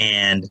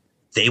 And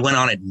They went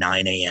on at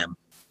 9 a.m.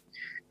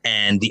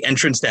 And the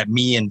entrance that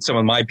me and some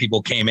of my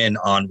people came in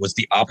on was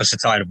the opposite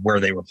side of where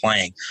they were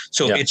playing.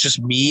 So it's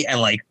just me and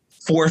like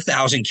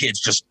 4,000 kids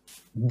just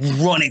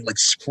running, like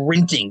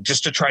sprinting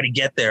just to try to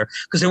get there,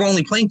 because they were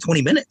only playing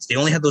 20 minutes. They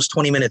only had those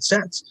 20-minute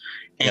sets.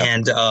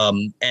 And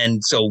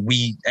so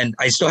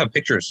I still have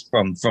pictures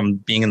from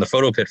being in the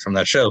photo pit from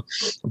that show.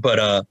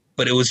 But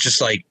it was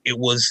just like, it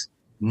was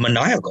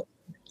maniacal.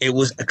 It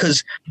was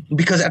because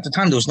at the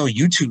time there was no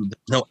YouTube,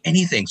 no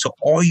anything. So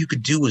all you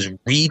could do was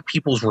read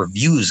people's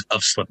reviews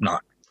of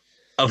Slipknot,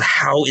 of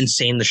how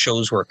insane the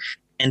shows were.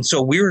 And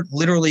so we were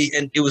literally,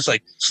 and it was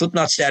like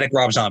Slipknot, Static,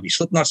 Rob Zombie,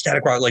 Slipknot,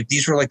 Static, Rob, like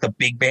these were like the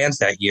big bands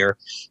that year.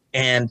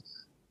 But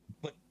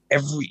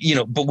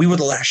we were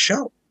the last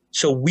show.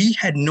 So we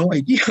had no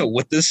idea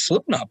what this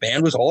Slipknot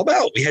band was all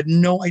about. We had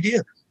no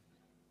idea.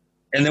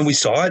 And then we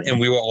saw it and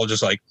we were all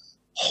just like,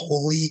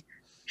 holy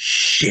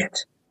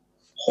shit.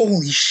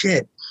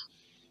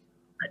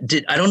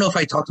 I don't know if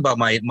I talked about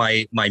my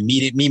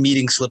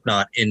meeting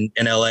Slipknot in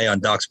LA on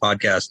Doc's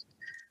podcast.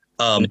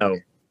 No.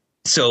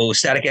 So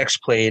Static X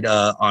played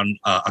on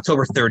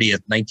October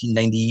 30th,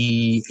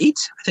 1998,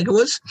 I think it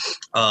was,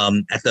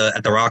 at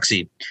the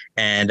Roxy.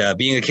 And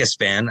being a Kiss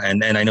fan,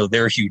 and I know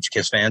they're huge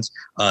Kiss fans,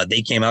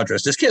 they came out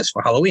dressed as Kiss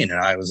for Halloween, and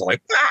I was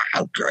like,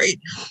 wow, great.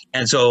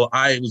 And so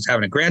I was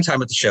having a grand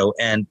time at the show.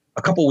 And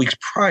a couple weeks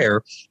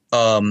prior,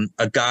 a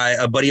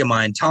buddy of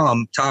mine,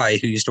 Ty,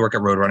 who used to work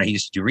at Roadrunner, he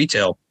used to do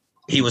retail.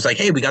 He was like,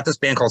 hey, we got this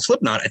band called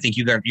Slipknot. I think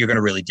you're going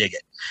to really dig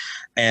it.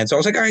 And so I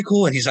was like, all right,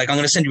 cool. And he's like, I'm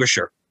going to send you a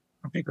shirt.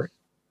 Okay, great.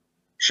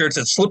 Shirt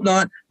said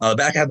Slipknot.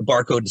 Back had the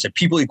barcode and said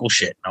people equal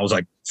shit. I was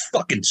like,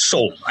 fucking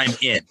sold. I'm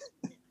in.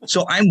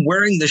 So I'm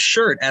wearing the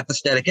shirt at the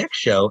Static X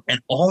show.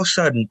 And all of a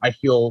sudden I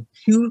feel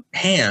two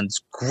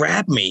hands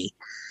grab me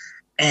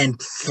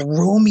and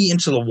throw me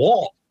into the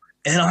wall.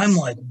 And I'm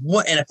like,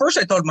 what? And at first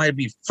I thought it might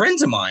be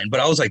friends of mine, but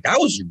I was like, that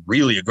was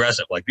really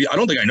aggressive. Like, I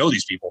don't think I know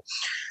these people.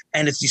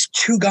 And it's these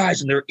two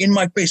guys and they're in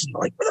my face and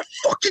they're like, where the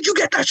fuck did you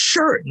get that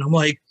shirt? And I'm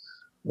like,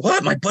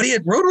 what? My buddy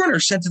at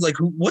Roadrunner sent it, like,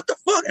 what the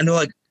fuck? And they're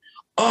like,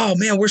 oh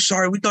man, we're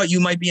sorry. We thought you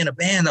might be in a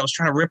band that was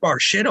trying to rip our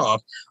shit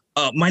off.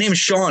 My name is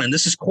Sean and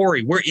this is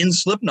Corey. We're in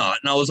Slipknot.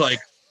 And I was like,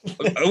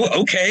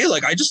 okay,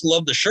 like I just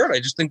love the shirt. I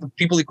just think the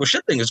people equal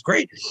shit thing is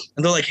great.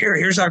 And they're like,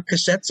 here's our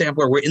cassette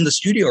sampler. We're in the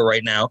studio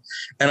right now.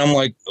 And I'm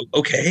like,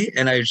 okay.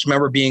 And I just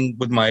remember being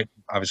with my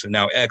obviously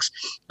now ex,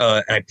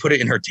 and I put it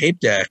in her tape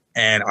deck,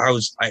 and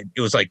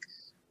it was like,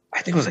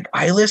 I think it was like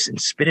Eyeless and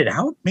Spit It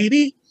Out,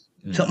 maybe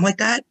something like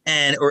that,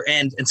 and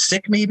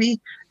Sick maybe.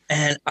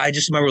 And I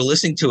just remember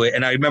listening to it,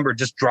 and I remember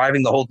just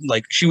driving the whole,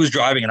 like she was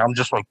driving, and I'm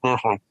just like,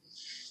 and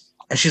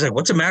she's like,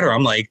 what's the matter?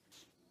 I'm like,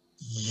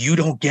 you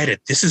don't get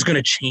it. This is going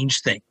to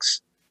change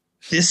things.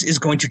 This is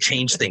going to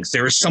change things.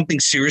 There is something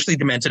seriously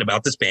demented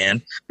about this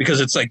band, because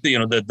it's like,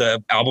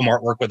 the album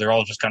artwork where they're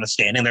all just kind of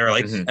standing there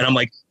like, and I'm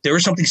like, there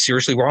is something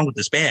seriously wrong with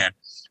this band,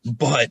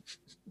 but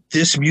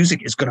this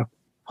music is going to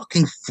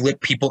fucking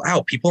flip people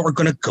out. People are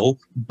going to go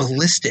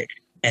ballistic.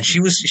 And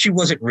she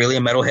wasn't really a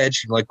metalhead.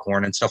 She liked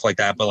Korn and stuff like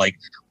that. But like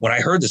when I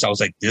heard this, I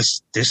was like,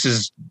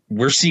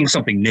 we're seeing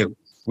something new.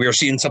 We are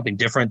seeing something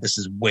different. This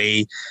is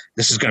going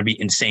to be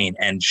insane.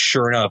 And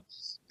sure enough,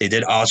 they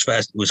did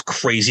Ozfest. It was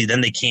crazy. Then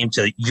they came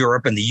to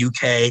Europe and the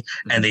UK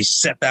and they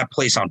set that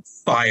place on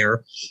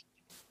fire.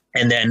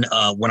 And then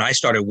when I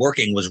started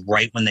working was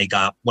right when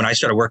when I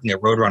started working at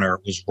Roadrunner,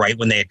 it was right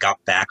when they had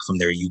got back from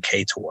their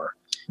UK tour.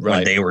 Right.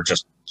 When they were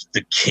just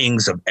the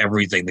kings of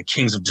everything, the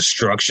kings of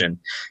destruction.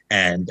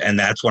 And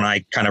that's when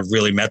I kind of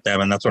really met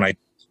them. And that's when I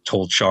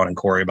told Sean and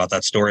Corey about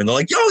that story. And they're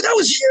like, yo, that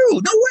was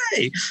you. No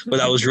way. But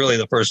that was really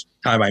the first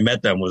time I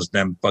met them, was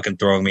them fucking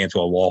throwing me into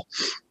a wall.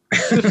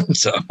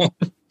 So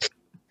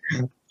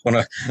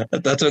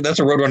that's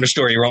a Roadrunner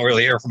story you won't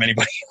really hear from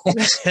anybody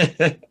else.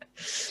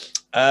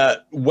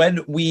 I'll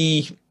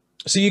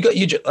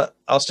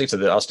stick to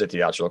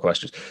the actual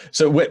questions.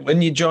 So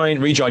when you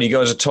rejoin, you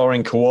go as a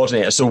touring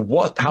coordinator. So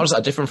how does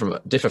that differ from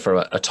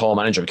a tour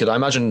manager? Because I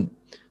imagine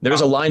there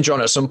is a line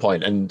drawn at some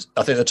point, and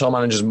I think the tour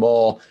manager is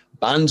more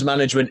band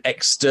management,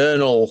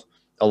 external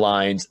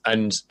aligned,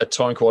 and a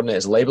touring coordinator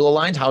is label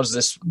aligned. How does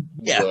this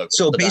work?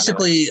 So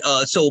basically,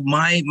 so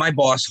my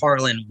boss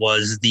Harlan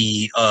was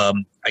the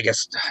I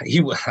guess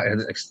he was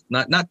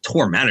not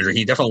tour manager.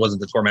 He definitely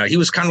wasn't the tour manager. He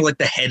was kind of like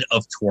the head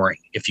of touring,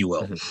 if you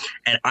will.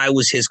 And I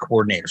was his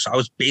coordinator. So I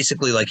was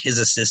basically like his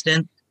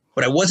assistant,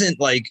 but I wasn't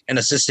like an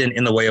assistant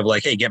in the way of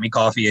like, hey, get me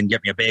coffee and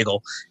get me a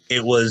bagel.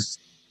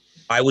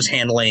 I was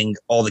handling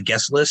all the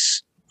guest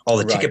lists, all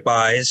the ticket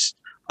buys,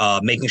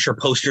 making sure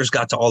posters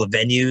got to all the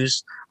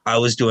venues. I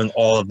was doing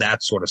all of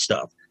that sort of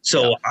stuff.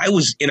 So I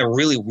was, in a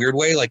really weird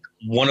way, like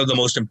one of the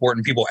most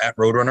important people at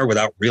Roadrunner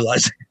without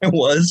realizing it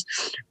was,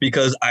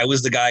 because I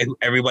was the guy who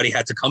everybody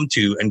had to come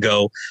to and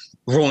go,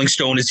 Rolling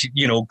Stone is,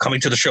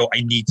 coming to the show.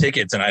 I need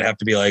tickets. And I'd have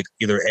to be like,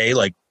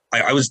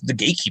 I was the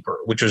gatekeeper,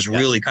 which was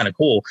really kind of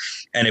cool.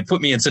 And it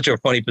put me in such a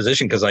funny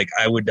position, because like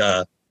I would,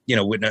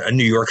 with a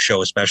New York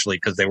show, especially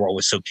because they were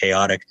always so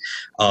chaotic.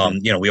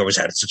 We always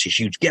had such a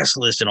huge guest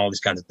list and all these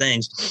kinds of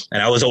things.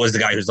 And I was always the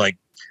guy who's like,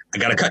 I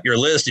got to cut your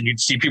list. And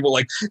you'd see people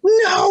like,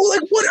 no,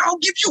 like what? I'll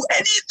give you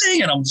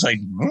anything. And I'm just like,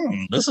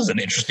 this is an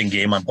interesting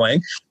game I'm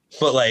playing.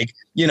 But like,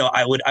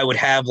 I would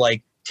have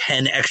like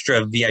 10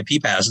 extra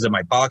VIP passes in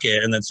my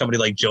pocket. And then somebody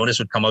like Jonas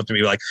would come up to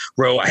me like,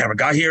 bro, I have a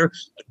guy here.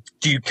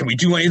 Can we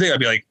do anything? I'd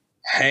be like,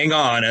 hang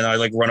on. And I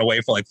like run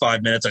away for like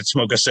 5 minutes. I'd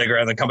smoke a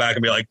cigarette and then come back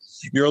and be like,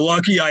 you're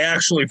lucky I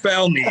actually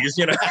found these,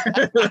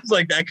 It's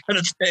like that kind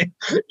of thing,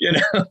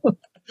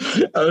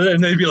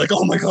 And they'd be like,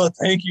 oh my God,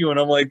 thank you. And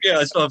I'm like, yeah,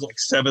 I still have like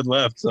 7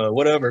 left. So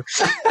whatever,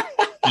 so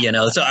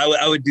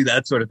I would do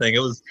that sort of thing.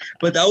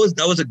 But that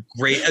was a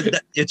great,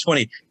 it's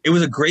funny. It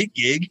was a great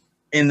gig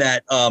in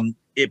that,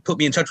 it put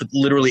me in touch with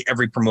literally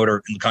every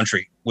promoter in the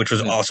country, which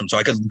was awesome. So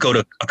I could go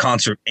to a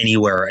concert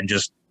anywhere and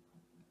just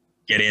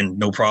get in,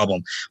 no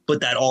problem.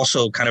 But that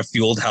also kind of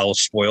fueled how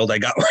spoiled I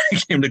got when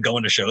it came to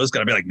going to shows.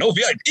 Because I'd be like, no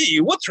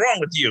VIP, what's wrong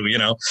with you?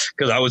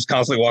 Because I was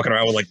constantly walking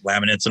around with like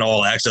laminates and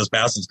all access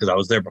passes because I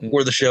was there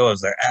before the show, I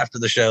was there after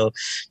the show,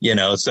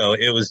 So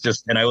it was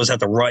just, and I always have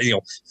to run,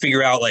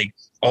 figure out like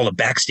all the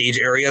backstage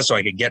areas so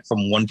I could get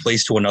from one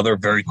place to another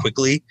very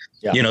quickly,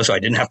 so I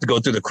didn't have to go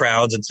through the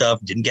crowds and stuff,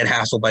 didn't get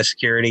hassled by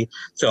security.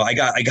 So I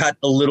got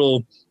a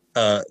little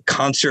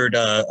concert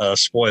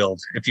spoiled,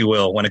 if you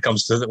will, when it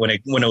comes to when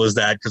it was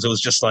that, because it was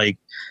just like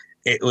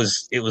it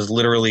was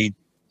literally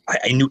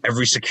I knew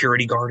every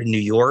security guard in New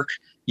York.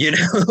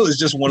 It was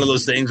just one of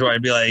those things where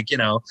I'd be like,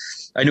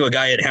 I knew a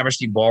guy at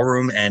Hammerstein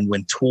Ballroom, and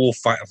when Tool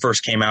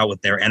first came out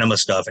with their Enema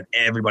stuff, and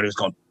everybody was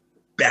going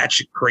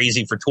batshit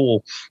crazy for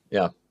Tool.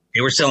 Yeah,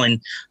 they were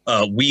selling.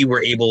 We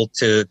were able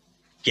to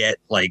get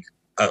like.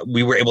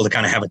 We were able to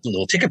kind of have a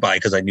little ticket buy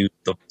because I knew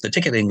the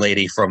ticketing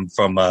lady from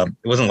it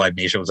wasn't Live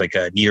Nation, it was like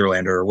a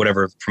Nederlander or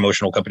whatever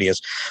promotional company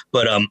is.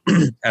 But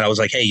and I was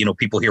like, hey,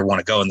 people here want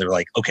to go, and they're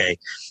like, okay,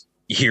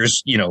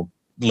 here's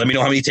let me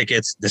know how many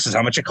tickets. This is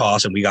how much it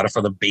costs, and we got it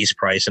for the base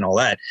price and all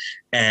that.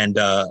 And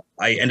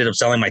I ended up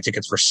selling my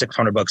tickets for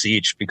 $600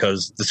 each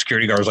because the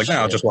security guard was like,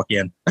 "No, I'll just walk you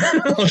in.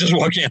 I'll just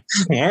walk in."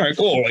 All right,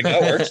 cool, like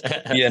that works,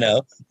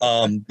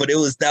 But it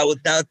was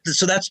that.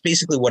 So that's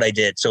basically what I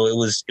did. So it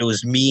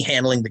was me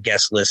handling the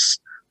guest lists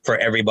for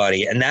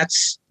everybody, and that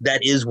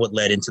is what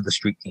led into the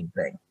Street Team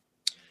thing.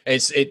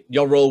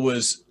 Your role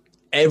was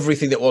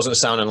everything that wasn't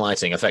sound and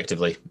lighting,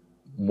 effectively,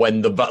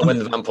 when the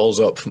van pulls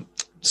up.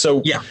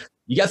 So yeah.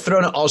 You get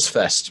thrown at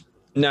Ozzfest.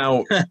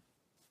 Now,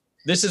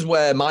 this is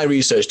where my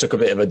research took a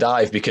bit of a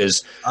dive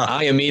because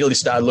I immediately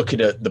started looking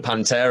at the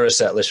Pantera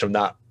set list from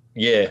that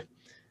year.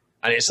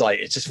 And it's like,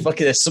 it's just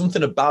fucking, there's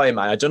something about it,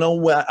 man. I don't know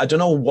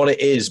what it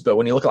is, but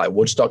when you look at like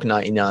Woodstock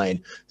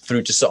 99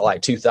 through to sort of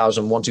like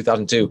 2001,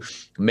 2002,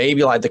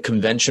 maybe like the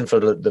convention for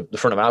the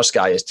front of house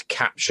guy is to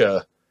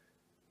capture,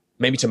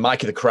 maybe to mic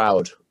the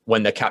crowd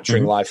when they're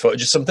capturing live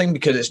footage or something,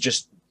 because it's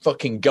just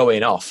fucking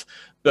going off.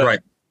 But right.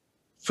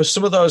 For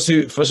some of us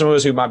who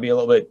might be a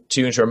little bit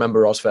too young to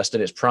remember Ozzfest in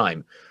its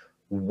prime,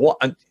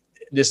 and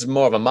this is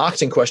more of a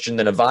marketing question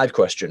than a vibe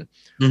question.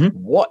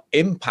 What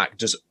impact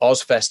does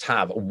Ozzfest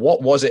have?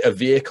 What was it a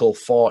vehicle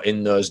for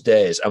in those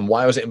days, and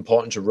why was it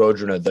important to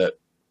Roadrunner that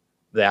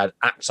they had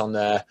acts on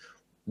there?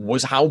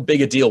 How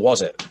big a deal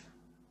was it?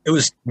 It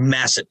was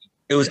massive.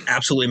 It was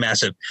absolutely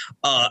massive.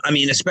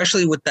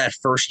 Especially with that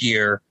first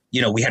year.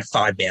 We had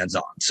 5 bands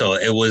on. So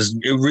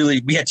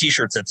we had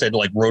t-shirts that said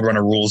like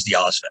Roadrunner rules the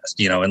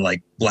Ozzfest, and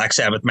like Black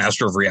Sabbath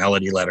Master of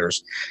Reality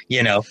letters,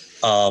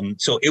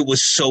 so it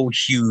was so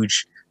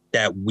huge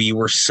that we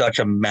were such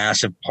a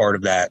massive part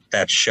of that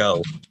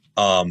show.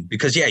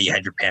 Because you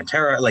had your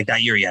Pantera, like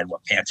that year you had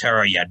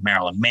Pantera, you had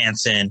Marilyn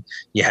Manson,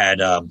 you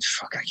had, I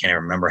can't even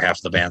remember half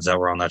of the bands that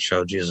were on that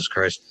show. Jesus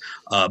Christ.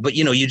 But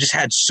you just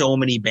had so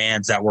many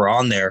bands that were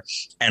on there,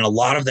 and a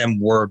lot of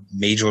them were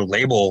major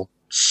label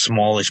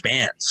smallish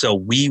bands. So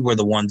we were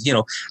the ones,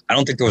 I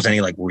don't think there was any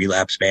like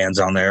Relapse bands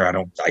on there.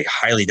 I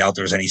highly doubt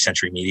there was any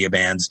Century Media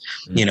bands,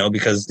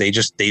 because they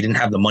didn't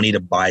have the money to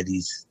buy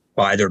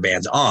their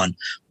bands on.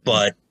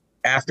 But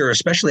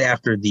especially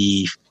after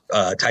the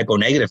Type O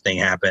Negative thing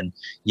happened,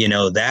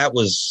 that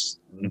was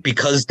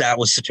because that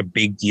was such a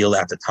big deal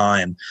at the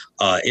time.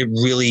 It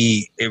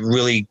really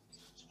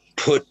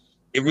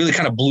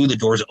kind of blew the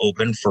doors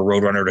open for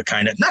Roadrunner to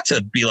kind of, not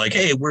to be like,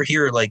 hey, we're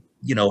here, like,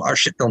 our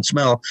shit don't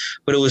smell,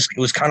 but it was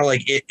kind of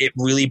like, it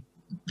really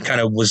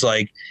kind of was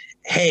like,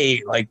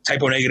 hey, like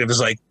Type O Negative is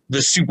like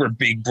the super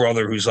big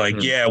brother who's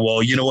like, yeah,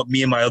 well, you know what?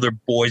 Me and my other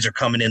boys are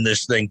coming in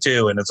this thing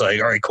too. And it's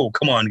like, all right, cool.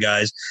 Come on,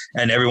 guys.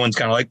 And everyone's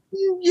kind of like,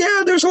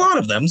 yeah, there's a lot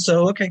of them.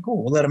 So, okay,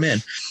 cool. We'll let them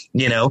in,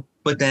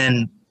 but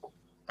then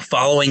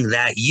following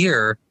that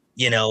year,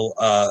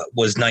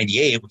 was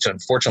 98, which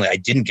unfortunately I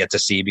didn't get to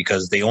see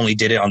because they only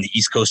did it on the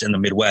East Coast and the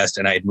Midwest,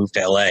 and I had moved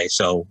to LA,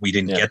 so we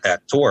didn't get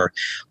that tour.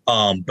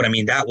 But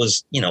that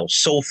was,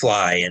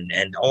 Soulfly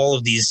and all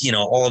of these,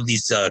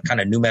 kind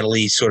of new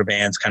metal-y sort of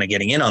bands kind of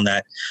getting in on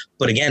that.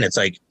 But again, it's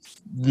like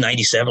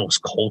 '97 was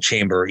Coal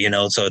Chamber, you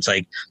know, so it's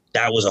like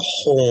that was a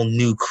whole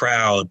new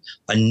crowd,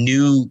 a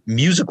new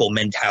musical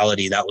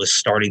mentality that was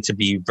starting to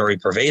be very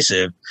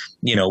pervasive,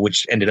 you know,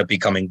 which ended up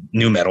becoming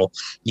nu metal,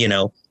 you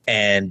know,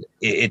 and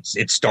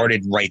it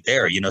started right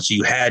there, you know. So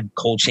you had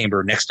Coal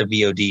Chamber next to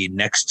VOD,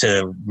 next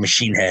to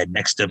Machine Head,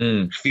 next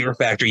to Fear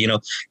Factory, you know.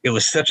 It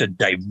was such a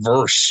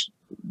diverse,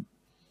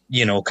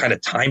 you know, kind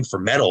of time for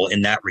metal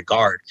in that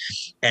regard.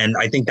 And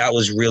I think that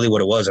was really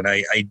what it was. And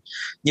I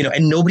you know,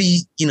 and nobody,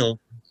 you know,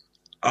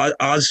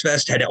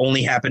 Ozfest had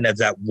only happened as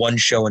that one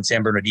show in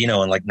San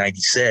Bernardino in like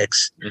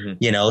 '96,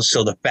 you know,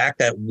 so the fact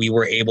that we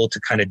were able to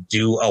kind of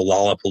do a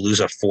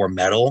Lollapalooza for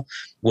metal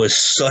was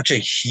such a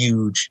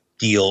huge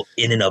deal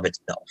in and of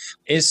itself.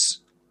 Is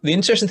the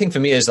interesting thing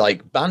for me is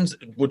like bands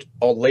would,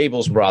 or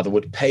labels rather,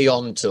 would pay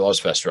on to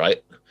Ozfest,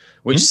 right?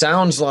 Which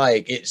sounds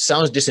like, it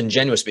sounds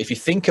disingenuous, but if you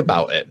think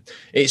about it,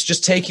 it's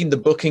just taking the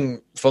booking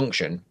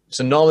function.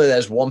 So normally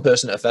there's one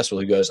person at a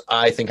festival who goes,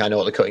 I think I know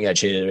what the cutting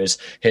edge here is.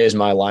 Here's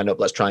my lineup.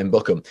 Let's try and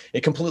book them.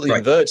 It completely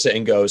inverts it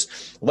and goes,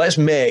 let's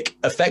make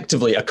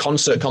effectively a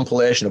concert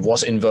compilation of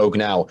what's in vogue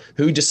now.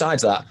 Who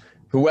decides that?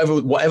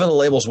 Whatever the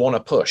labels want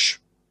to push.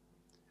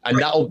 And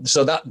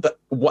that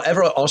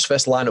whatever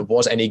Ozfest lineup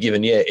was any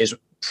given year is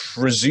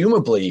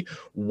presumably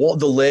what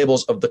the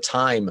labels of the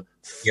time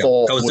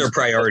thought. That was their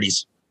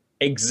priorities.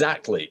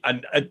 Exactly.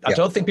 And I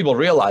don't think people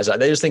realize that.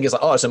 They just think it's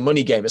like, oh, it's a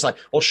money game. It's like,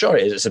 well, sure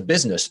it is. It's a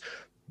business.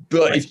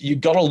 But if you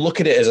got to look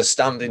at it as a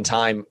standing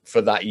time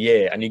for that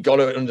year, and you got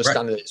to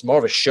understand that it's more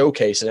of a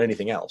showcase than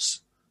anything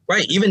else.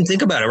 Right. Even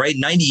think about it, right?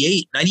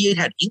 98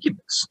 had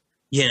Incubus,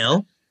 you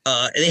know,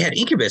 they had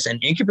Incubus,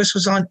 and Incubus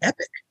was on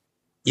Epic.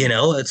 You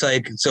know, it's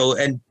like, so,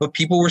 but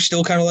people were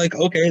still kind of like,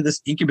 okay,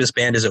 this Incubus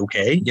band is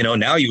okay. You know,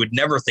 now you would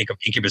never think of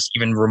Incubus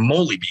even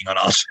remotely being on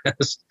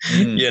Ozfest,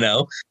 you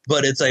know,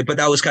 but it's like, but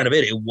that was kind of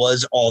it. It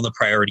was all the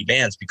priority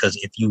bands, because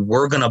if you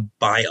were going to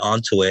buy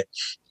onto it,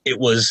 it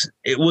was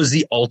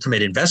the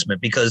ultimate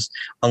investment, because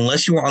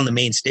unless you were on the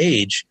main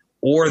stage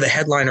or the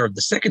headliner of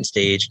the second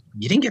stage,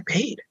 you didn't get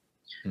paid.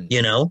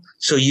 You know,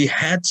 so you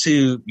had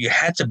to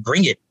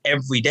bring it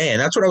every day. And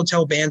that's what I would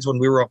tell bands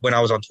when I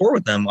was on tour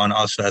with them on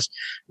Ozfest,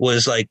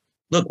 was like,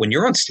 look, when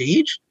you're on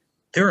stage,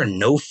 there are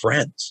no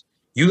friends.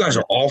 You guys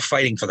are all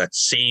fighting for that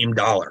same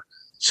dollar.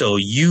 So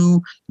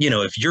you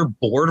know, if you're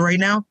bored right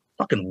now,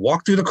 fucking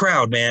walk through the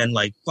crowd, man.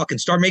 Like, fucking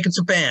start making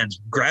some bands,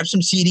 grab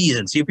some CDs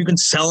and see if you can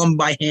sell them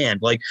by hand.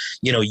 Like,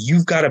 you know,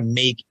 you've got to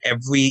make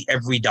every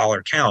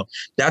dollar count.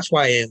 That's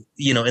why,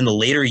 you know, in the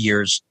later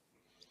years,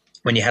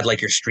 when you had like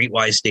your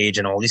Streetwise stage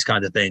and all these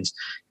kinds of things,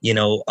 you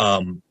know,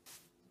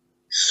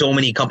 so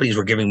many companies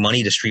were giving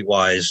money to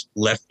Streetwise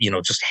left, you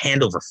know, just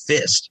hand over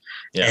fist.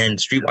 And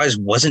Streetwise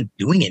wasn't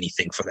doing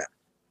anything for them.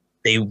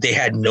 They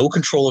had no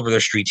control over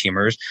their street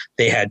teamers.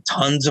 They had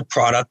tons of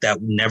product that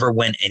never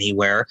went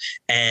anywhere.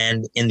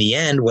 And in the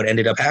end, what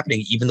ended up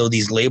happening, even though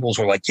these labels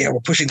were like, yeah, we're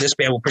pushing this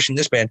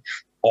band,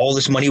 all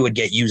this money would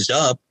get used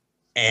up,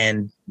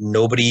 and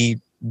no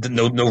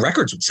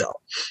records would sell,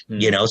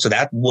 you know. So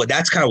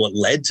that's kind of what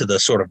led to the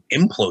sort of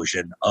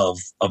implosion of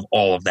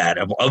all of that,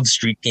 of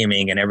street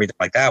teaming and everything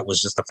like that,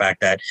 was just the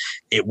fact that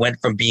it went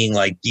from being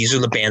like, these are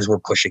the bands we're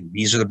pushing,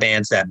 these are the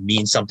bands that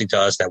mean something to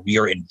us, that we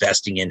are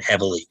investing in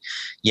heavily,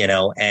 you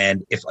know.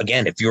 And if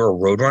you're a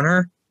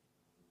Roadrunner,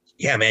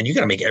 yeah, man, you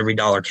got to make every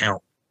dollar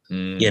count,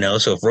 you know.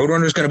 So if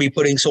Roadrunner's going to be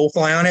putting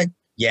Soulfly on it,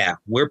 yeah,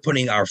 we're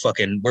putting our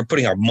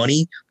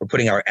money, we're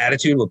putting our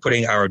attitude, we're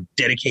putting our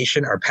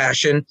dedication, our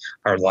passion,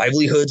 our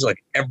livelihoods,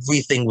 like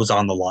everything was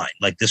on the line.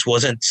 Like, this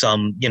wasn't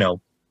some, you know,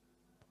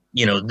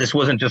 this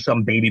wasn't just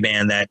some baby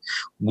band that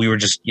we were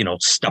just, you know,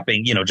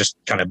 stuffing, you know, just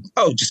kind of,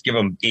 just give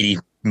them $80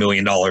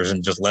 million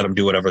and just let them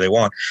do whatever they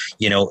want.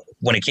 You know,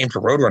 when it came to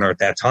Roadrunner at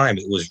that time,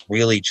 it was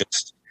really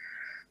just,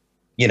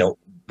 you know,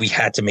 we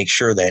had to make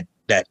sure that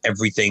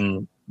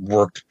everything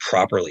worked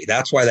properly.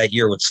 That's why that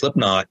year with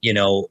Slipknot, you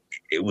know,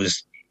 it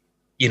was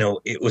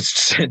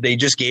they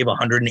just gave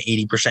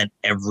 180%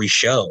 every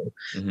show,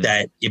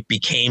 that it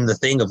became the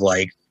thing of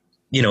like,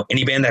 you know,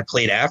 any band that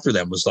played after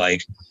them was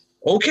like,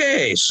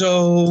 okay,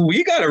 so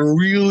we got to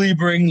really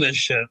bring this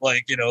shit.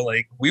 Like, you know,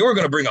 like, we were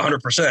going to bring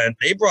 100%.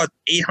 They brought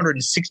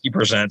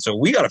 860%. So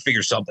we got to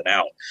figure something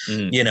out,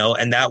 you know.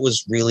 And that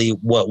was really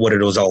what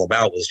it was all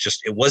about. Was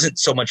just, it wasn't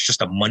so much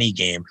just a money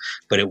game,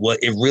 but it was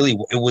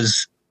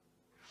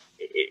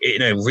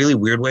in a really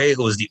weird way, it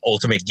was the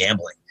ultimate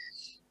gambling.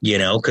 You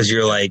know, because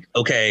you're like,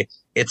 okay,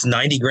 it's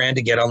 $90,000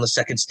 to get on the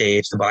second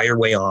stage, to buy your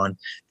way on.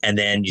 And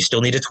then you still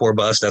need a tour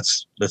bus.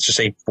 That's, let's just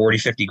say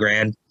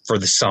 $40,000-$50,000 for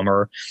the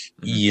summer.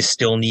 You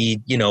still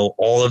need, you know,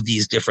 all of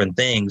these different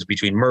things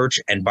between merch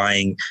and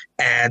buying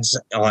ads,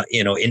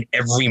 you know, in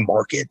every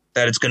market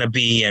that it's going to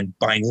be, and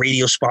buying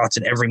radio spots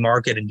in every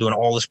market and doing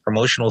all this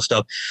promotional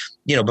stuff.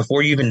 You know,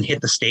 before you even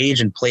hit the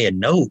stage and play a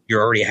note,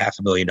 you're already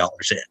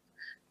 $500,000 in,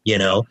 you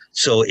know?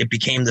 So it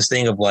became this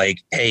thing of like,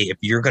 hey, if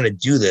you're going to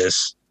do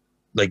this,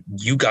 like,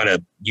 you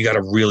gotta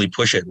really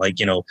push it. Like,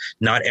 you know,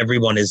 not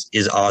everyone is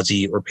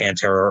Ozzy or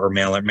Pantera or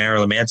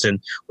Marilyn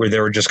Manson, where they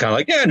were just kind of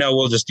like, yeah, no,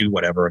 we'll just do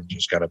whatever and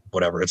just gotta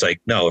whatever. It's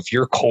like, no, if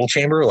you're Coal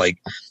Chamber, like,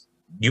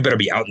 you better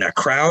be out in that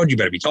crowd. You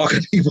better be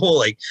talking to people,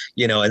 like,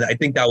 you know, and I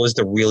think that was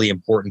the really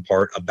important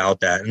part about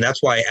that. And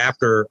that's why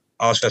after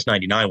Ozfest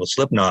 99 with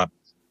Slipknot,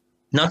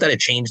 not that it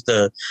changed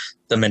the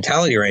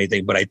mentality or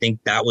anything, but I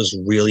think that was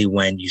really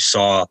when you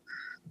saw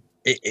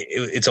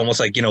it's almost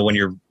like, you know, when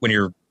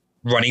you're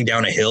running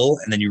down a hill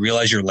and then you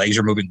realize your legs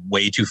are moving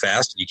way too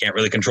fast and you can't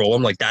really control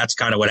them. Like, that's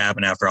kind of what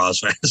happened after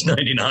Ozfest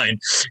 99.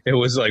 It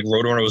was like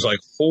Roadrunner was like,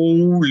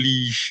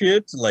 holy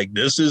shit, like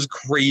this is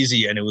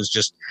crazy. And it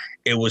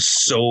was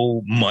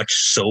so much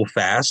so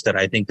fast that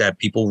I think that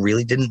people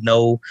really didn't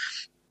know.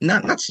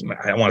 Not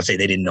I don't want to say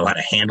they didn't know how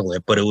to handle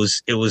it, but it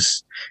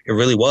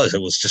really was.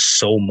 It was just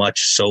so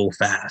much so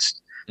fast.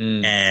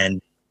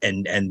 And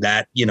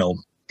that, you know,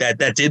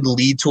 that did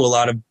lead to a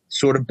lot of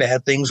sort of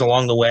bad things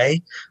along the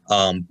way.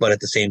 But at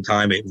the same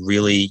time, it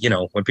really, you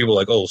know, when people are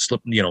like, oh,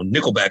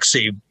 Nickelback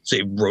saved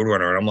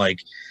Roadrunner. And I'm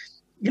like,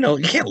 you know,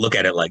 you can't look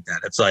at it like that.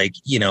 It's like,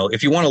 you know,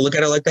 if you want to look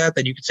at it like that,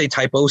 then you could say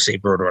Type O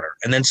saved Roadrunner,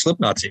 and then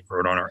Slipknot saved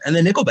Roadrunner, and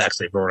then Nickelback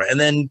saved Roadrunner, and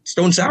then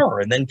Stone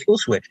Sour, and then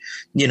Killswitch.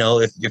 You know,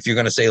 if you're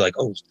going to say like,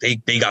 oh, they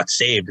got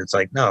saved, it's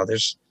like, no,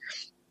 it's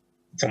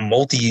a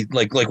multi,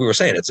 like we were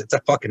saying, it's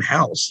a fucking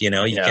house, you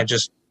know, you can't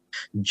just,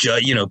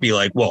 you know, be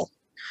like, well,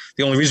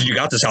 the only reason you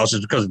got this house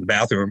is because of the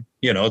bathroom.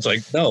 You know, it's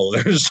like, no,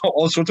 there's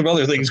all sorts of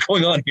other things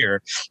going on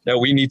here that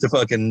we need to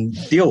fucking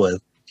deal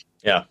with.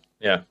 Yeah.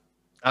 Yeah.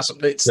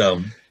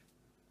 So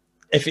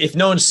if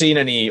no one's seen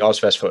any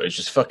Ozfest footage,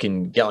 just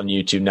fucking get on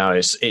YouTube now.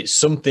 It's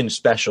something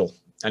special.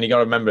 And you got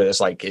to remember it's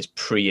like, it's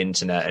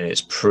pre-internet and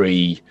it's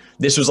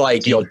this was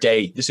like your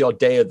day. This is your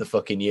day of the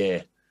fucking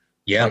year.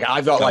 Yeah. Like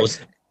I've got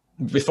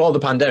before the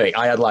pandemic,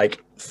 I had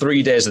like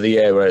 3 days of the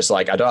year where it's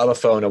like, I don't have a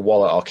phone, a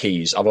wallet or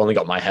keys. I've only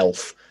got my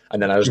health.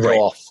 And then I just go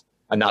off,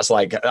 and that's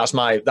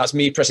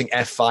me pressing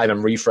F5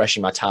 and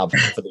refreshing my tab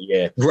for the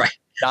year. Right.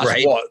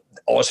 That's what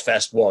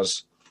Ozfest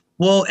was.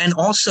 Well, and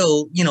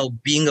also, you know,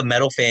 being a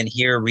metal fan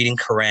here, reading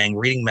Kerrang,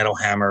 reading Metal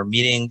Hammer,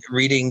 reading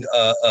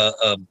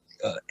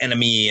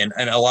Enemy, and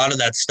a lot of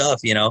that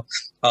stuff, you know,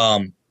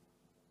 I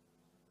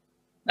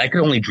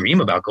could only dream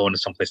about going to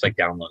someplace like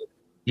Download.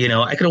 You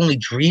know, I could only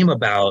dream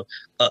about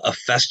a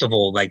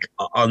festival like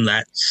on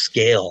that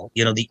scale.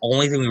 You know, the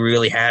only thing we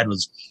really had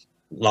was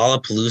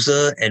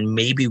Lollapalooza and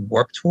maybe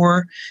Warped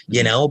Tour,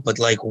 you know, but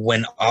like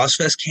when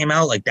Ozfest came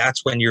out, like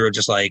that's when you're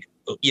just like,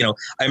 you know,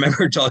 I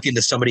remember talking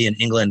to somebody in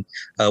England,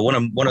 one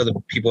of the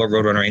people at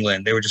Roadrunner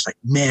England, they were just like,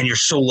 man, you're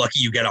so lucky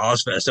you get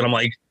Ozfest. And I'm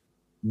like,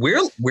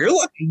 we're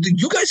lucky.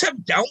 You guys have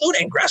Download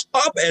and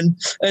Graspop and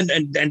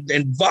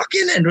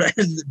Wacken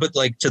and but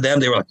like to them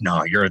they were like,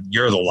 no, you're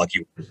the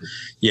lucky one,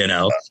 you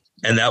know.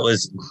 And that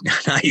was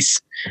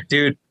nice,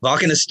 dude.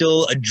 Wacken is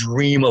still a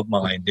dream of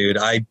mine, dude.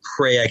 I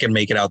pray I can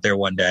make it out there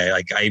one day.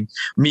 Like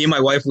me and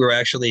my wife, we were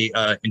actually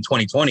in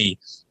 2020.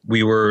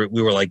 We were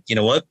like, you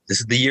know what?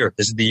 This is the year.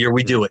 This is the year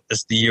we do it. This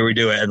is the year we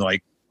do it. And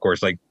like, of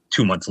course, like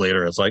 2 months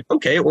later, it's like,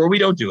 okay, or we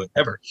don't do it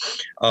ever.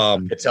 I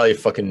tell you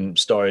fucking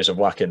stories of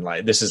Wacken.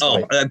 Like this is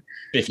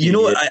you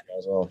know what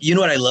you know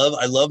what I love?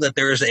 I love that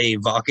there is a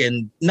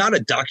Wacken, not a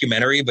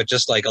documentary, but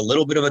just like a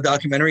little bit of a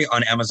documentary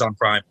on Amazon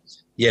Prime.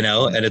 You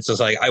know, and it's just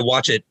like I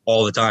watch it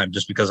all the time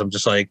just because I'm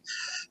just like,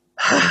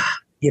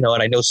 you know,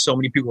 and I know so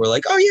many people are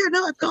like, oh yeah,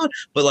 no, I've gone,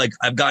 but like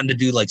I've gotten to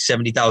do like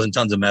 70,000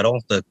 tons of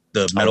metal, the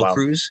metal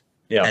cruise.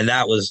 Yeah. And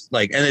that was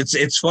like, and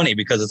it's funny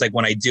because it's like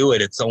when I do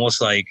it, it's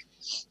almost like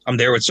I'm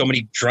there with so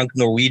many drunk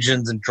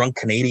Norwegians and drunk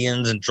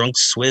Canadians and drunk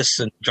Swiss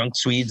and drunk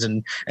Swedes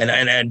and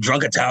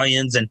drunk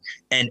Italians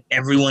and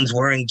everyone's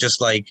wearing just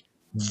like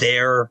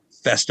their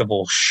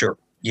festival shirt.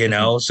 You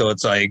know, so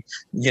it's like,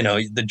 you know,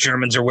 the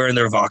Germans are wearing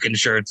their Wacken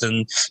shirts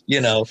and,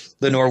 you know,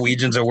 the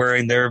Norwegians are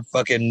wearing their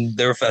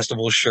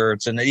festival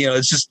shirts. And, you know,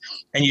 it's just,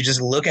 and you just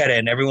look at it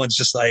and everyone's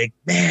just like,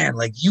 man,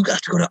 like you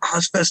got to go to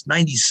Ozfest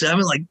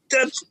 97. Like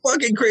that's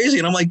fucking crazy.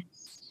 And I'm like,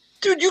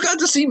 dude, you got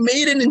to see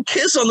Maiden and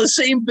Kiss on the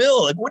same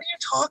bill. Like, what are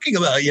you talking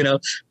about? You know,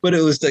 but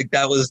it was like,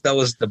 that was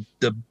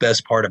the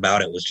best part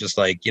about it was just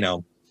like, you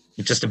know,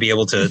 just to be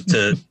able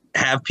to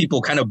have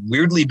people kind of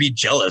weirdly be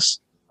jealous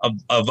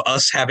of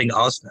us having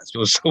Ozfest. It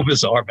was so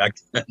bizarre back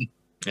then.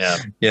 Yeah.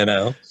 You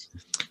know?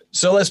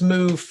 So let's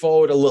move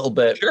forward a little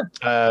bit. Sure.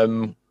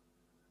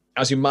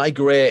 As you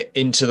migrate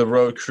into the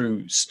road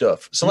crew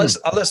stuff. So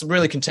let's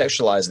really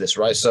contextualize this,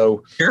 right?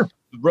 So sure.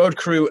 Road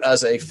crew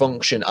as a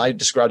function, I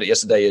described it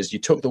yesterday as you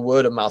took the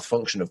word of mouth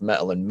function of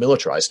metal and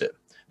militarized it.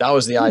 That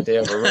was the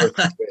idea of a road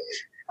crew.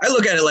 I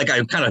look at it like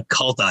I kind of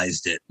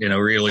cultized it, you know,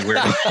 really weird.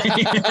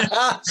 Kind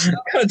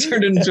of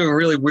turned it into a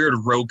really weird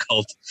road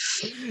cult.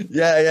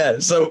 Yeah.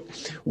 So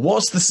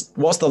what's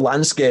the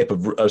landscape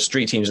of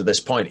street teams at this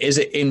point? Is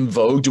it in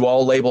vogue? Do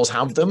all labels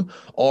have them?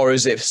 Or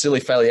is it still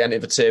fairly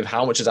innovative?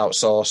 How much is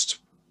outsourced?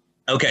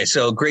 Okay,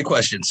 so great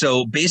question.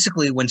 So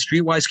basically when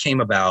Streetwise came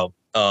about,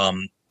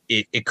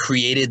 it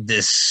created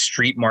this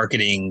street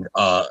marketing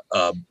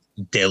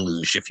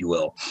deluge, if you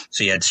will.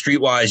 So you had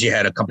Streetwise, you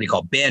had a company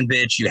called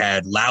Bandbitch, you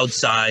had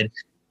Loudside,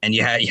 and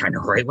you had, I know,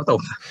 right?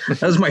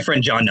 That was my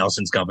friend John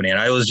Nelson's company. And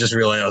I was just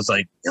realizing, I was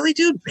like, really,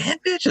 dude,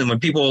 Bandbitch? And when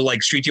people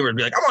like street team would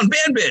be like, I'm on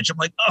Bandbitch, I'm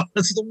like, oh,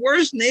 that's the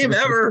worst name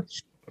ever.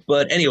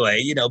 But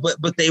anyway,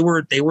 but they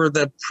were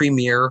the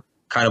premier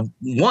kind of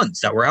ones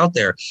that were out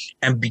there.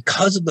 And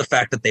because of the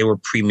fact that they were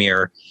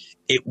premier,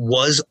 it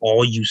was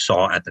all you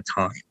saw at the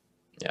time.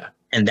 Yeah.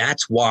 And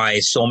that's why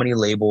so many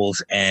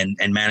labels and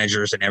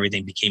managers and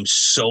everything became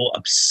so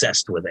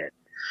obsessed with it.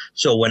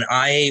 So when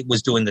I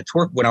was doing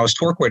when I was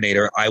tour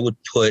coordinator, I would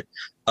put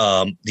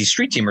these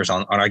street teamers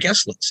on our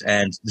guest list.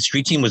 And the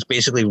street team was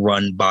basically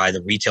run by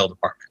the retail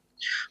department.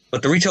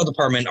 But the retail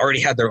department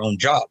already had their own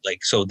job.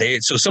 Like, so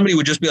somebody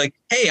would just be like,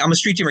 hey, I'm a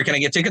street teamer. Can I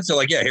get tickets? They're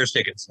like, yeah, here's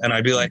tickets. And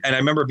I'd be like, and I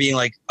remember being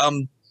like,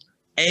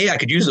 A, I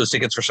could use those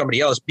tickets for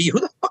somebody else. B, who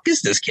the fuck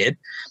is this kid?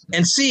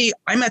 And C,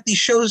 I'm at these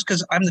shows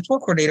because I'm the tour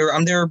coordinator.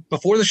 I'm there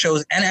before the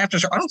shows and after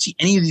show. I don't see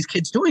any of these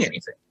kids doing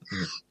anything.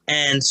 Mm-hmm.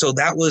 And so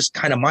that was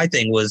kind of my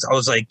thing was I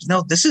was like,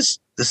 this.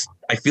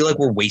 I feel like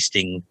we're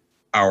wasting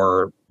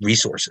our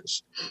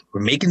resources.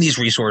 We're making these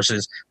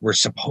resources. We're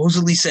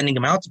supposedly sending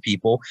them out to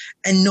people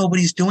and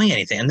nobody's doing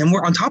anything. And then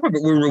we're on top of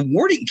it, we're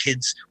rewarding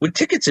kids with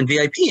tickets and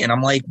VIP. And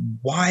I'm like,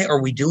 why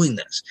are we doing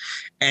this?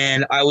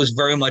 And I was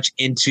very much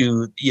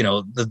into,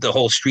 the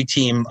whole street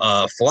team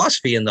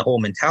philosophy and the whole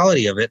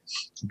mentality of it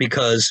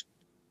because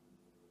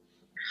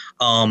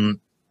I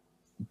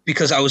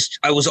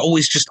was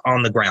always just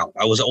on the ground.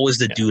 I was always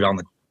the dude on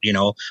the,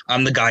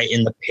 I'm the guy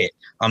in the pit.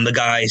 I'm the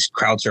guy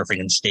crowd surfing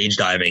and stage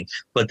diving.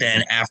 But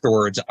then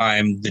afterwards,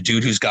 I'm the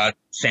dude who's got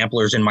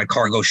samplers in my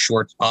cargo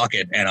shorts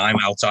pocket. And I'm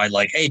outside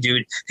like, hey,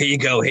 dude, here you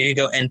go.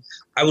 And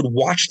I would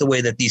watch the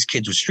way that these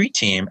kids would street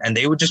team and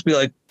they would just be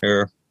like,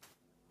 here.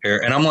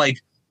 And I'm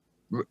like,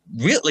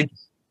 really? Like,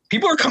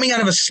 people are coming out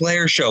of a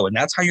Slayer show and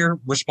that's how you're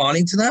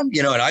responding to them?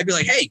 And I'd be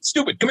like, hey,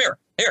 stupid, come here.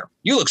 Here,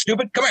 you look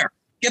stupid. Come here.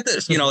 Get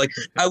this. Like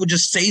I would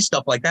just say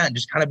stuff like that and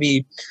just kind of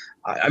be,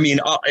 I mean,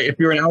 if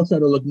you're an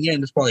outsider looking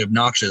in, it's probably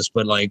obnoxious,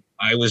 but like,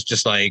 I was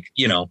just like,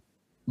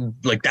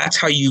 like that's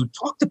how you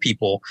talk to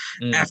people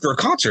after a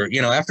concert.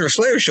 After a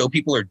Slayer show,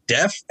 people are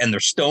deaf and they're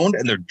stoned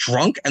and they're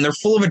drunk and they're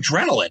full of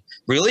adrenaline.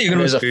 Really?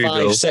 There's a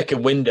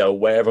 5-second window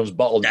where everyone's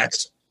bottled.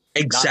 That's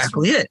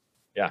exactly it.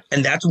 Yeah.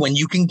 And that's when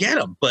you can get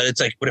them. But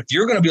it's like, but if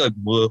you're going to be like,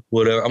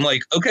 whatever, I'm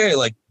like, okay,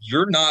 like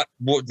you're not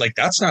like,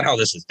 that's not how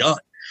this is done.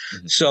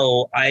 Mm-hmm.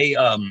 So I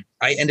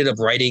ended up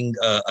writing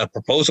a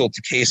proposal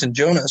to Case and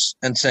Jonas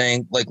and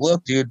saying like,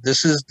 look, dude,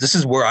 this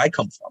is where I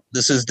come from.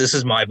 This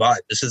is my vibe.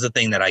 This is the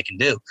thing that I can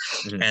do.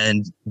 Mm-hmm.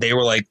 And they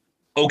were like,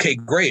 okay,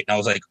 great. And I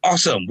was like,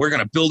 awesome. We're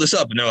going to build this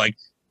up. And they're like,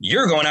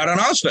 you're going out on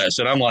Ozfest.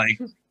 And I'm like,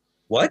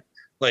 what?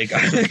 Like,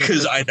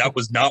 because that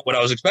was not what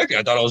I was expecting.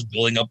 I thought I was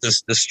building up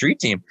this street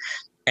team.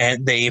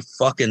 And they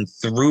fucking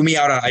threw me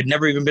out. I'd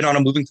never even been on a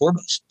moving tour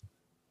bus.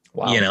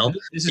 Wow.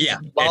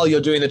 While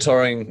you're doing the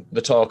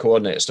tour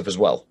coordinator stuff as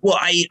well. Well,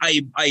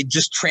 I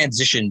just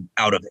transitioned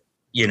out of it.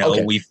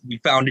 Okay. We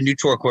found a new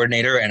tour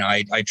coordinator and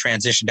I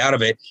transitioned out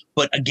of it.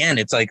 But again,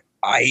 it's like,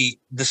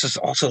 this is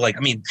also like,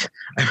 I mean,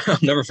 I'll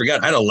never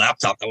forget. I had a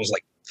laptop that was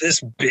like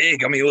this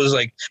big. I mean, it was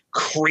like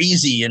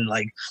crazy. And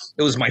like,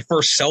 it was my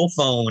first cell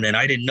phone and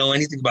I didn't know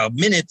anything about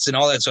minutes and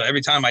all that. So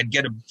every time I'd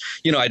get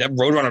I'd have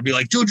Roadrunner be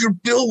like, dude, your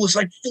bill was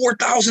like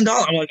 $4,000.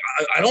 I'm like,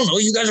 I don't know.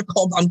 You guys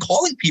I'm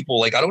calling people.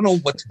 Like, I don't know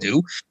what to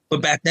do.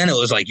 But back then it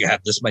was like, you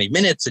have this many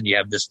minutes and you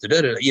have this,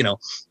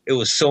 it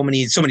was so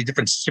many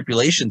different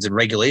stipulations and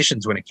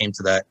regulations when it came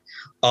to that.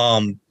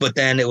 But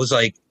then it was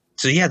like,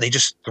 so yeah, they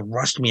just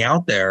thrust me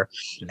out there.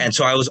 Mm-hmm. And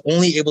so I was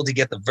only able to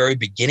get the very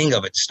beginning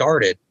of it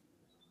started.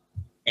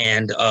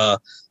 And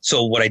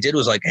so what I did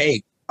was like,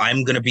 hey,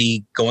 I'm going to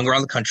be going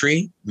around the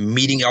country,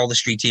 meeting all the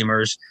street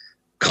teamers.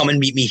 Come and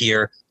meet me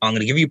here. I'm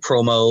going to give you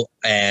promo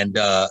and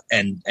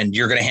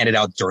you're going to hand it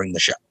out during the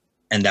show.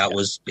 And that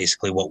was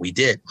basically what we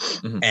did.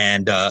 Mm-hmm.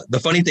 And the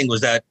funny thing was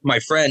that my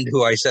friend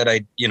who I said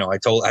I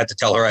had to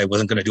tell her I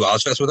wasn't going to do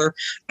Ozfest with her.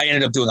 I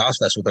ended up doing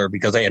Ozfest with her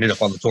because I ended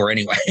up on the tour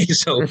anyway.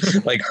 So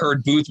like her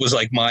booth was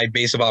like my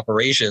base of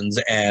operations.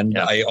 And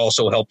I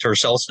also helped her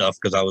sell stuff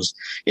because I was,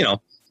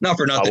 not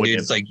for nothing, dude.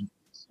 It's like,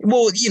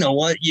 well, you know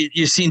what?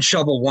 You've seen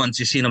Shovel once.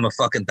 You've seen him a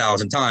fucking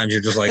 1,000 times.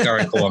 You're just like, all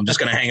right, cool. I'm just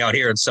going to hang out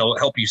here and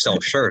help you sell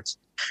shirts,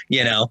 but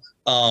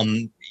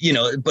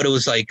it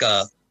was like,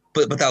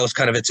 but that was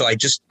kind of it. So I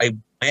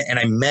went and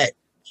I met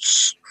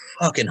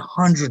fucking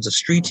hundreds of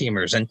street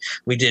teamers and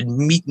we did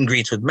meet and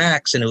greets with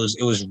Max and it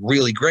was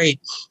really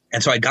great.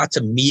 And so I got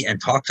to meet and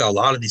talk to a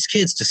lot of these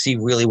kids to see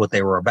really what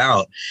they were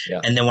about.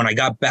 Yeah. And then when I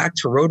got back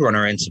to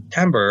Roadrunner in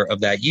September of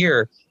that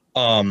year,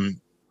 I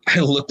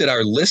looked at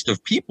our list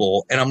of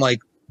people and I'm like,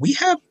 we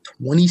have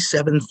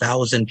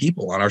 27,000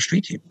 people on our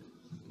street team.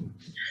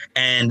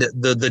 And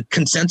the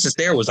consensus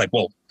there was like,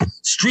 well,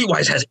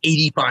 Streetwise has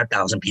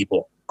 85,000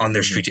 people on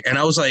their street team. And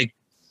I was like,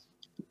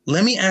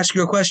 let me ask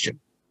you a question.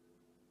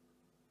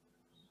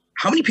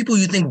 How many people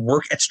you think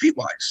work at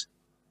Streetwise?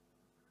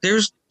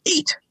 There's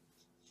 8.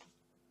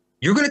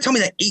 You're going to tell me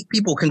that 8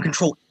 people can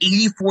control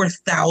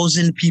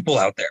 84,000 people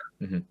out there?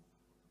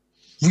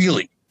 Mm-hmm.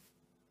 Really?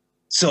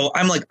 So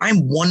I'm like,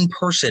 I'm one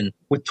person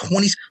with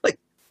 20, like,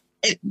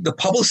 the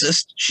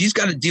publicist, she's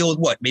got to deal with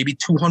what? Maybe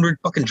 200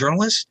 fucking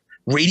journalists,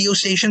 radio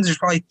stations. There's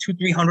probably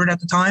 200-300 at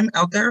the time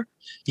out there.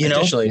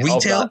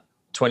 Retail.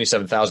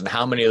 27,000,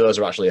 how many of those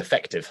are actually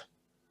effective?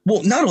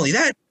 Well, not only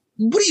that,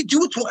 what do you do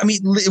with, I mean,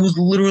 it was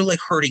literally like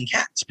herding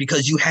cats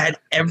because you had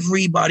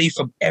everybody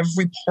from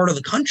every part of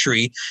the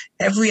country,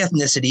 every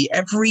ethnicity,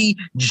 every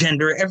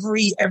gender,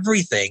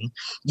 everything,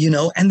 you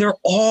know, and they're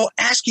all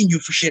asking you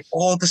for shit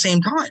all at the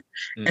same time.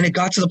 And it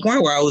got to the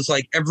point where I was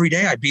like, every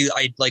day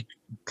I'd like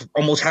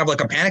almost have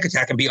like a panic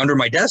attack and be under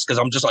my desk because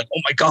I'm just like,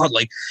 oh my God.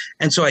 Like,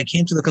 and so I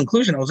came to the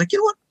conclusion, I was like, you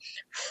know what?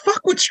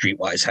 Fuck what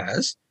Streetwise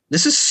has.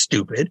 This is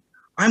stupid.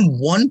 I'm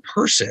one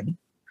person.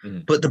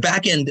 But the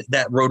back end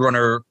that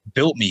Roadrunner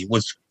built me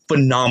was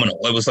phenomenal.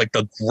 It was like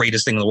the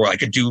greatest thing in the world. I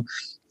could do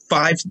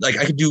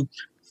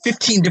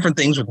 15 different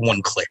things with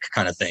one click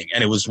kind of thing.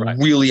 And it was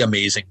really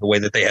amazing the way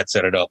that they had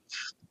set it up.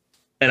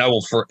 And I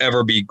will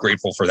forever be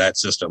grateful for that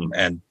system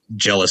and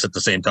jealous at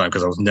the same time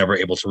because I was never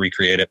able to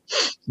recreate it.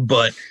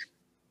 But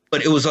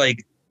it was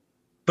like,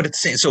 but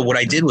it's so what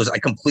I did was I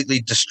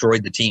completely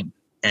destroyed the team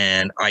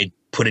and I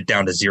put it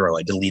down to 0.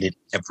 I deleted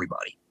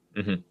everybody.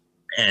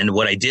 And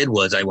what I did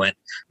was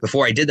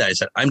before I did that, I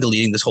said, I'm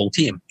deleting this whole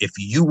team. If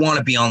you want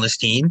to be on this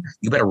team,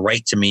 you better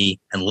write to me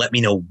and let me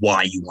know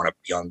why you want to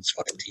be on this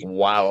fucking team.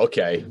 Wow.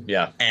 Okay.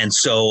 Yeah. And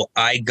so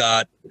I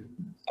got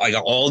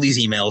all these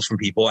emails from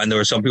people and there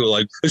were some people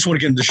like, I just want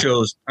to get into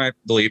shows. All right,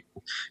 delete,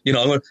 you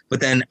know, but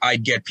then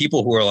I'd get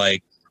people who are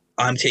like,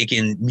 I'm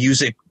taking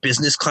music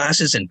business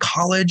classes in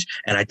college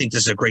and I think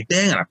this is a great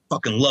thing. And I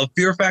fucking love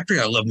Fear Factory.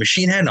 I love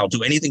Machine Head and I'll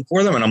do anything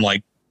for them. And I'm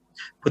like,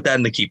 put that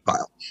in the keep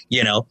pile,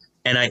 you know?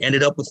 And I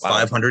ended up with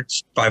 500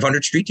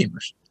 street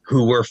teamers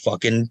who were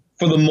fucking,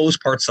 for the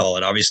most part,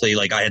 solid. Obviously,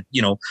 like I had,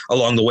 you know,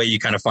 along the way, you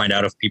kind of find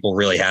out if people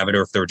really have it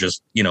or if they're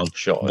just, you know,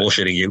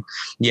 bullshitting you,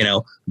 you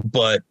know.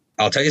 But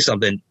I'll tell you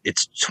something.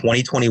 It's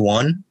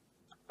 2021.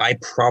 I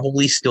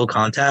probably still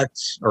contact,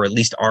 or at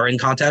least are in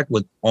contact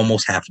with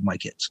almost half of my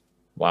kids.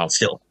 Wow.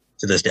 Still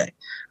to this day.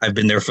 I've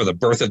been there for the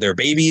birth of their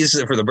babies,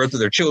 for the birth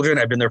of their children.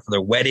 I've been there for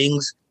their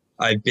weddings.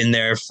 I've been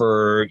there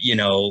for, you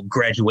know,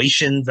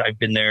 graduations. I've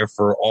been there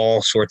for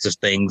all sorts of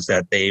things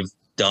that they've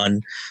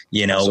done.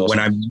 You know,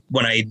 awesome.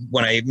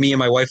 Me and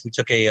my wife, we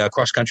took a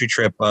cross country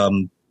trip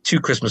 2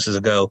 Christmases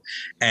ago,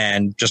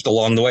 and just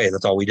along the way,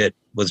 that's all we did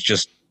was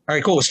just, all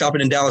right, cool. We're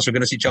stopping in Dallas. We're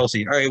going to see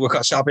Chelsea. All right,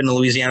 we're stopping in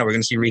Louisiana. We're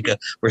going to see Rika.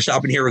 We're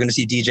stopping here. We're going to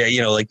see DJ.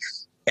 You know, like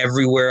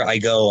everywhere I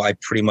go, I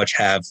pretty much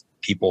have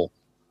people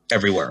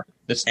everywhere,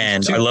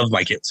 and I love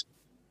my kids.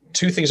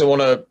 2 things I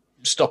want to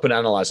stop and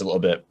analyze a little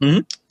bit.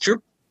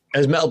 Sure.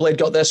 Has Metal Blade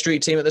got their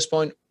street team at this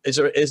point? Is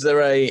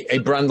there a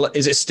brand?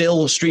 Is it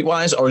still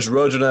Streetwise, or is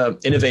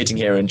Roadrunner innovating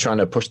here and trying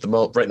to break the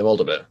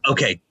mold a bit?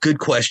 Okay, good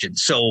question.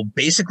 So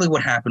basically,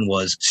 what happened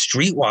was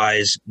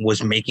Streetwise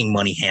was making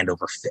money hand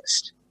over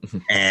fist,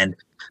 and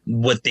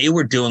what they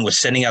were doing was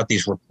sending out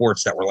these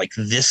reports that were like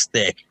this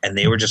thick, and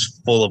they were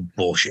just full of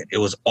bullshit. It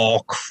was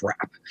all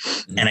crap,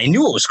 and I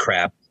knew it was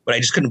crap. But I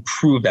just couldn't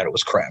prove that it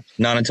was crap.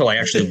 Not until I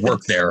actually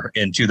worked there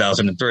in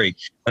 2003. And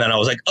then I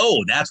was like,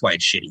 oh, that's why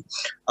it's shitty.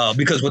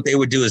 Because what they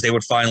would do is they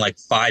would find like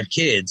 5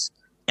 kids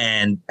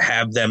and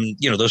have them,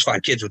 you know, those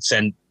 5 kids would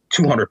send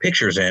 200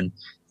 pictures in.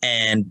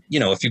 And, you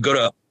know, if you go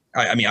to,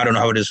 I mean, I don't know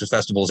how it is with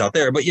festivals out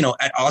there, but, you know,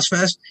 at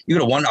Ozfest, you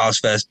go to one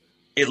Ozfest,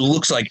 it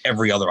looks like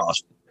every other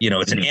Ozfest. You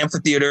know, it's an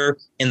amphitheater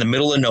in the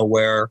middle of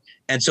nowhere.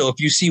 And so if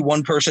you see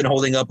one person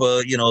holding up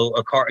a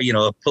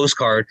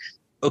postcard,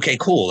 okay,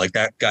 cool. Like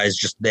that guy's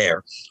just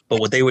there.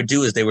 But what they would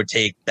do is they would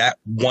take that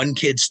one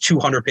kid's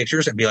 200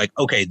 pictures and be like,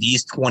 okay,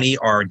 these 20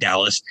 are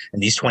Dallas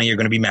and these 20 are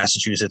going to be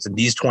Massachusetts and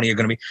these 20 are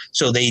going to be.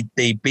 So they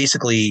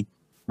basically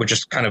were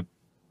just kind of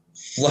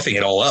fluffing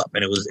it all up,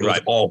 and it was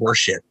all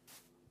horseshit.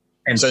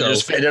 And so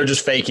they're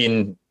just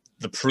faking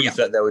the proof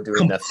that they were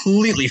doing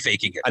completely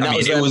faking it. And that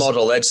was their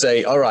model. They'd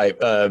say, all right,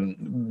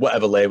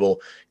 whatever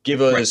label,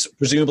 give us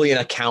presumably an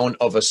account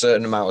of a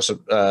certain amount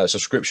of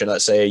subscription,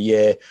 let's say a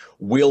year.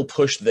 We'll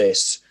push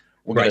this.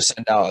 We're going to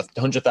send out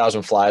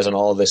 100,000 flyers on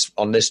all this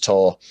on this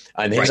tour,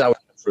 and here's how we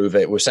prove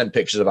it. We sent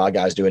pictures of our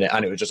guys doing it,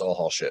 and it was just all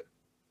horseshit.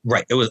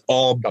 Right. It was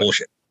all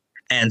bullshit.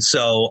 And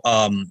so,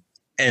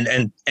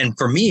 and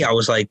for me, I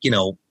was like, you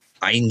know,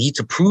 I need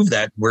to prove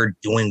that we're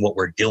doing what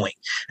we're doing.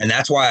 And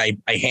that's why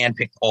I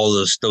handpicked all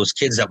those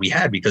kids that we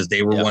had, because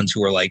they were ones who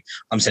were like,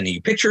 I'm sending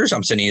you pictures.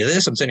 I'm sending you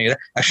this. I'm sending you that.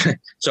 Actually,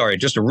 sorry,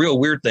 just a real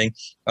weird thing.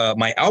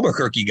 My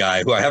Albuquerque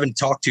guy, who I haven't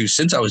talked to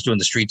since I was doing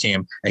the street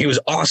team, and he was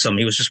awesome.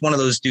 He was just one of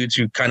those dudes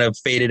who kind of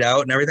faded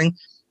out and everything,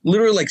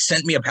 literally like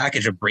sent me a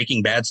package of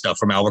Breaking Bad stuff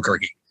from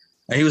Albuquerque.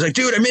 And he was like,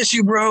 dude, I miss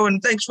you, bro.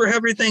 And thanks for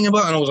everything. And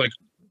I was like,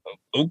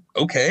 oh,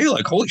 okay,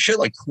 like holy shit,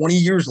 like 20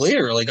 years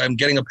later, like I'm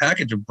getting a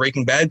package of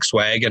Breaking Bad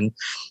swag and,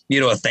 you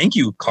know, a thank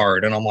you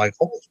card. And I'm like,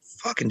 holy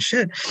fucking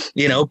shit,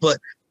 you know, but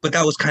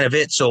that was kind of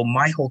it. So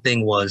my whole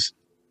thing was,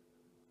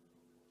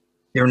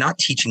 they're not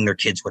teaching their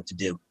kids what to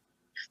do.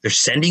 They're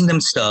sending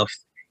them stuff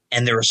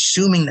and they're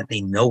assuming that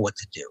they know what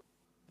to do.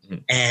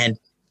 Mm-hmm. And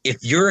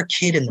if you're a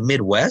kid in the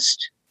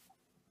Midwest,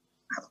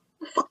 what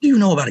the fuck do you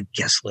know about a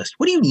guest list?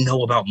 What do you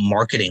know about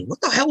marketing?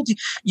 What the hell do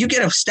you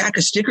get a stack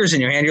of stickers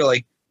in your hand? You're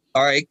like,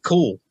 all right,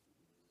 cool.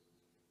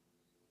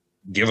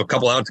 Give a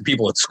couple out to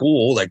people at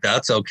school. Like,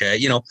 that's okay.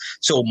 You know,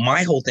 so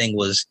my whole thing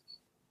was,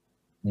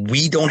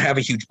 we don't have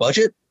a huge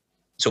budget.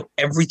 So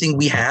everything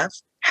we have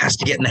has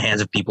to get in the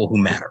hands of people who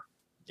matter.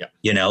 Yeah.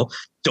 You know,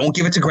 don't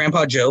give it to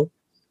Grandpa Joe.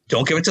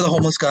 Don't give it to the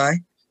homeless guy.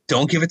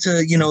 Don't give it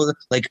to, you know,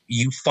 like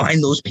you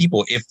find those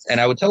people.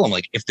 And I would tell them,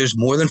 like, if there's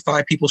more than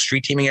 5 people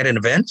street teaming at an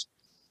event,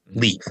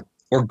 leave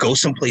or go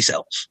someplace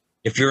else.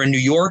 If you're in New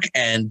York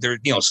and there,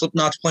 you know,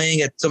 Slipknot's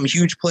playing at some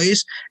huge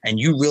place and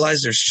you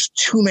realize there's just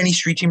too many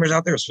street teamers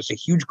out there, it's just a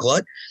huge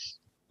glut.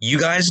 You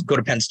guys go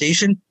to Penn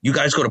Station. You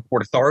guys go to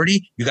Port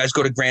Authority. You guys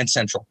go to Grand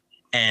Central.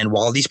 And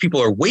while these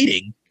people are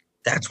waiting,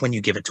 that's when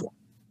you give it to them.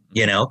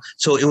 You know,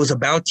 so it was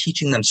about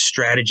teaching them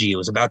strategy. It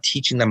was about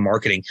teaching them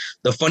marketing.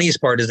 The funniest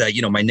part is that,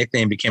 you know, my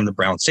nickname became the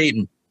Brown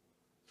Satan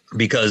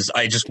because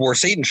I just wore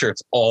Satan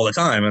shirts all the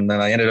time. And then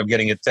I ended up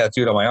getting it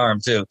tattooed on my arm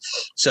too.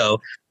 So,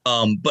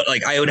 but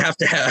like I would have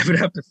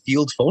to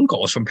field phone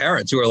calls from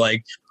parents who are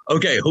like,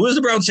 okay, who is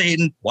the Brown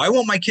Satan? Why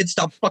won't my kid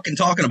stop fucking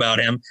talking about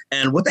him?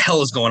 And what the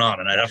hell is going on?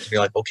 And I'd have to be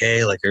like,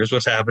 okay, like here's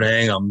what's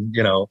happening.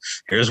 You know,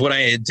 here's what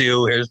I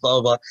do. Here's blah,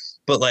 blah, blah.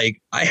 But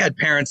like I had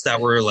parents that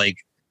were like,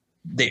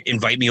 they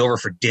invite me over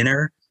for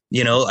dinner.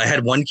 You know, I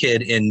had one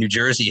kid in New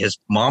Jersey. His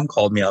mom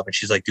called me up and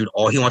she's like, dude,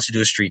 all he wants to do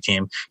is street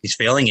team. He's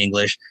failing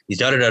English.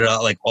 He's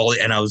like all.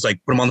 And I was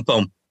like, put him on the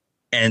phone.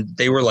 And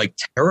they were like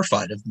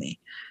terrified of me,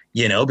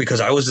 you know,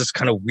 because I was this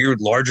kind of weird,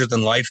 larger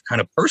than life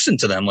kind of person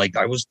to them. Like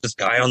I was this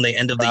guy on the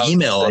end of the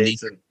email, on the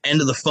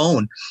end of the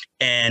phone.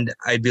 And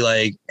I'd be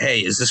like,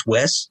 hey, is this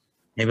Wes?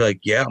 And he'd be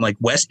like, yeah. I'm like,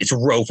 Wes, it's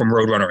Ro from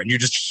Roadrunner. And you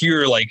just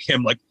hear like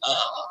him like,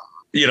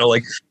 you know,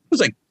 like it was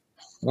like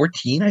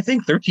 14, I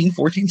think 13,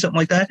 14, something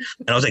like that.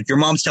 And I was like, your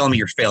mom's telling me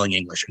you're failing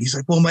English. And he's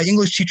like, well, my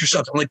English teacher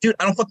sucks. I'm like, dude,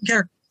 I don't fucking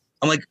care.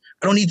 I'm like,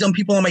 I don't need dumb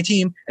people on my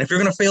team. And if you're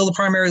going to fail the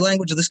primary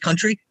language of this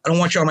country, I don't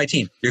want you on my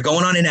team. You're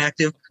going on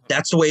inactive.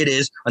 That's the way it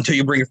is until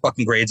you bring your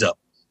fucking grades up.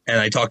 And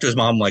I talked to his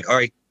mom, like, all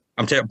right,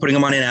 I'm putting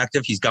him on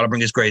inactive. He's got to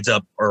bring his grades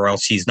up or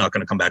else he's not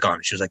going to come back on.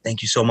 And she was like,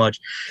 thank you so much.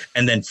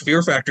 And then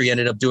Fear Factory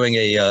ended up doing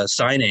a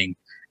signing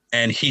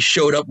and he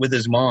showed up with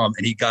his mom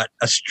and he got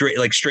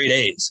straight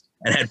A's.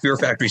 And had Fear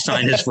Factory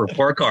sign his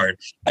report card.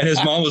 And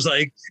his mom was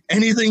like,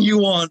 anything you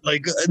want,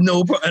 like,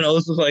 no problem. And I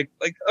was just like,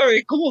 all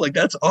right, cool. Like,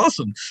 that's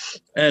awesome.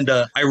 And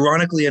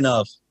ironically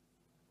enough,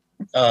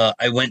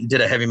 I went and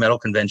did a heavy metal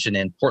convention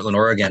in Portland,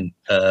 Oregon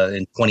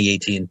in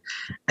 2018.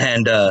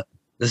 And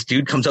this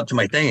dude comes up to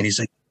my thing and he's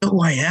like, you know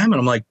who I am? And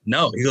I'm like,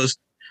 no. He goes,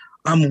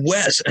 I'm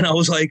Wes. And I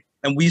was like,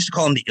 and we used to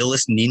call him the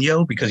illest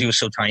Nino because he was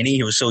so tiny.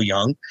 He was so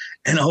young.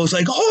 And I was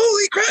like,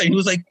 holy crap. He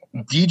was like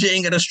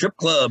DJing at a strip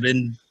club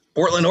in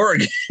Portland,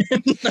 Oregon.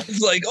 I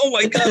was like, oh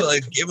my God,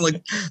 like gave him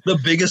like the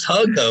biggest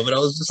hug though. But I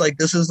was just like,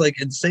 this is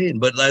like insane.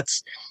 But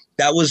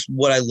that was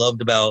what I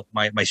loved about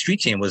my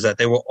street team was that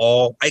they were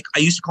all, I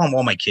used to call them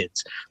all my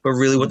kids, but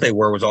really what they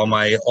were was all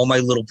my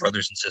little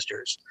brothers and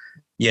sisters,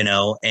 you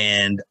know?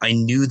 And I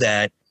knew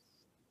that,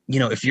 you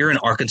know, if you're in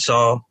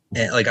Arkansas,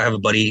 and like I have a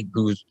buddy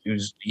he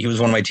was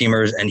one of my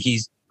teamers and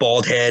he's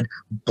bald head,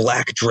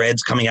 black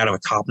dreads coming out of a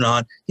top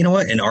knot. You know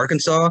what? In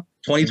Arkansas,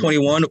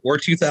 2021 or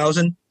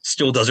 2000,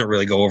 still doesn't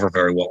really go over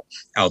very well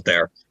out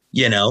there,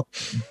 you know,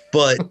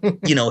 but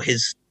you know,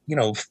 his, you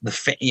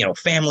know,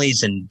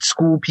 families and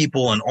school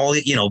people and all,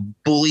 you know,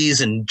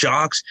 bullies and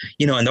jocks,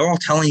 you know, and they're all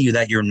telling you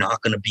that you're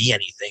not going to be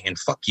anything and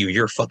fuck you,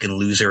 you're a fucking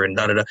loser and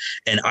da da da.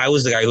 And I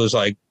was the guy who was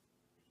like,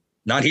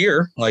 not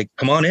here, like,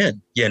 come on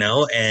in, you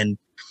know, and,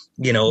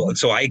 you know,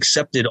 so I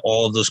accepted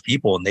all of those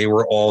people and they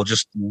were all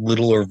just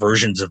littler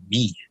versions of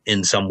me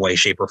in some way,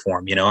 shape or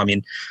form. You know, I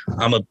mean,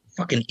 I'm a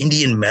fucking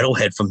Indian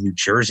metalhead from New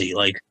Jersey.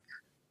 Like,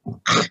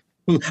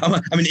 I'm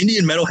an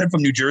Indian metalhead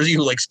from New Jersey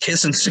who likes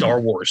Kiss and Star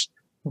Wars.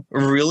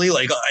 Really?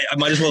 Like, I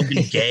might as well have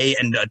been gay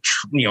and,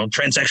 you know,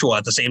 transsexual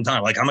at the same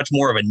time. Like, how much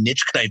more of a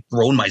niche could I have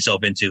thrown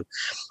myself into?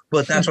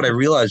 But that's what I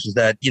realized is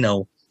that, you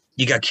know,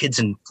 you got kids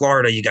in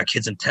Florida, you got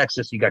kids in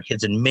Texas, you got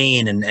kids in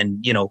Maine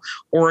and you know,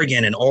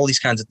 Oregon and all these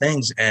kinds of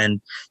things. And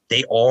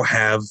they all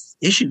have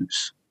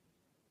issues.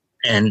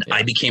 And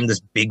I became this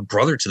big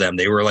brother to them.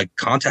 They were like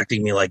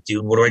contacting me like,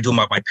 dude, what do I do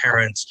about my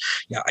parents?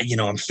 Yeah, you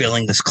know, I'm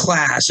failing this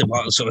class. And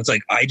so it's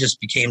like, I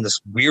just became this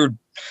weird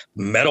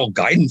metal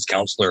guidance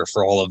counselor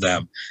for all of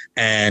them.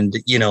 And,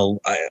 you know,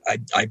 I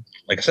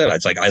like I said,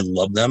 it's like, I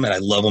love them and I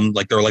love them.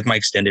 Like they're like my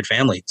extended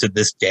family to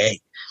this day,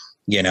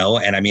 you know?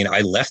 And I mean,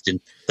 I left in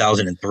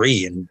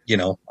 2003 and, you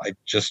know, I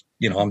just,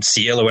 you know, I'm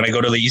seeing when I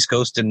go to the East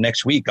Coast and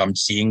next week, I'm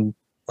seeing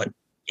like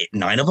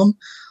 9 of them.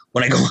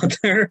 When I go out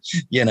there,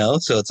 you know,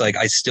 so it's like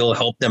I still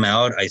help them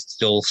out. I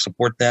still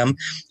support them.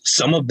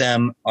 Some of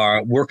them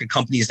work at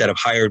companies that have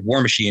hired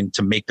War Machine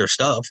to make their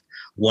stuff.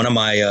 One of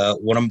my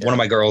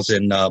girls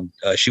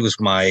she was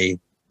my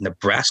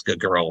Nebraska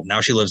girl. Now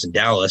she lives in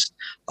Dallas.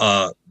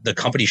 The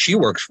company she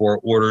works for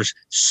orders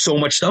so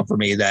much stuff for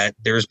me that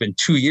there's been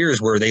 2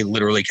 years where they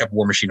literally kept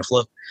War Machine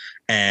afloat.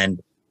 And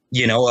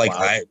you know, like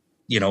wow.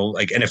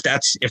 And if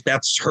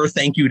that's her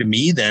thank you to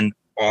me, then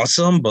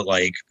awesome, but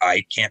like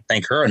I can't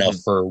thank her enough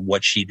for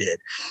what she did,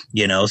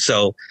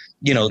 so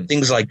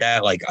things like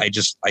that. Like I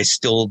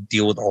still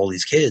deal with all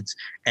these kids,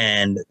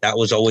 and that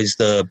was always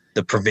the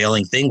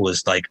prevailing thing,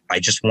 was like I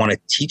just want to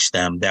teach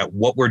them that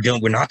what we're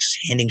doing, we're not just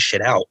handing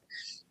shit out,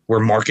 we're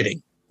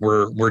marketing,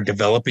 we're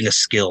developing a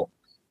skill.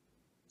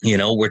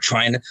 We're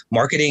trying to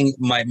marketing.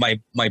 My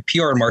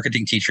PR and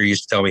marketing teacher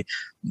used to tell me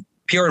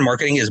PR and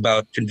marketing is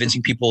about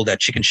convincing people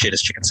that chicken shit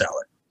is chicken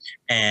salad.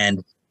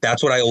 And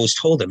that's what I always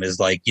told them, is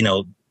like,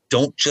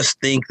 don't just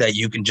think that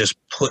you can just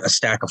put a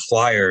stack of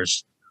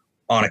flyers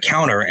on a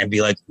counter and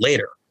be like,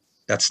 later.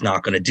 That's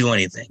not going to do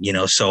anything,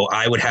 So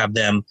I would have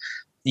them,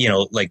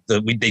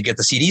 they get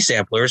the CD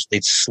samplers,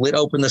 they'd slit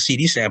open the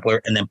CD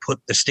sampler and then put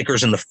the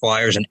stickers and the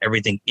flyers and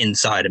everything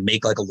inside and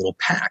make like a little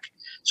pack.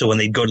 So when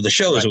they'd go to the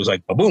shows, It was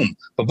like ba-boom,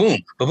 ba-boom,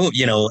 ba-boom,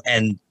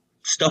 and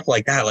stuff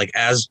like that. Like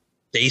as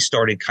they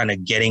started kind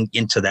of getting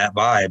into that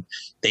vibe,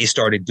 they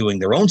started doing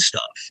their own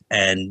stuff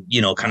and,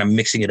 kind of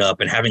mixing it up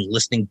and having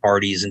listening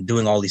parties and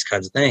doing all these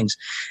kinds of things.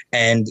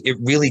 And it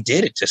really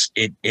did.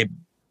 It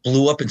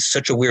blew up in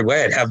such a weird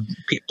way. I'd have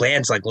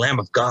bands like Lamb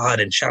of God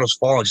and Shadows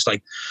Fall, and just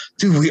like,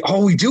 dude,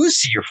 all we do is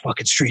see your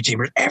fucking street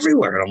teamers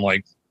everywhere. And I'm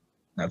like,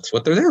 that's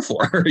what they're there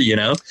for,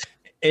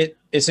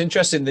 It's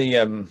interesting,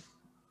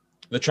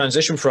 the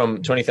transition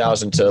from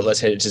 20,000 to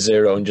let's hit it to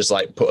zero and just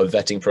like put a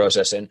vetting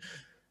process in.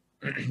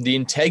 The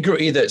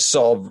integrity that's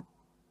sort of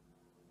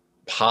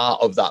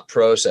part of that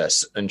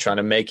process and trying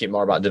to make it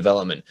more about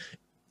development,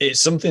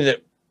 it's something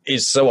that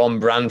is so on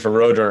brand for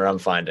Roadrunner, I'm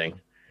finding.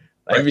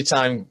 Right. Every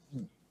time,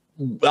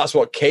 that's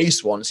what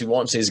Case wants. He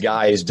wants his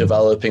guys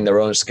developing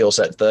their own skill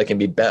set so they can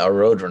be better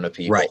Roadrunner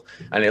people. Right.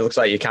 And it looks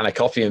like you kind of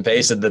copy and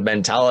pasted the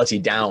mentality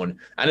down.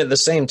 And at the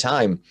same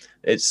time,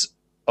 it's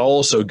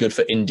also good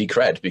for indie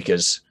cred,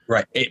 because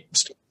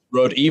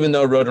even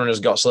though Roadrunner's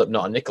got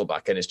Slipknot and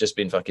Nickelback and it's just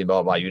been fucking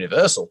bought by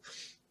Universal,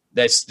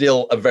 there's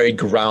still a very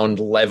ground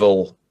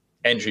level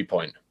entry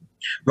point.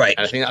 Right.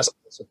 And I think that's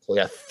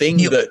a thing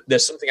that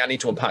there's something I need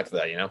to unpack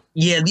there,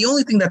 Yeah, the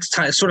only thing that's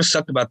sort of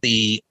sucked about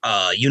the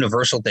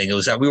Universal thing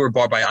was that we were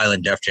bought by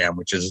Island Def Jam,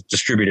 which is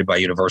distributed by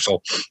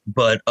Universal.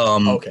 But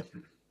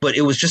but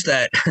it was just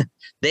that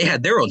they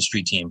had their own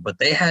street team, but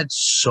they had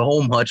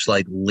so much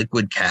like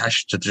liquid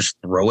cash to just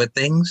throw at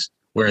things,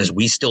 whereas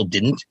we still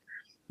didn't.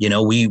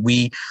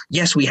 We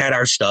had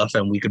our stuff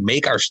and we could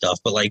make our stuff,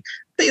 but like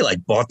they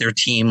like bought their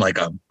team like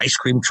a ice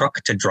cream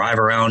truck to drive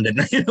around and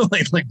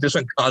like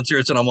different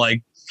concerts, and I'm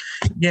like,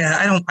 yeah,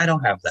 I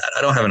don't have that.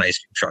 I don't have an ice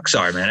cream truck.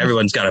 Sorry, man.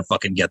 Everyone's got to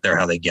fucking get there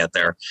how they get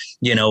there.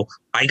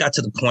 I got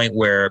to the point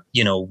where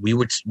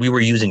we were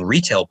using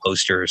retail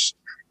posters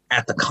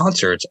at the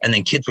concerts, and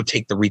then kids would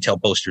take the retail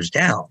posters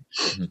down,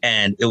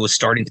 and it was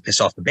starting to piss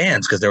off the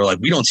bands because they were like,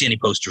 we don't see any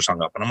posters hung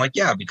up. And I'm like,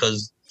 yeah,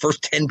 because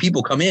first 10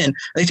 people come in,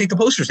 they take the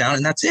posters down,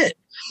 and that's it.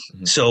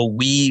 So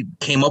we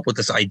came up with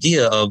this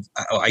idea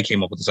I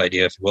came up with this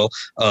idea, if you will,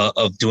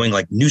 of doing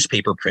like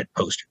newspaper print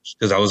posters,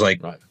 because I was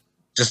like,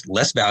 just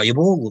less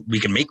valuable. We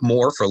can make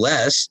more for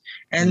less,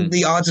 and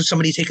the odds of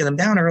somebody taking them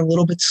down are a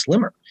little bit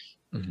slimmer,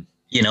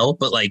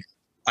 but like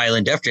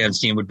Island Def Jam's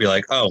team would be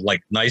like, oh,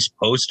 like nice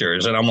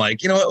posters. And I'm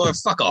like, you know what? Well,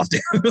 fuck off,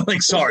 dude.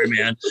 Like, sorry,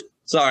 man.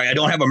 Sorry, I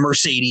don't have a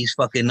Mercedes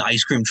fucking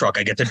ice cream truck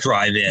I get to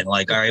drive in.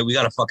 Like, all right, we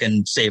got to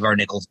fucking save our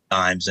nickels and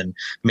dimes and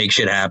make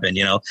shit happen,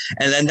 And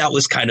then that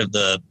was kind of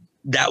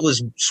that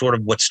was sort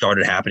of what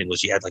started happening,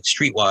 was you had like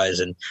Streetwise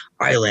and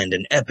Island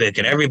and Epic,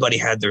 and everybody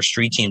had their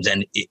street teams,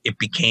 and it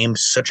became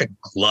such a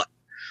glut.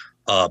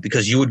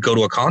 Because you would go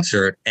to a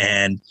concert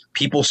and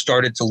people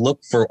started to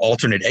look for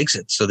alternate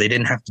exits so they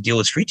didn't have to deal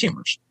with street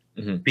teamers.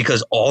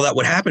 Because all that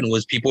would happen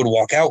was people would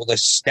walk out with a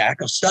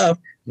stack of stuff,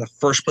 and the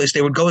first place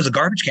they would go is a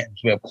garbage can.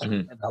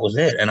 And that was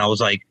it. And I was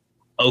like,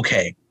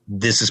 okay,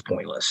 this is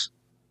pointless.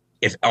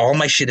 If all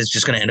my shit is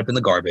just going to end up in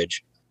the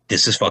garbage,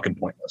 this is fucking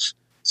pointless.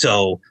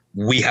 So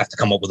we have to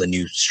come up with a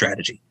new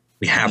strategy.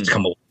 We have to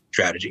come up with a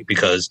strategy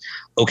because,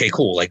 okay,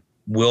 cool. Like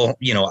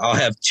I'll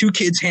have 2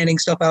 kids handing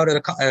stuff out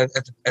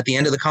at the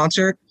end of the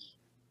concert.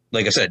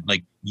 Like I said,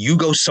 like you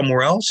go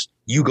somewhere else,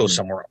 you go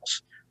somewhere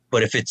else.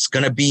 But if it's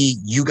going to be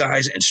you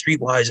guys and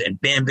Streetwise and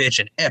Bam Bitch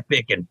and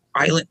Epic and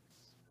Island,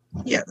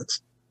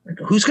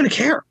 who's going to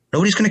care?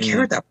 Nobody's going to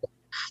care at that point.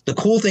 The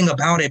cool thing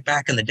about it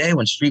back in the day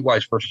when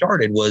Streetwise first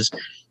started was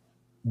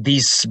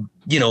these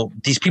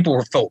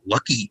people felt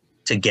lucky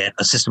to get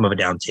a System of a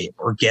Down tape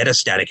or get a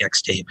Static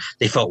X tape.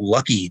 They felt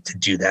lucky to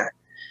do that.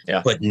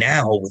 Yeah. But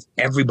now with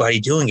everybody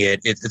doing it,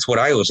 it's what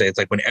I always say. It's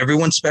like when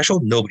everyone's special,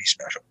 nobody's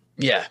special.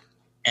 Yeah.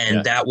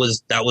 And that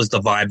was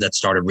the vibe that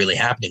started really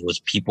happening,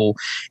 was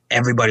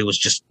everybody was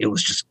just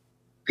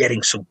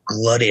getting so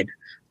glutted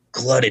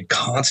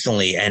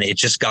constantly. And it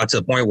just got to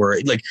the point where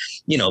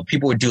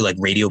people would do like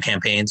radio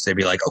campaigns. They'd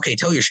be like, okay,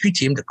 tell your street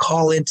team to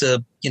call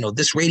into,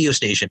 this radio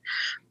station.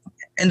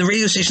 And the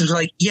radio stations are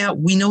like, yeah,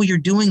 we know you're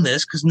doing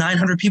this because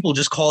 900 people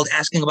just called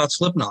asking about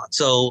Slipknot.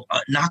 So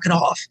knock it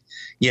off,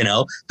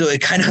 So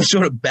it kind of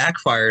sort of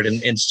backfired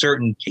in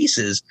certain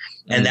cases.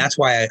 And that's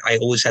why I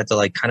always had to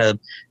like kind of,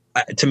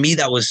 to me,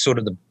 that was sort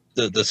of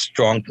the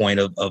strong point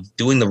of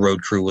doing the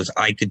road crew, was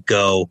I could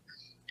go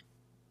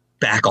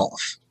back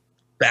off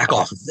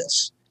of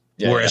this.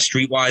 Yeah, Whereas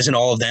Streetwise and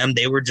all of them,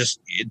 they were just,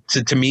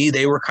 to me,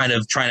 they were kind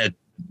of trying to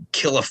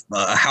kill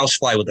a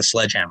housefly with a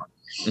sledgehammer.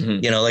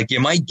 Mm-hmm. You know, like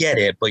you might get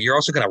it, but you're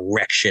also going to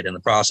wreck shit in the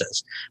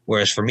process.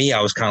 Whereas for me,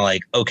 I was kind of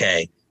like,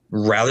 okay,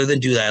 rather than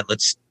do that,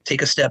 let's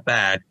take a step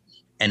back.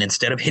 And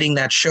instead of hitting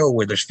that show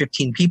where there's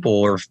 15 people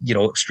or, you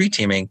know, street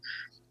teaming,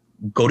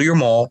 go to your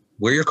mall,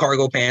 wear your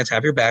cargo pants,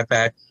 have your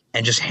backpack,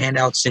 and just hand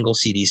out single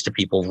CDs to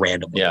people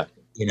randomly. Yeah.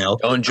 You know,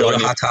 don't join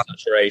the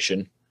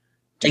saturation.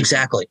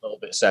 Exactly. A little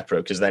bit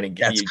separate, because then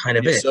that's kind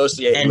of it.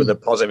 Associated with a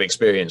positive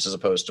experience as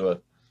opposed to a.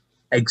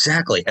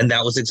 Exactly. And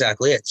that was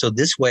exactly it. So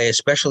this way,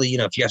 especially, you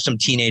know, if you have some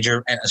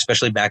teenager, and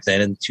especially back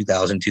then in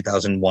 2000,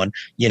 2001,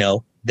 you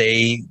know,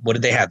 what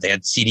did they have? They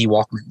had CD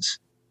Walkmans,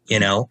 you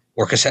know,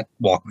 or cassette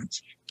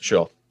Walkmans.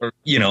 Sure. Or,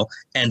 you know,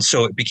 and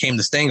so it became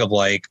this thing of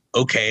like,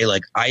 okay,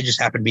 like I just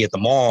happened to be at the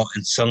mall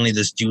and suddenly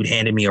this dude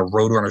handed me a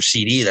Roadrunner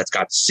CD that's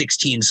got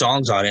 16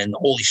 songs on it. And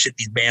holy shit,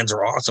 these bands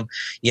are awesome.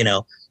 You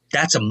know,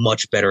 that's a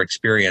much better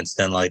experience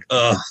than like,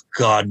 oh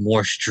God,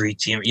 more street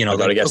team. You know, I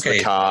got to get to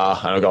the car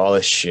and I got all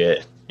this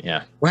shit.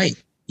 Yeah. Right.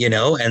 You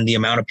know, and the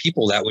amount of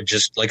people that would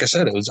just, like I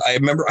said,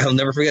 I'll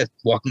never forget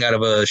walking out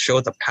of a show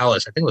at the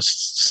Palace. I think it was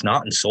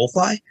Snot and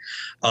Soulfly.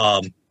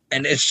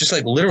 And it's just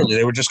like, literally,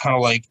 they were just kind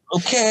of like,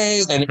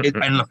 okay. And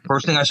the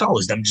first thing I saw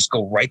was them just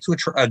go right to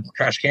a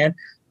trash can.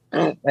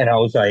 And I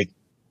was like,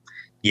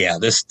 yeah,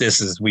 this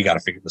is, we got to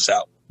figure this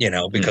out, you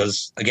know,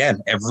 because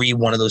again, every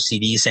one of those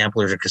CD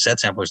samplers or cassette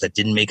samplers that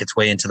didn't make its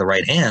way into the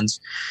right hands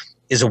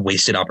is a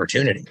wasted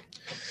opportunity.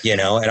 You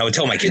know, and I would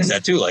tell my kids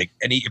that too. Like,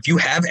 and if you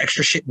have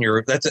extra shit in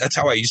your, that's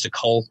how I used to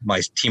call my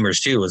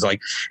teamers too. Was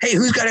like, hey,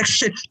 who's got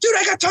extra shit? Dude,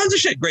 I got tons of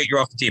shit. Great, you're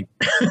off the team.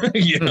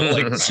 You know,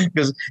 like,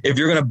 because if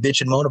you're gonna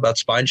bitch and moan about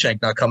Spineshank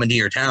not coming to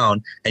your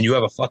town, and you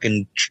have a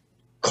fucking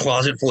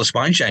closet full of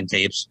Spineshank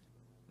tapes,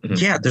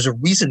 yeah, there's a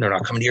reason they're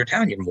not coming to your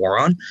town, you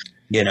moron.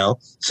 You know,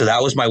 so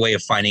that was my way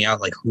of finding out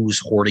like who's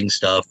hoarding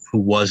stuff, who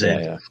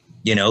wasn't. Yeah.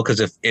 You know, because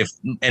if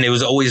and it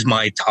was always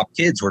my top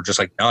kids were just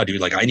like, no,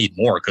 dude, like I need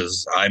more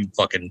because I'm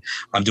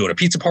doing a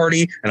pizza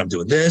party and I'm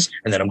doing this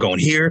and then I'm going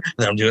here and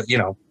then I'm doing, you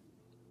know,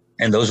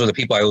 and those were the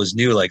people I always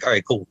knew like, all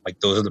right, cool. Like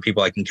those are the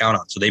people I can count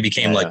on. So they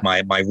became like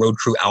my road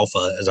crew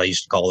alpha, as I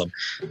used to call them,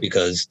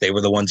 because they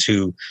were the ones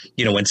who,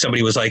 you know, when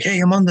somebody was like, hey,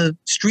 I'm on the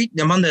street,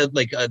 I'm on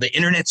the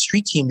internet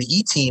street team, the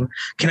E team.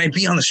 Can I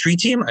be on the street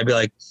team? I'd be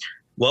like,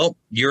 well,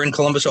 you're in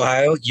Columbus,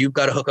 Ohio. You've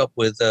got to hook up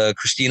with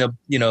Christina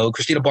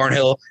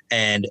Barnhill,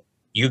 and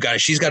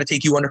she's got to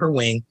take you under her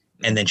wing,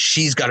 and then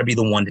she's got to be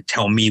the one to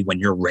tell me when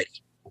you're ready.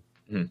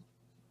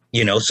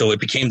 You know, so it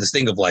became this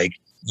thing of like,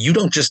 you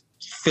don't just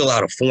fill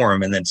out a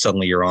form and then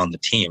suddenly you're on the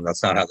team.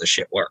 That's not how this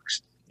shit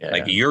works.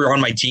 Like you're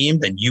on my team,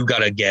 then you got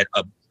to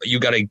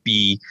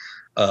be,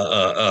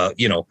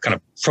 you know, kind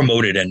of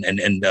promoted and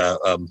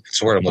what's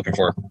the word I'm looking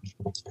for?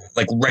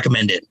 Like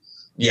recommended.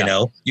 You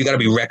know, you got to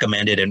be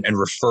recommended and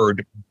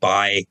referred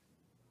by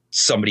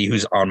somebody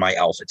who's on my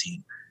alpha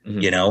team.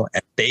 You know,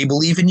 and they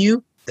believe in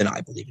you, then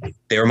I believe in you.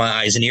 They're my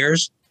eyes and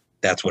ears.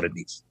 That's what it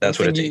needs. That's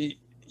what it takes.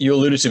 You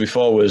alluded to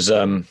before was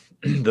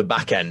the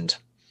back end.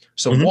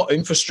 So what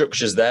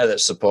infrastructure is there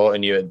that's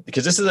supporting you?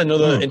 Because this is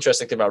another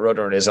interesting thing about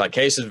Roadrunner is like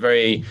Case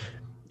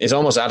is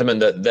almost adamant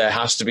that there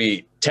has to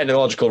be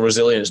technological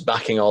resilience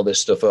backing all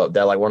this stuff up.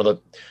 They're like one of the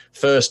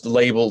first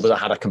label that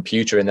had a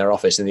computer in their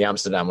office in the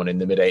Amsterdam one in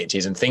the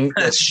mid-'80s and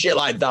there's shit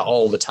like that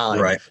all the time.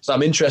 Right. So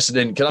I'm interested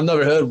in, because I've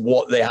never heard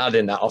what they had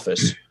in that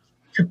office.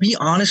 To be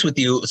honest with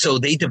you, so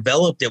they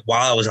developed it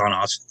while I was on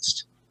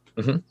Ozfest.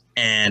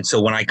 And so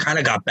when I kind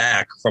of got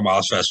back from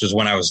Ozfest was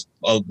when I was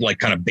like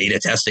kind of beta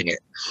testing it,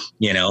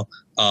 you know,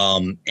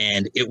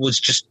 and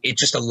it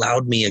just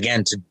allowed me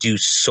again to do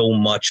so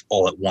much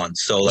all at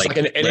once. So it's like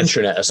an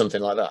intranet or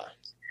something like that.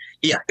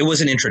 Yeah, it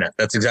was an intranet.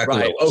 That's exactly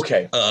right. What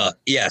it was. Okay.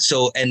 Yeah.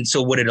 So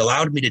what it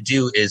allowed me to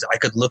do is I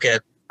could look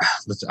at,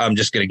 I'm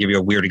just going to give you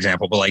a weird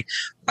example, but like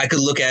I could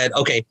look at,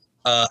 okay,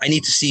 I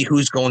need to see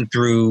who's going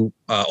through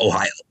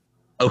Ohio.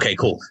 Okay,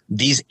 cool.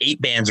 These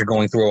 8 bands are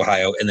going through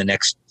Ohio in the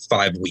next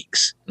 5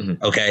 weeks.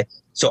 Okay.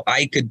 So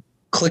I could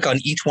click on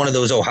each one of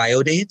those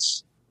Ohio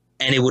dates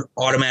and it would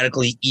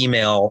automatically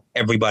email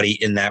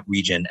everybody in that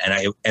region.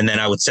 And then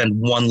I would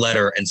send one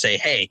letter and say,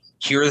 hey,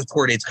 here are the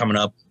tour dates coming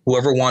up.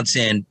 Whoever wants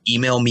in,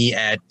 email me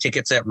at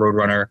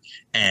tickets@Roadrunner,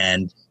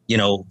 and, you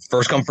know,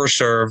 first come, first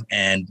serve.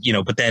 And, you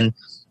know, but then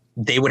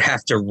they would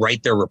have to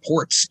write their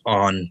reports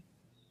on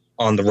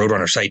the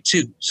Roadrunner site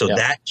too. So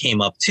that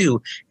came up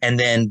too. And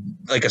then,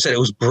 like I said, it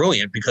was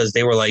brilliant because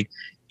they were like,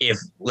 if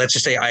let's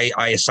just say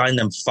I assigned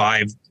them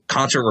 5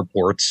 concert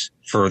reports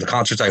for the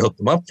concerts I hooked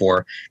them up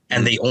for,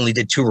 and they only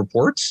did 2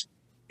 reports,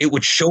 it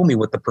would show me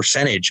what the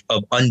percentage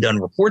of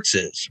undone reports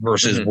is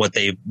versus what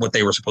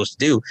they were supposed to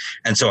do.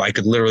 And so I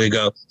could literally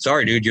go,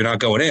 sorry, dude, you're not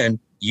going in.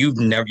 You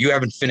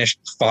haven't finished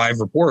 5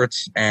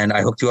 reports and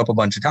I hooked you up a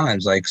bunch of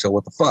times. Like, so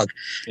what the fuck?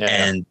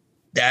 And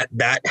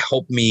that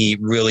helped me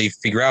really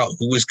figure out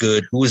who was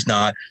good, who was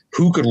not,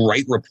 who could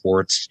write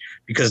reports,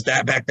 because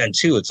that back then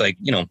too, it's like,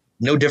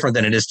 no different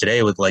than it is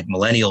today with like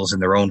millennials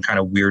and their own kind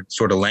of weird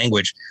sort of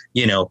language.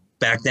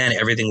 Back then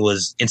everything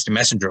was instant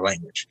messenger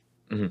language.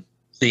 Mm-hmm.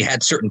 So you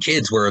had certain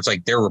kids where it's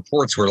like their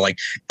reports were like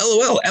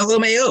LOL,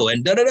 LMAO,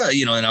 and da-da-da,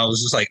 and I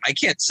was just like, I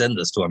can't send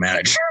this to a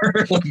manager.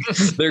 Like,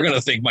 they're going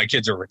to think my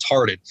kids are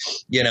retarded,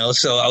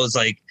 So I was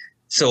like,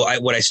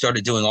 what I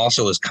started doing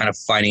also was kind of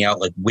finding out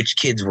like which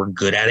kids were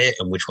good at it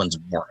and which ones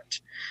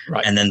weren't.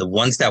 Right. And then the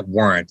ones that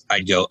weren't,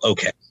 I'd go,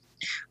 okay,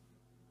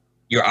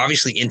 you're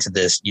obviously into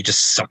this. You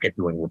just suck at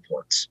doing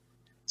reports.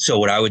 So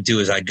what I would do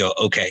is I'd go,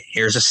 okay,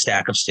 here's a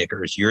stack of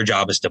stickers. Your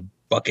job is to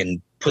fucking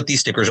put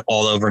these stickers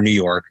all over New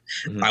York.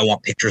 Mm-hmm. I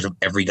want pictures of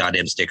every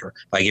goddamn sticker.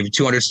 If I give you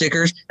 200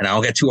 stickers and I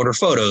don't get 200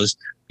 photos,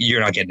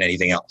 you're not getting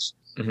anything else.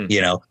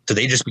 Mm-hmm. So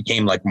they just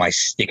became like my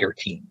sticker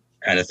team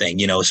kind of thing,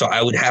 So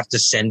I would have to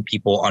send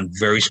people on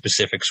very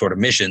specific sort of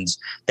missions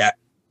that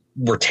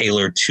were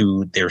tailored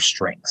to their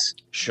strengths.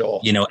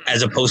 Sure.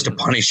 As opposed to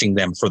punishing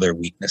them for their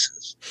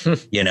weaknesses,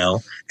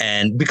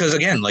 and because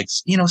again, like,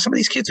 some of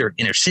these kids are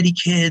inner city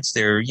kids,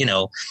 they're,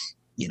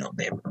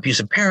 they have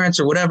abusive parents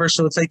or whatever.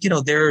 So it's like,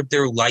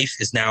 their life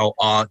is now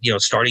on,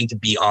 starting to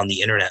be on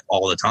the internet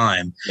all the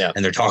time. Yeah.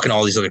 And they're talking to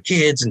all these other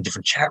kids in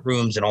different chat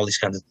rooms and all these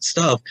kinds of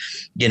stuff,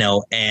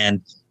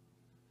 and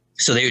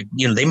so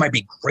they might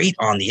be great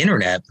on the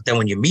internet, but then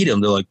when you meet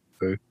them, they're like,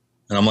 hey.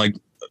 And I'm like,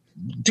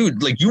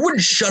 dude, like, you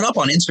wouldn't shut up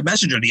on Instant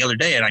Messenger the other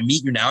day, and I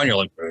meet you now and you're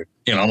like,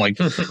 I'm like,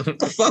 what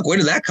the fuck? Where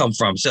did that come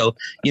from? So,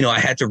 I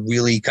had to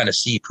really kind of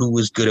see who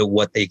was good at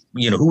what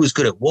who was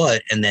good at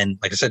what. And then,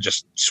 like I said,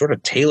 just sort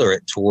of tailor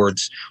it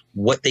towards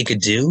what they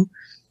could do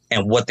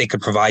and what they could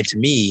provide to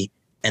me.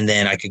 And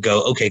then I could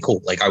go, okay,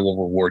 cool. Like, I will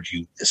reward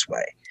you this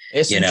way.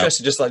 It's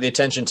interesting, just like the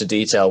attention to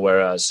detail.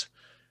 Whereas,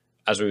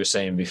 as we were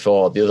saying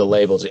before, the other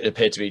labels, it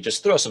appeared to be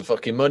just throw some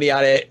fucking money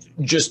at it,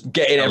 just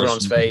get in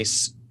everyone's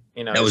face.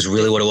 That was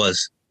really what it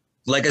was.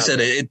 Like I said,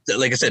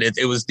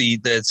 it was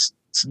the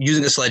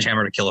using a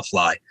sledgehammer to kill a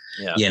fly.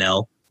 Yeah.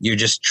 You're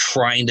just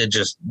trying to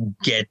just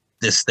get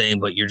this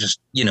thing, but you're just,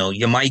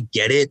 you might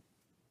get it,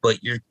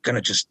 but you're going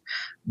to just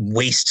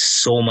waste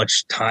so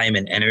much time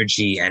and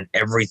energy and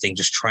everything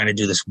just trying to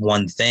do this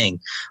one thing.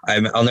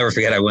 I'll never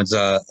forget. I was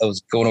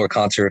going to a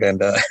concert,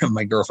 and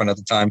my girlfriend at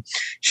the time,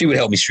 she would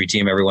help me street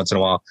team every once in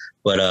a while.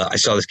 But I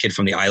saw this kid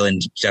from the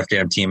Island Def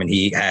Jam team, and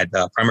he had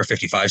Primer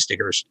 55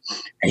 stickers,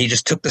 and he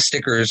just took the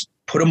stickers,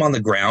 put them on the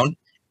ground,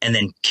 and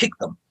then kicked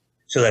them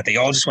so that they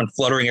all just went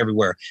fluttering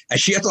everywhere. And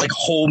she had to like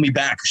hold me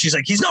back. She's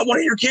like, he's not one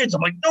of your kids.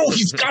 I'm like, no,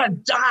 he's got to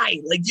die.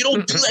 Like, you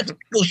don't do that to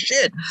people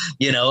shit,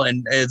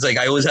 and it's like,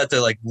 I always have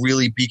to like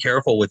really be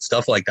careful with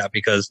stuff like that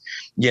because,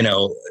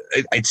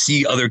 I'd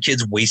see other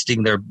kids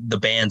wasting the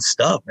band's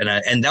stuff.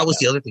 And that was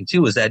the other thing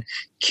too, is that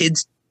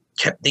kids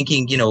kept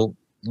thinking,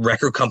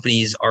 record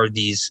companies are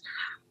these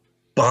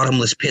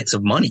bottomless pits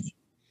of money.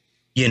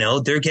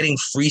 They're getting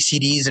free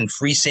CDs and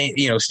free,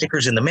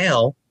 stickers in the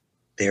mail.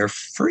 They're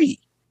free.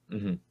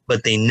 Mm-hmm.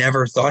 But they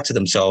never thought to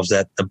themselves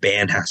that the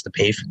band has to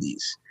pay for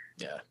these.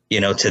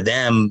 Yeah. To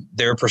them,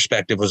 their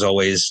perspective was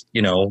always,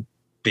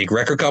 big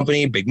record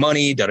company, big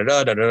money, da da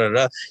da da da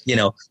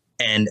da,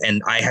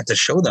 and I had to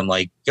show them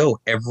like, yo,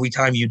 every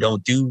time you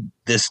don't do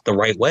this the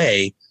right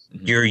way,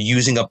 mm-hmm. you're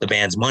using up the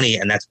band's money,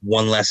 and that's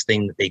one less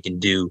thing that they can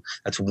do.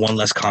 That's one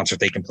less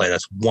concert they can play.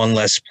 That's one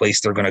less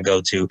place they're going to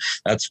go to.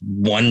 That's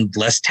one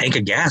less tank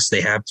of gas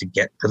they have to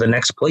get to the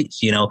next place,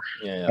 Yeah.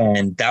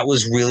 And that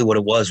was really what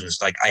it was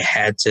like, I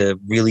had to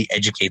really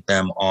educate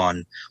them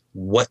on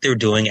what they're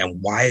doing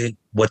and why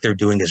what they're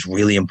doing is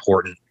really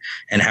important,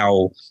 and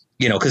how,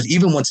 because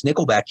even once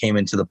Nickelback came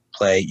into the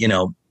play,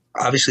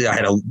 obviously I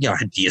had I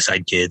had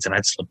Deicide kids and I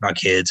had Slipknot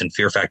kids and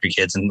Fear Factory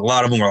kids, and a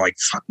lot of them were like,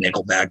 fuck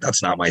Nickelback,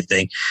 that's not my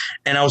thing.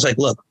 And I was like,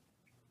 look,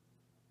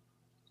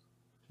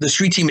 the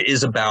street team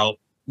is about,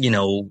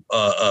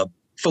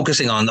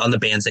 focusing on the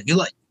bands that you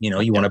like.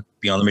 You want to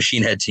be on the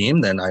Machine Head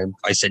team, then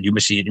I send you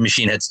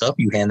Machine Head stuff,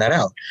 you hand that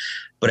out.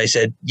 But I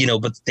said,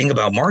 but the thing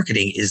about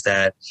marketing is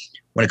that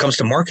when it comes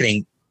to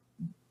marketing,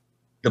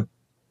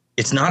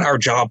 it's not our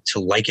job to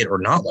like it or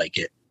not like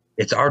it.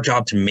 It's our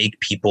job to make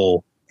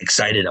people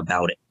excited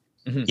about it.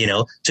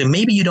 Mm-hmm. So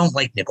maybe you don't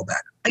like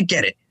Nickelback. I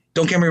get it.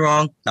 Don't get me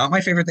wrong. Not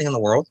my favorite thing in the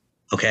world.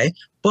 Okay.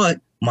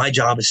 But my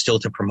job is still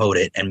to promote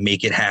it and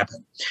make it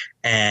happen.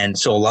 And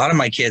so a lot of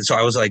my kids, so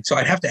I was like, so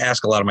I'd have to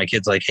ask a lot of my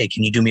kids like, hey,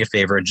 can you do me a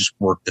favor and just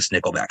work this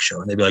Nickelback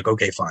show? And they'd be like,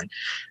 okay, fine.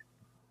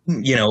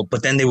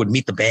 But then they would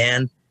meet the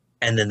band,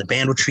 and then the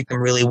band would treat them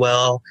really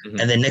well. Mm-hmm.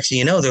 And then next thing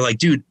you know, they're like,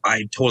 dude,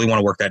 I totally want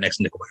to work that next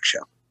Nickelback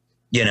show.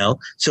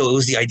 So it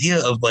was the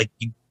idea of like,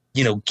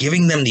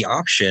 giving them the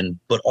option,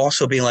 but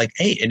also being like,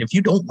 hey, and if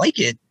you don't like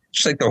it,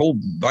 just like the whole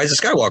Rise of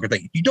Skywalker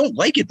thing, if you don't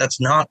like it, that's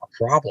not a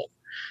problem.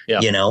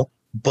 Yeah.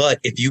 But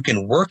if you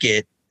can work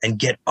it and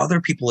get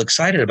other people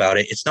excited about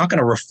it, it's not going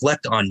to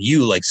reflect on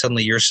you like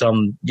suddenly you're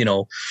some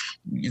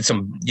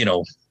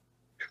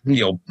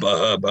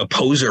a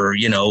poser,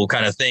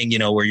 kind of thing,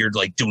 where you're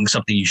like doing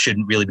something you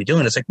shouldn't really be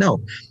doing. It's like,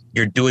 no,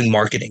 you're doing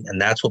marketing.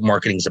 And that's what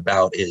marketing is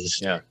about,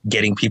 is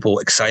getting people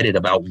excited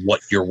about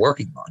what you're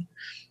working on.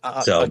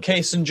 Are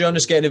Case and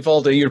Jonas getting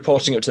involved? Are you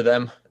reporting it to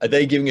them? Are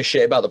they giving a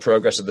shit about the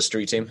progress of the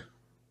street team?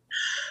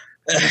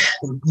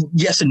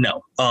 Yes and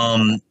no.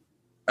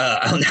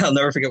 I'll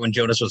never forget when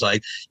Jonas was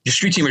like, your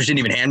street teamers didn't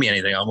even hand me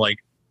anything. I'm like,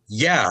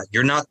 yeah,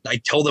 you're not. I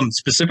told them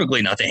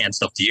specifically not to hand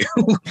stuff to you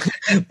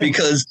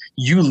because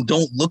you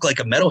don't look like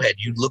a metalhead.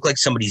 You look like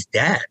somebody's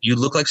dad. You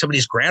look like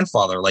somebody's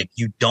grandfather. Like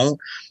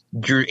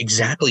you're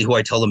exactly who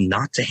I tell them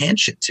not to hand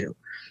shit to,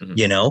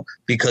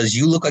 because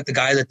you look like the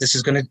guy that this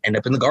is going to end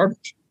up in the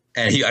garbage.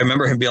 And I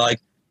remember him be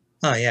like,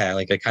 oh yeah,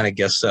 like I kind of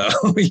guess so,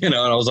 and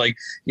I was like,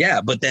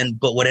 yeah, but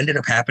what ended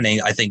up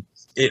happening, I think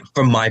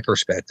from my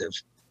perspective,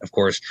 of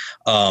course,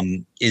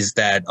 is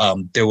that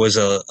there was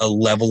a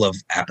level of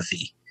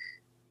apathy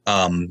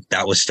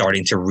that was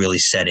starting to really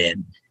set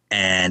in,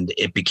 and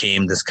it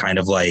became this kind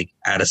of like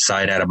out of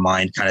sight, out of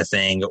mind kind of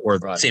thing, or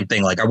same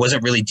thing. Like I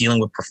wasn't really dealing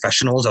with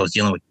professionals. I was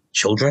dealing with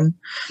children,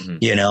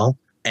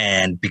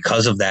 and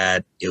because of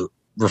that, it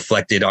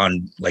reflected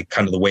on like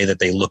kind of the way that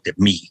they looked at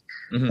me.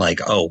 Like,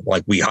 oh,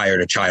 like we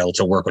hired a child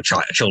to work with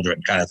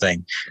children kind of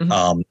thing.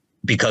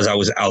 Because I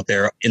was out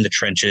there in the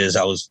trenches,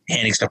 I was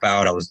handing stuff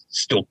out. I was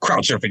still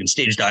crowd surfing and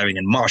stage diving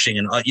and moshing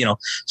and,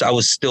 so I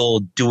was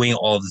still doing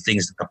all the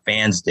things that the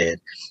fans did.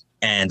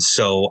 And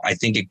so I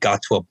think it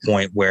got to a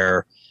point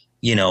where,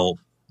 the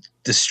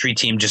street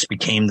team just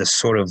became this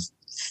sort of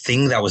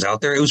thing that was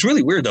out there. It was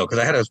really weird though, because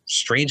I had a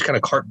strange kind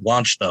of carte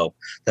blanche though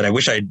that I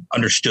wish I'd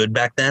understood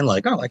back then.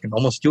 Like, oh, I can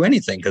almost do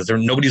anything because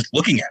nobody's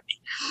looking at me,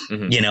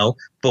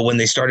 But when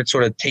they started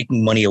sort of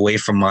taking money away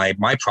from my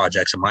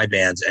projects and my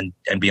bands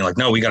and being like,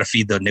 no, we got to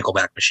feed the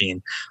Nickelback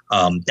machine.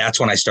 That's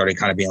when I started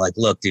kind of being like,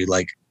 look, dude,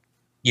 like,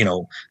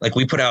 like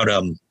we put out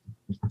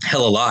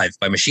Hell Alive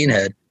by Machine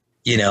Head,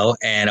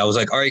 and I was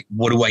like, all right,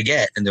 what do I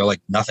get? And they're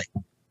like, nothing.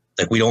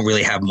 Like, we don't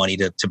really have money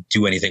to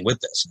do anything with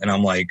this. And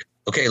I'm like,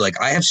 okay,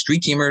 like I have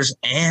street teamers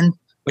and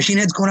Machine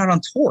Head's going out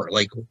on tour.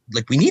 Like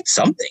we need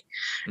something.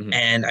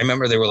 And I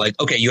remember they were like,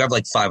 okay, you have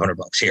like $500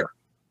 here.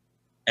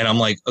 And I'm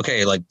like,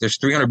 okay, like there's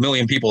 300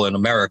 million people in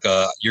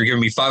America. You're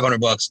giving me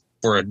 $500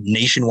 for a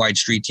nationwide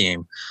street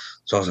team.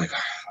 So I was like,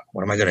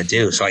 what am I going to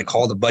do? So I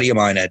called a buddy of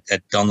mine at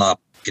Dunlop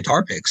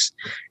Guitar Picks.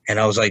 And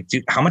I was like,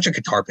 dude, how much are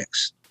guitar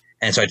picks?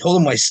 And so I told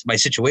him my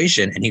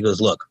situation. And he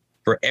goes, look,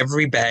 for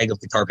every bag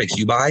of guitar picks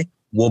you buy,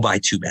 we'll buy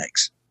 2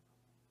 bags.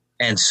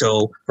 And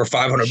so for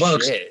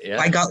 $500,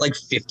 I got like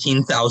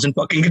 15,000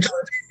 fucking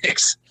guitar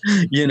picks,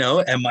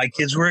 and my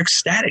kids were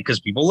ecstatic because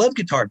people love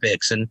guitar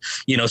picks. And,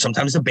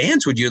 sometimes the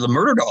bands the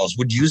Murder Dolls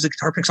would use the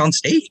guitar picks on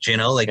stage,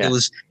 it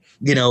was,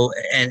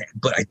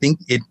 but I think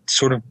it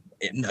sort of,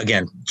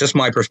 again, just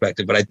my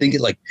perspective, but I think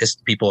it like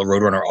pissed people at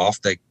Roadrunner off.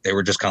 They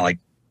were just kind of like,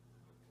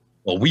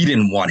 well, we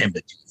didn't want him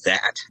to do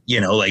that,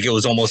 like it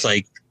was almost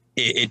like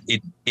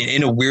it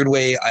in a weird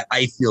way.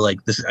 I feel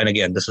like this, and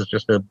again, this is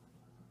just a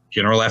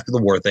general after the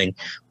war thing,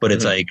 but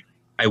it's like,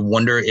 I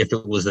wonder if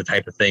it was the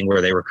type of thing where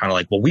they were kind of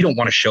like, well, we don't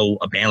want to show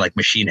a band like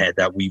Machine Head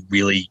that we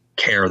really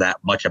care that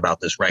much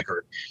about this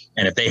record.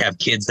 And if they have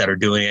kids that are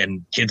doing it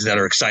and kids that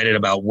are excited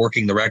about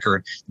working the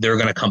record, they're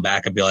going to come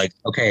back and be like,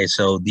 okay,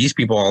 so these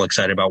people are all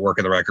excited about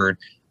working the record.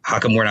 How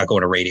come we're not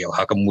going to radio?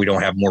 How come we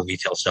don't have more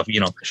retail stuff?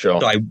 Sure.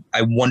 So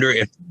I wonder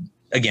if,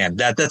 again,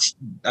 that's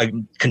a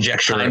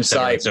conjecture.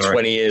 Hindsight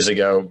 20 years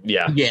ago.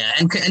 Yeah. Yeah.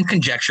 And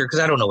conjecture, because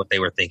I don't know what they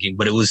were thinking,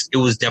 but it was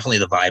definitely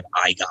the vibe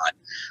I got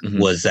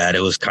was that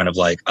it was kind of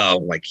like, oh,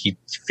 like he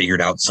figured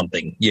out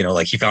something,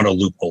 like he found a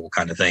loophole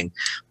kind of thing.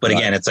 But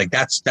again, it's like,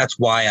 that's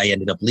why I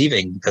ended up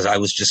leaving, because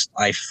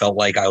I felt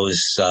like I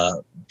was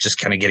just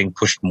kind of getting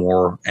pushed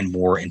more and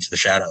more into the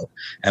shadow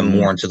and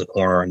more into the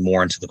corner and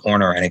more into the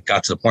corner. And it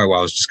got to the point where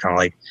I was just kind of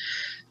like,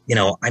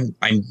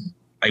 like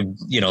I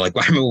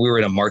remember we were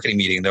in a marketing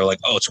meeting. They're like,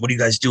 oh, so what are you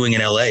guys doing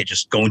in LA?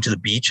 Just going to the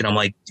beach? And I'm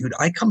like, dude,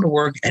 I come to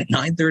work at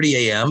 9:30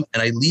 a.m.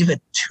 and I leave at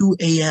 2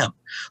 a.m.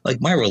 Like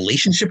my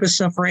relationship is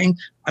suffering.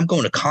 I'm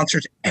going to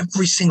concerts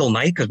every single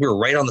night because we were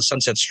right on the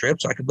Sunset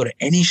Strip. So I could go to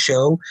any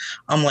show.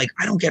 I'm like,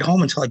 I don't get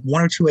home until like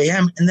 1 or 2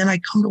 a.m. And then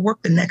I come to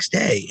work the next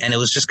day. And it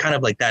was just kind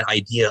of like that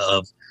idea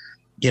of,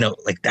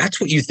 like,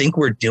 that's what you think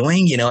we're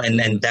doing,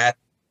 and that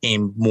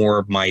became more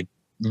of my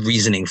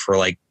reasoning for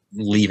like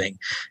leaving.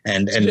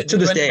 And to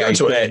this day,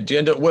 do you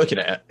end up working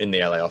in the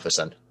LA office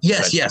then?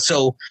 Yes. Yeah.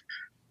 So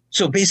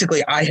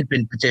basically I had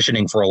been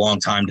petitioning for a long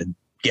time to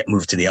get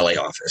moved to the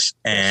LA office.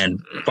 And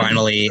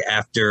finally,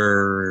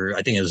 after,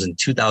 I think it was in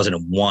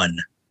 2001,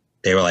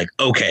 they were like,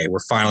 okay, we're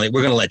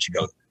going to let you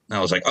go. And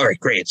I was like, all right,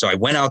 great. So I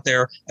went out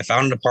there, I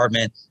found an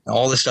apartment and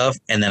all this stuff.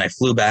 And then I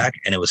flew back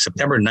and it was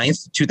September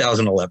 9th,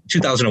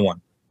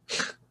 2001.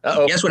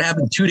 Uh-oh. Guess what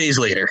happened 2 days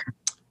later?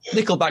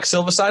 Nickelback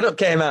Silver Side Up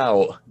came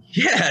out.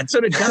 Yeah, and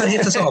so did God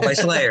Hits Us All by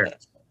Slayer.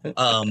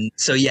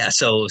 So yeah,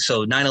 so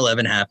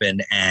 9/11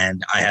 happened,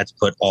 and I had to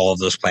put all of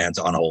those plans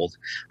on hold,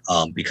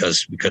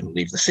 because we couldn't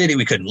leave the city,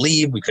 we couldn't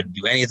leave, we couldn't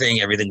do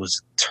anything. Everything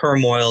was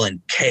turmoil and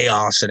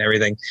chaos and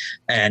everything,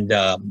 and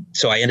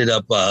so I ended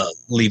up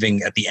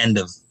leaving at the end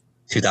of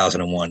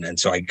 2001, and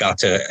so I got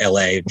to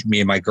LA. Me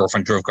and my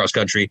girlfriend drove cross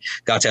country,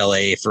 got to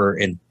LA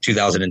in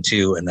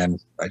 2002, and then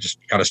I just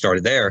kind of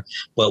started there.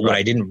 But what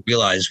I didn't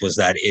realize was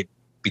that it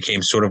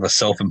became sort of a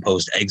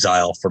self-imposed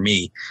exile for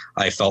me.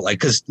 I felt like,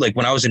 because like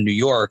when I was in New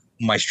York,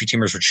 my street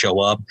teamers would show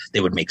up,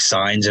 they would make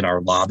signs in our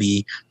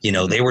lobby,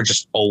 they were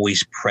just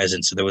always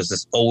present. So there was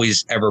this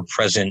always ever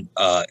present,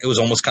 it was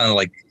almost kind of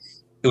like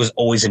it was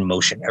always in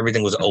motion.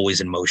 Everything was always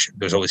in motion.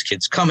 There's always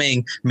kids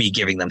coming, me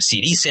giving them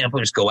CD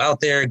samplers, go out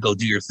there, go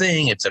do your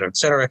thing, et cetera, et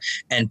cetera.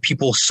 And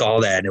people saw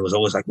that, and it was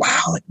always like,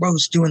 wow, like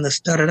bro's doing this,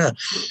 da da da.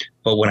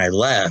 But when I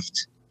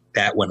left,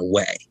 that went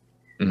away.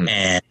 Mm-hmm.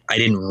 And I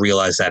didn't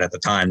realize that at the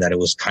time, that it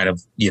was kind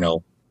of,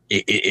 the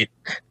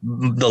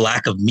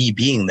lack of me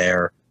being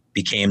there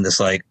became this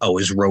like, oh,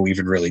 is Ro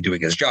even really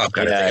doing his job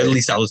kind of thing? At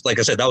least that was, like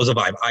I said, that was a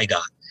vibe I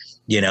got,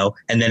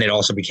 and then it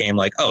also became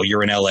like, oh,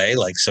 you're in LA,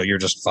 like, so you're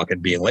just fucking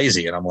being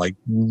lazy. And I'm like,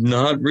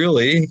 not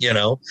really,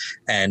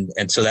 and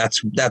so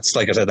that's,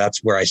 like I said,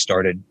 that's where I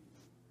started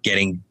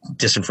getting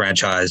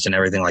disenfranchised and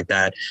everything like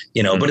that,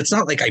 but it's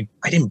not like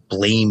I didn't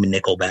blame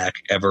Nickelback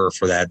ever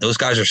for that. Those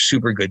guys are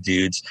super good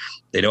dudes.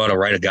 They know how to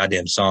write a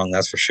goddamn song,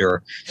 that's for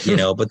sure,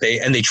 but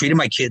they treated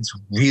my kids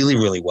really,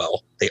 really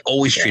well. They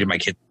always treated my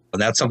kids.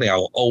 And that's something I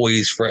will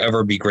always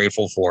forever be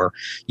grateful for.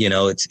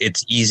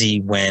 It's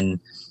easy when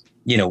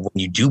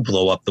you do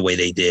blow up the way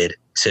they did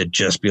to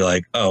just be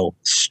like, oh,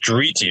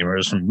 street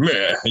teamers,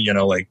 meh,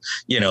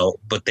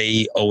 but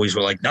they always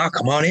were like, nah,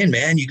 come on in,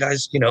 man. You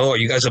guys, are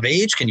you guys of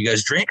age? Can you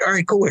guys drink? All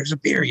right, cool. Here's a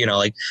beer.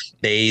 Like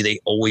they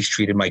always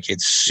treated my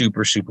kids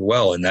super, super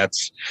well. And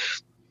that's,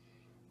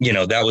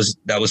 that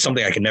was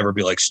something I could never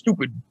be like,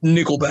 stupid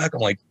Nickelback.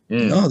 I'm like,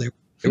 no,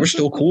 they were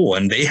still cool.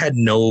 And they had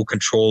no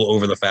control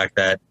over the fact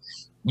that,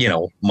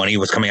 money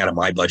was coming out of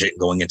my budget and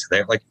going into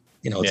their, like,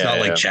 it's not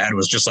like Chad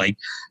was just like,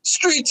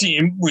 street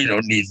team, we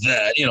don't need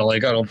that.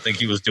 Like, I don't think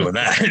he was doing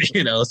that,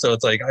 So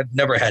it's like, I've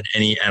never had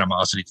any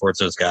animosity towards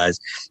those guys.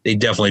 They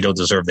definitely don't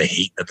deserve the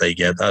hate that they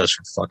get. That is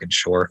for fucking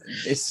sure.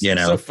 It's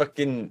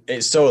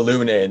it's so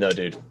illuminating though,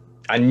 dude.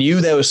 I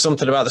knew there was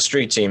something about the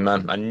street team,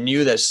 man. I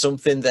knew there's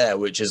something there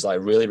which is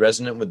like really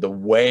resonant with the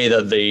way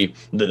that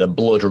the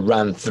blood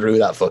ran through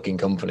that fucking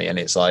company. And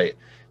it's like,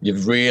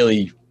 you've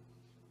really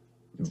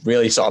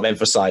sort of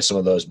emphasize some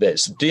of those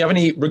bits. Do you have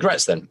any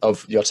regrets then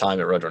of your time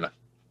at Roadrunner?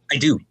 I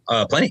do,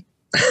 plenty.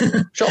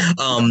 Sure.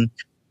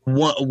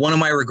 One of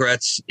my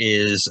regrets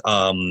is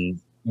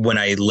when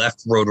I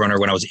left Roadrunner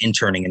when I was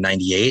interning in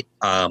 '98.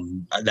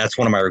 That's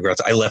one of my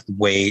regrets. I left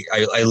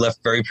I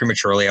left very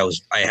prematurely.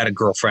 I had a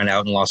girlfriend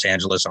out in Los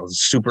Angeles. I was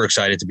super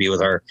excited to be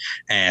with her,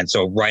 and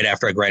so right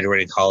after I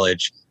graduated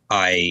college,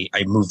 I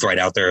moved right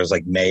out there. It was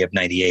like May of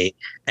 '98,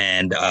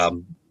 and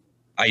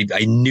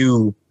I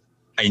knew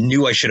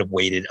I should have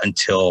waited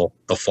until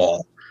the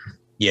fall,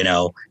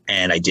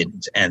 and I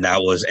didn't. And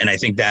I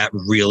think that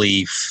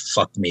really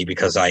fucked me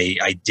because I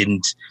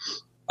didn't,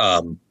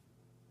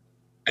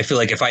 I feel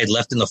like if I had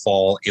left in the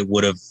fall, I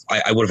would have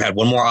had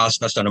one more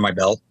Ozfest under my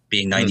belt,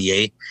 being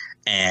 98.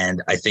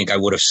 And I think I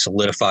would have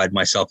solidified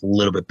myself a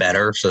little bit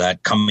better so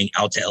that coming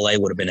out to LA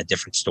would have been a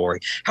different story.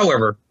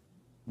 However,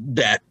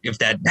 if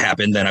that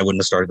happened, then I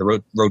wouldn't have started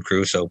the road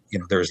crew. So,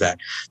 there's that.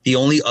 The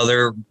only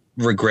other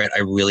regret I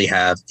really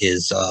have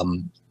is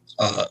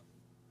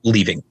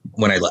leaving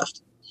when I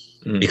left,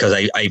 because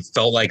I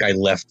felt like I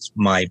left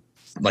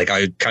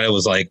I kind of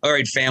was like, all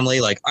right,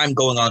 family, like I'm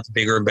going on to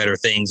bigger and better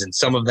things. And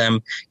some of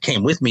them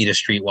came with me to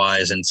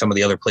Streetwise and some of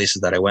the other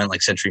places that I went,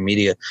 like Century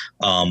Media,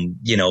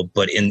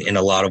 but in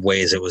a lot of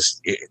ways it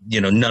was,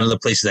 none of the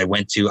places I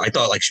went to, I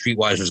thought like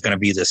Streetwise was going to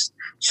be this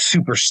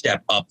super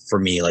step up for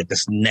me. Like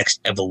this next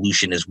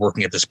evolution is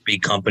working at this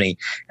big company.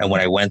 And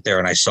when I went there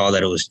and I saw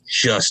that it was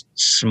just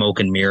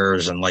smoke and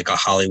mirrors and like a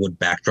Hollywood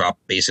backdrop,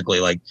 basically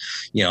like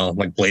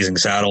Blazing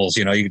Saddles,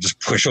 you could just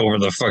push over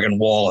the fucking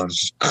wall and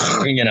just,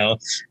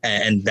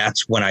 and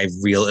that's when I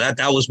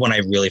that was when I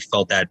really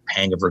felt that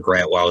pang of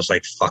regret where I was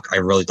like, fuck, I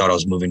really thought I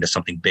was moving to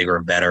something bigger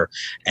and better.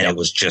 And it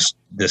was just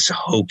this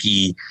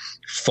hokey,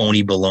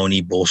 phony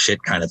baloney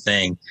bullshit kind of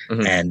thing.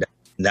 Mm-hmm. And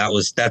that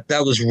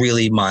was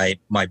really my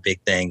big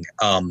thing.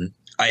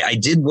 I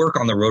did work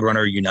on the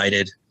Roadrunner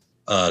United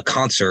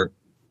concert.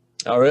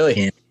 Oh,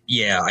 really? And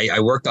I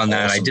worked on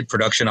that. I did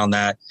production on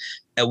that.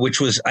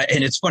 Which was,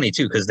 and it's funny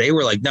too, because they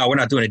were like, no, we're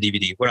not doing a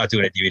DVD. We're not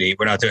doing a DVD.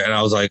 We're not doing, and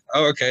I was like,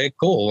 oh, okay,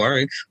 cool. All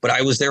right. But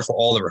I was there for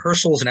all the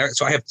rehearsals and everything.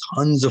 So I have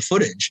tons of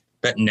footage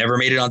that never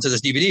made it onto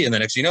this DVD. And the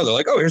next thing you know, they're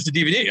like, oh, here's the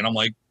DVD. And I'm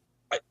like,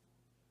 I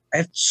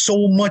have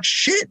so much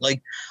shit.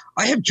 Like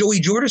I have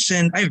Joey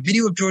Jordison. I have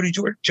video of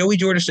Joey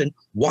Jordison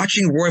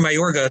watching Roy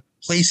Mayorga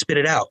play Spit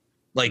It Out.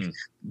 Like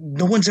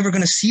no one's ever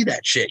going to see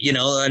that shit,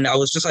 And I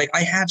was just like,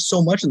 I have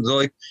so much. And they're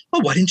like, oh,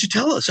 why didn't you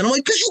tell us? And I'm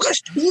like, because you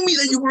guys told me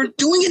that you weren't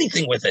doing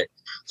anything with it.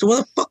 So why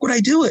the fuck would I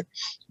do it?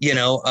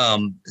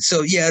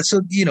 So yeah,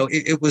 so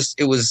it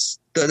was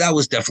that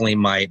was definitely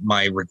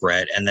my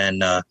regret. And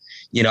then,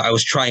 I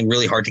was trying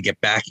really hard to get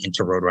back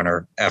into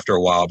Roadrunner after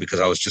a while because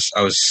I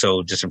was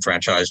so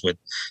disenfranchised with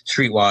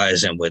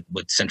Streetwise and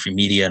with Century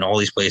Media and all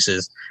these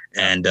places.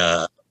 And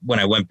when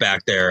I went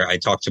back there, I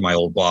talked to my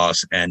old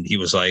boss and he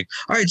was like,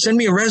 all right, send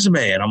me a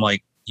resume. And I'm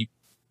like,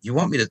 you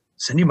want me to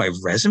send you my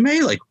resume?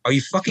 Like, are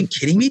you fucking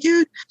kidding me,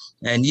 dude?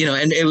 And,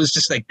 and it was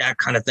just like that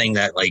kind of thing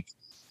that like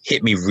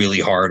hit me really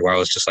hard where I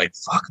was just like,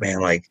 fuck,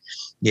 man, like,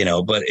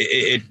 but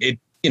it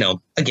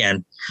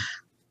again,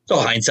 it's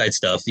all hindsight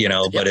stuff,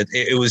 but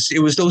it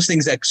was those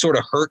things that sort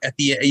of hurt at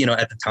the,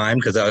 at the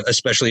time. Cause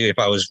especially if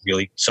I was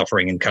really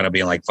suffering and kind of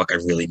being like, fuck, I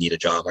really need a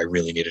job.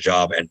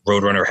 And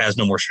Roadrunner has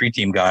no more street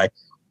team guy.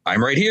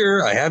 I'm right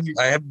here.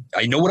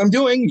 I know what I'm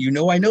doing.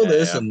 I know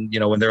this. And,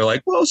 when they're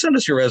like, well, send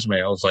us your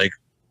resume. I was like,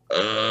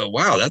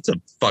 wow, that's a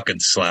fucking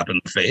slap in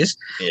the face.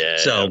 Yeah.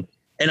 So,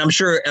 and I'm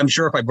sure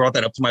if I brought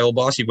that up to my old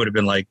boss, he would have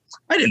been like,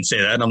 I didn't say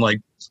that. And I'm like,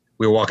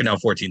 we were walking down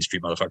 14th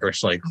Street,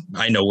 motherfuckers. Like,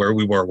 I know where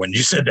we were when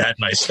you said that.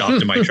 And I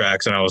stopped in my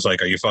tracks and I was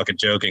like, are you fucking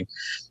joking?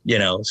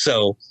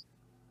 So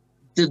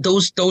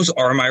those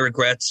are my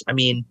regrets. I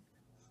mean,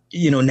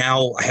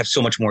 now I have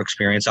so much more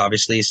experience,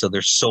 obviously. So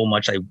there's so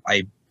much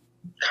I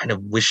kind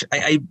of wish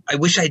I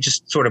wish I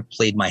just sort of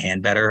played my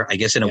hand better. I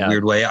guess in a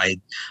weird way.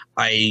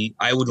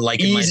 I would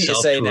liken myself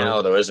to say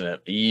now, though, isn't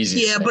it?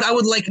 Easy. Yeah, but I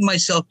would liken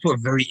myself to a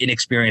very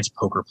inexperienced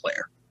poker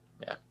player.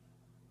 Yeah,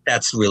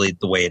 that's really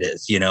the way it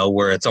is.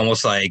 Where it's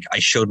almost like I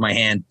showed my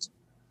hand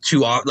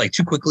too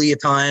quickly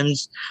at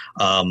times.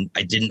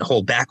 I didn't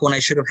hold back when I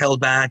should have held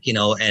back.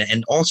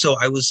 And also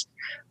I was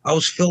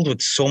filled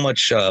with so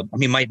much.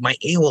 My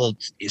AOL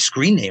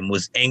screen name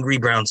was Angry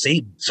Brown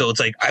Satan, so it's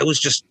like I was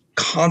just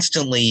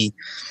constantly,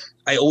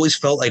 I always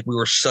felt like we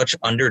were such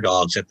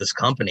underdogs at this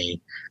company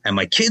and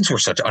my kids were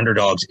such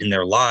underdogs in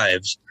their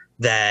lives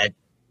that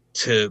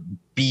to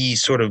be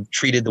sort of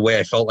treated the way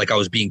I felt like I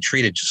was being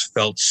treated just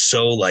felt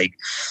so like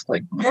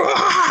I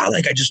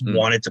just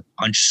wanted to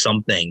punch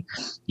something,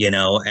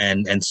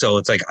 and so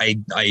it's like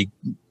I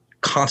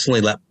constantly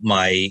let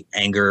my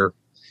anger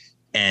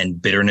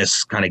and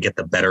bitterness kind of get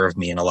the better of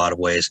me in a lot of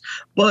ways.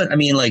 But I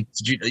mean, like,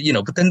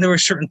 but then there were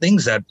certain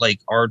things that like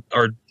are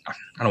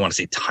I don't want to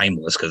say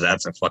timeless because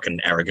that's a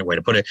fucking arrogant way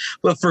to put it.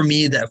 But for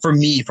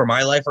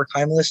my life are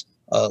timeless.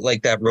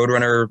 Like that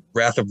Roadrunner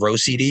Wrath of Ro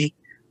CD.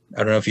 I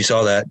don't know if you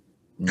saw that.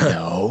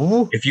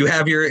 No. If you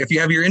have your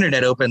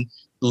internet open,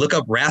 look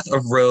up Wrath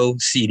of Ro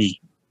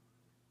CD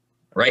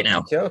right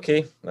now.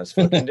 Okay. Let's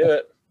fucking do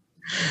it.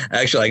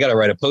 Actually, I got to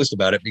write a post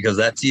about it because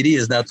that CD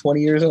is now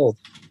 20 years old.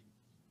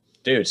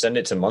 Dude, send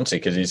it to Monty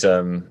because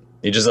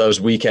he does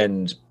those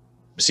weekend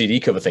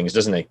CD cover things,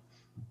 doesn't he?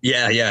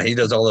 Yeah, he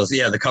does all those.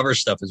 Yeah, the cover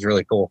stuff is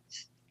really cool.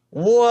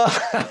 What?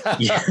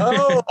 Yeah.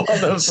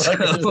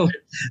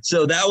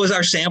 So that was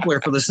our sampler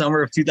for the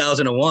summer of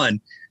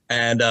 2001,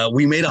 and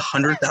we made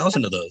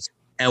 100,000 of those,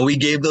 and we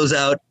gave those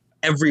out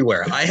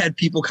everywhere. I had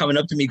people coming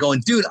up to me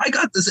going, dude, I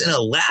got this in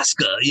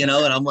Alaska, and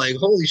I'm like,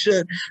 holy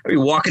shit. I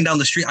mean, walking down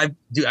the street,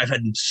 I've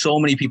had so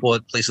many people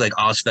at places like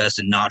Ozfest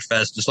and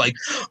Knotfest just like,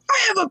 I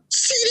have a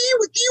CD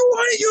with you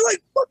on it. You're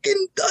like,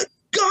 fucking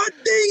God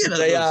dang it.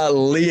 They are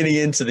leaning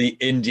into the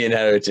Indian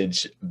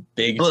heritage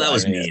big time. Well, that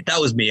was me. That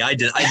was me. I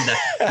did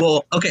that.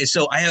 Well, okay,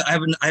 so I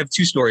have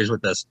two stories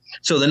with this.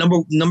 So the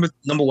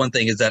number one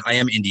thing is that I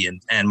am Indian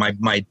and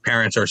my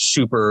parents are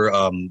super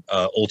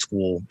old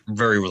school,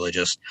 very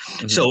religious.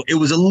 Mm-hmm. So it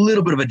was a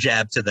little bit of a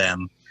jab to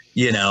them,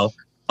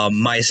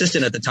 My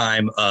assistant at the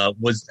time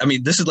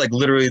this is like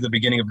literally the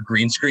beginning of the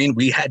green screen.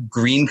 We had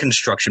green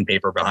construction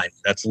paper behind me.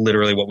 That's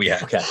literally what we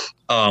had. Okay.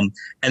 And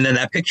then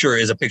that picture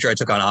is a picture I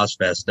took on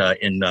Ozfest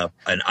in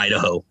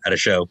Idaho at a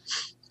show.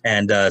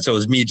 And so it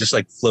was me just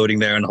like floating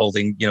there and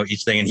holding,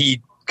 each thing. And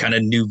he kind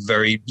of knew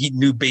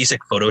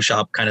basic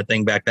Photoshop kind of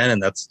thing back then.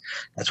 And that's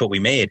what we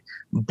made.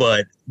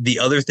 But the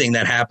other thing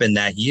that happened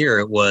that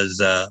year was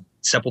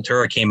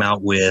Sepultura came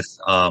out with,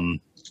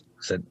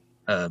 is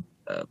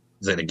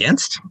it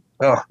Against?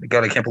 Oh,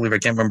 God, I can't believe I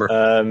can't remember.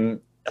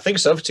 I think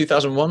so, for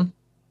 2001.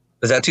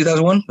 Was that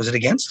 2001? Was it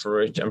Against?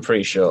 I'm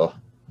pretty sure.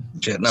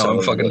 Shit, no,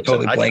 I'm fucking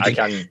totally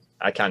blanking.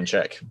 I can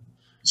check.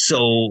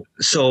 So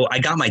I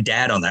got my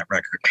dad on that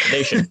record.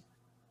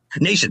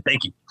 Nation,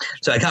 thank you.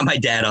 So I got my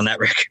dad on that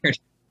record.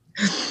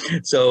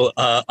 So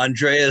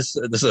Andreas,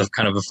 this is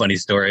kind of a funny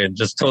story and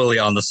just totally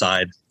on the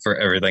side for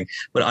everything.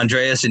 But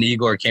Andreas and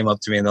Igor came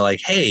up to me and they're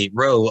like, hey,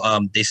 Ro,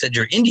 they said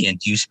you're Indian.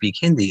 Do you speak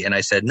Hindi? And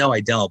I said, no,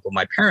 I don't, but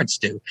my parents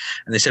do.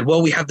 And they said,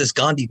 well, we have this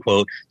Gandhi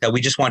quote that we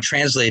just want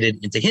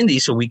translated into Hindi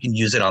so we can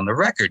use it on the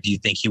record. Do you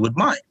think he would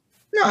mind?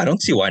 No, I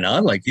don't see why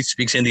not. Like, he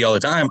speaks Hindi all the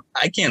time.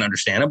 I can't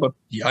understand it, but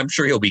I'm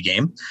sure he'll be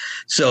game.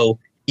 So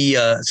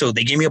so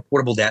they gave me a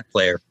portable DAT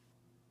player.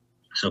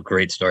 So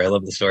great story. I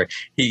love the story.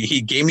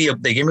 They gave me a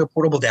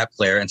portable DAT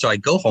player. And so I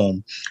go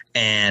home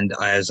and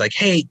I was like,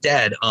 hey,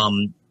 Dad,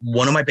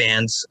 one of my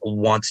bands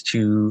wants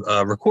to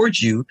record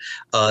you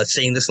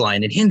saying this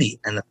line in Hindi.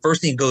 And the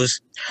first thing goes,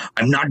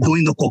 I'm not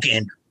doing the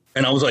cocaine.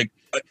 And I was like,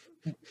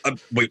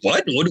 Wait,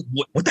 what?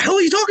 What the hell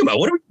are you talking about?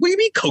 What do you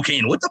mean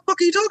cocaine? What the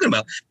fuck are you talking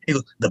about? He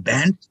goes, the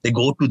band, they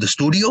go to the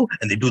studio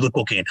and they do the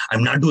cocaine.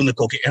 I'm not doing the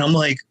cocaine. And I'm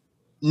like,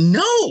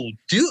 no,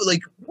 dude,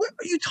 like, what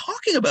are you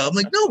talking about? I'm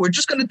like, no, we're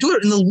just going to do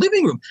it in the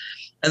living room.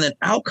 And then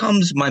out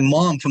comes my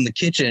mom from the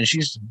kitchen, and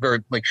she's very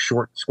like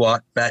short,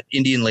 squat, fat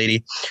Indian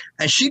lady.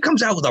 And she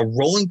comes out with a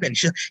rolling pin.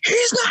 She's like,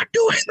 he's not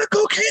doing the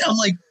cocaine. I'm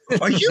like,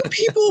 are you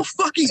people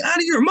fucking out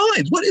of your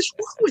minds? What is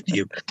wrong with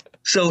you?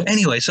 So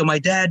anyway, so my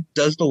dad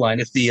does the line.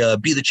 It's the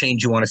be the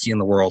change you want to see in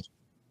the world,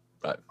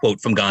 quote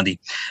from Gandhi.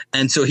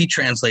 And so he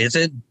translates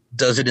it,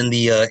 does it in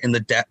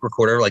the DAT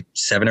recorder like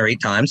 7 or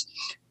 8 times.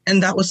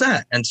 And that was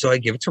that. And so I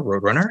give it to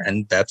Roadrunner,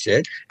 and that's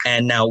it.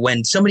 And now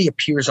when somebody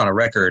appears on a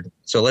record,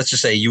 so let's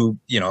just say a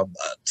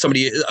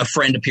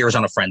friend appears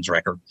on a friend's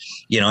record,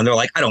 and they're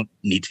like, I don't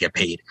need to get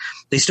paid.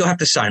 They still have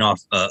to sign off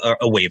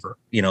a waiver,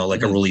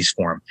 like a release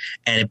form.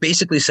 And it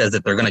basically says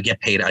that they're going to get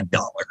paid $1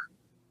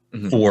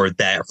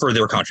 for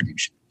their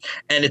contribution.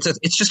 And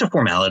it's just a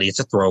formality. It's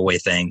a throwaway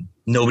thing.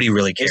 Nobody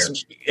really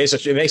cares.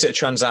 It makes it a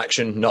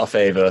transaction, not a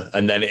favor.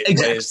 And then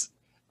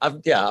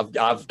I've got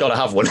to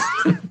have one.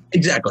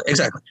 Exactly.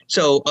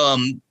 So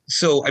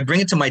I bring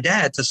it to my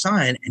dad to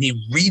sign, and he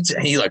reads it,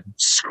 and he like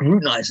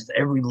scrutinizes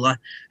every line,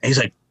 and he's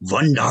like,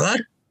 $1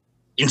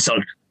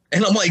 insult.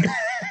 And I'm like,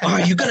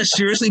 are you gonna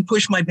seriously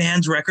push my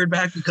band's record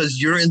back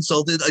because you're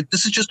insulted? Like,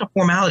 this is just a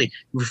formality.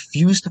 You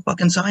refuse to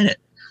fucking sign it.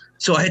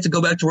 So I had to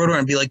go back to Roadrunner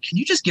and be like, can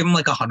you just give him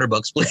like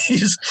 $100,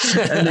 please?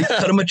 And they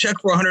cut him a check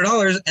for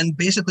 $100. And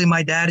basically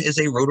my dad is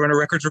a Roadrunner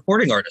Records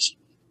recording artist.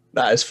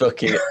 That is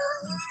fucking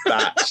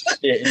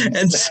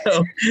And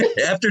so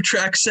after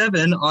track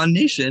 7 on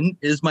Nation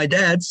is my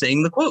dad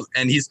saying the quote,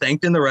 and he's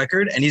thanked in the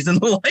record, and he's in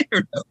the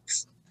liner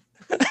notes.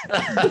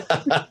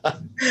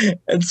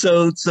 And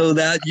so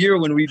that year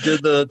when we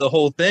did the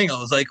whole thing, I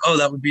was like, oh,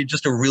 that would be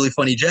just a really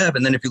funny jab.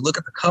 And then if you look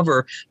at the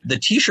cover, the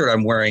t-shirt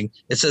I'm wearing,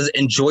 it says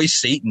enjoy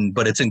Satan,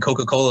 but it's in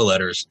Coca-Cola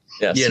letters.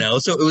 Yes.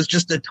 So it was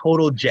just a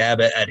total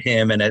jab at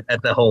him and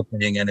at the whole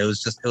thing. And it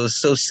was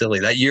so silly.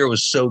 That year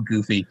was so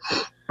goofy.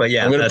 But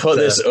yeah, I'm going to put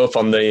this up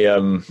on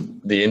the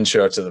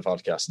intro to the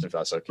podcast, if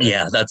that's okay.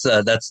 Yeah, that's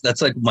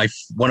like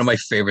one of my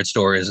favorite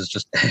stories. Is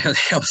just I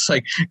was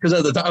like, because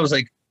at the time I was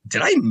like,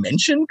 did I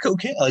mention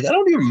cocaine? Like, I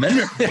don't even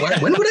remember.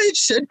 When would I have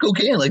said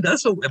cocaine? Like, but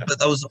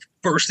that was the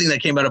first thing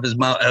that came out of his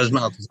mouth.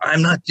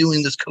 I'm not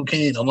doing this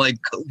cocaine. I'm like,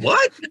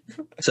 what?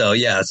 So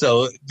yeah,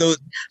 so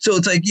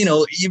it's like,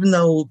 even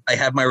though I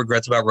have my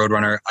regrets about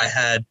Roadrunner, I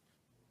had.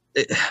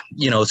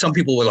 Some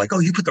people were like, oh,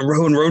 you put the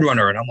row in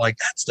Roadrunner. And I'm like,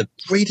 that's the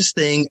greatest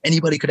thing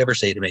anybody could ever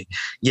say to me,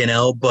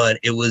 but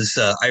it was,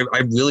 I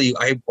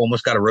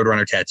almost got a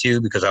Roadrunner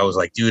tattoo because I was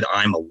like, dude,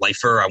 I'm a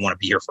lifer. I want to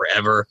be here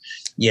forever,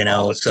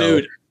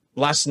 Dude,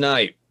 last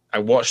night I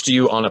watched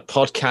you on a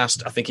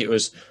podcast. I think it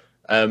was,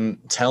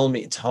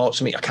 Talk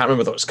to Me. I can't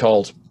remember what it's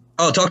called.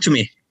 Oh, Talk to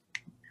Me.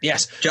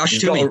 Yes. Josh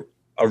Toomey.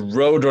 A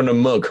Roadrunner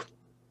mug.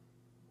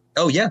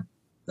 Oh, yeah.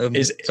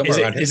 Is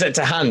it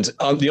to hand?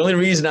 The only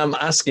reason I'm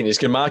asking is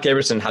because Mark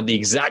Everson had the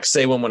exact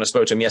same one when I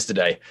spoke to him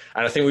yesterday,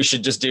 and I think we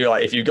should just do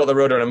like, if you've got the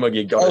Roadrunner mug,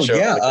 you got to show.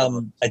 Yeah,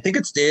 I think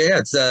it's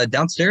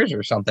downstairs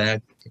or something, I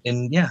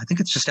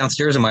think it's just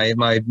downstairs in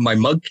my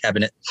mug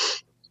cabinet.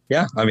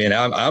 Yeah, I mean,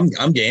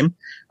 I'm game.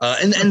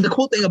 And the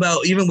cool thing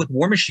about even with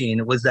War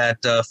Machine was that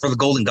for the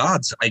Golden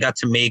Gods, I got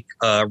to make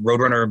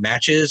Roadrunner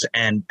matches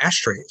and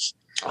ashtrays.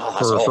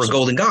 For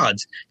Golden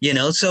Gods,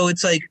 so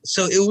it's like,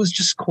 so it was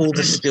just cool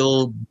to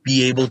still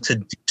be able to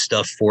do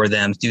stuff for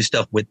them, do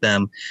stuff with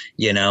them,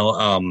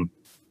 and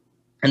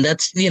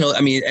that's,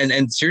 I mean,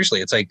 and seriously,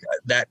 it's like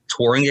that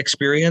touring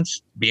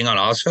experience being on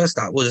Ozfest,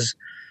 that was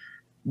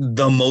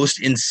the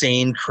most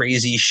insane,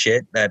 crazy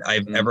shit that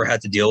I've ever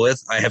had to deal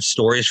with. I have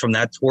stories from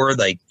that tour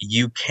like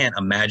you can't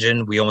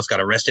imagine. We almost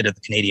got arrested at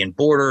the Canadian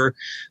border.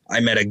 I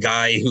met a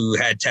guy who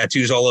had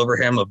tattoos all over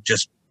him of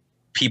just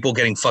people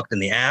getting fucked in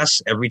the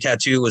ass. Every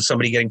tattoo was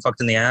somebody getting fucked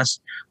in the ass.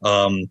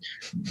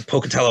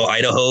 Pocatello,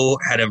 Idaho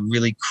had a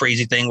really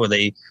crazy thing where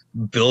they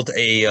built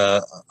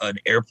an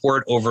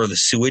airport over the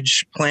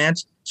sewage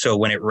plant. So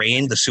when it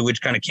rained, the sewage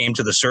kind of came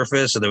to the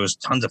surface. So there was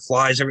tons of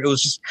flies. It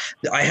was just,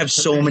 I have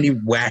so many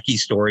wacky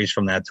stories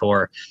from that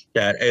tour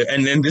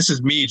and then this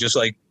is me just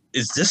like,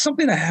 is this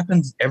something that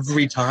happens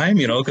every time?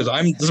 Because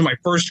this is my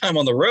first time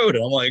on the road,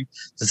 and I'm like,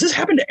 does this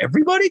happen to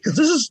everybody? Because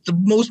this is the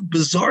most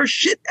bizarre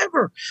shit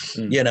ever,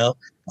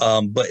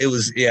 But it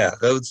was, that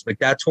was like,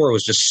 that tour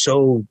was just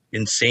so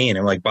insane.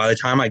 And like, by the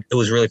time it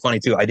was really funny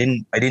too. I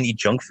didn't eat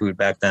junk food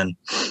back then.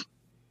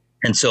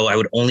 And so I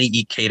would only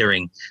eat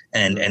catering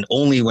and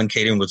only when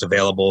catering was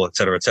available, et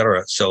cetera, et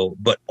cetera. So,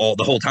 but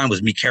the whole time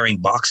was me carrying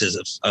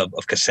boxes of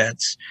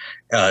cassettes,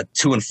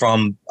 to and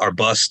from our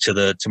bus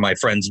to my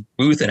friend's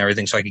booth and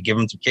everything. So I could give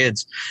them to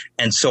kids.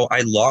 And so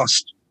I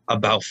lost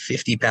about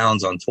 50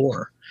 pounds on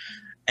tour.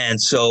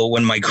 And so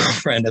when my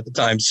girlfriend at the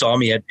time saw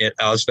me at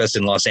Ozfest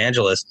in Los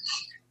Angeles,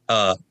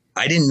 I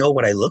didn't know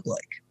what I looked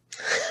like.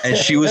 And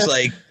she was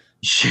like,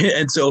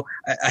 And so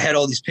I had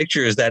all these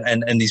pictures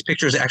and these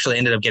pictures actually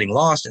ended up getting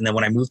lost. And then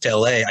when I moved to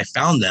LA, I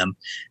found them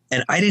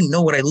and I didn't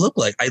know what I looked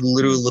like. I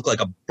literally looked like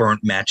a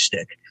burnt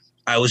matchstick.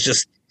 I was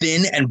just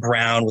thin and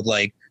brown with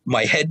like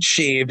my head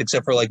shaved,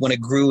 except for like when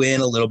it grew in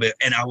a little bit.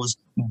 And I was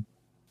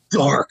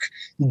dark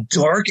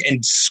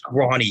and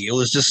scrawny. It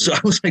was just,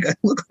 I was like, I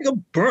look like a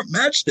burnt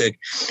matchstick,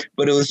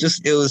 but it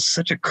was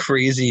such a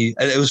crazy,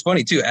 it was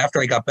funny too. After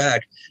I got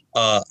back,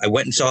 I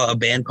went and saw a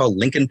band called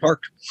Linkin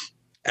Park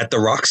at the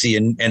Roxy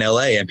in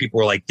LA, and people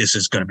were like, this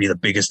is going to be the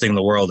biggest thing in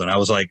the world. And I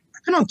was like,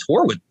 I've been on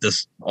tour with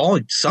this all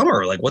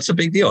summer. Like, what's the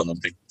big deal? And then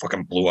they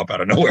fucking blew up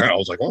out of nowhere. I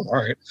was like, oh, all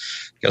right,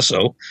 guess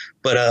so.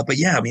 But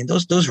yeah, I mean,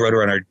 those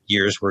Roadrunner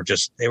years were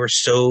they were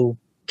so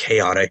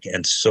chaotic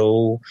and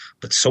so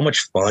much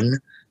fun,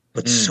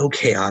 but so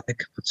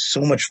chaotic, but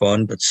so much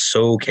fun, but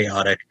so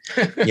chaotic,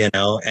 you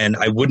know? And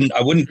I wouldn't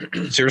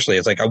seriously,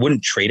 it's like, I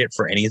wouldn't trade it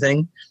for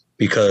anything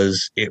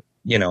because it,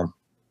 you know,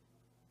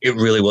 it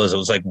really was. It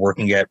was like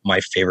working at my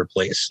favorite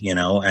place, you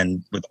know,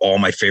 and with all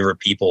my favorite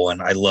people.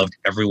 And I loved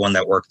everyone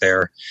that worked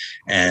there.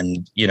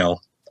 And, you know,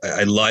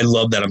 I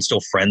love that I'm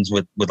still friends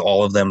with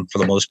all of them for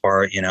the most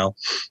part, you know.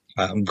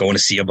 I'm going to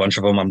see a bunch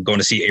of them. I'm going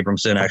to see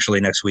Abramson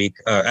actually next week.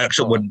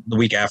 The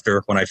week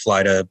after when I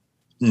fly to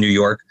New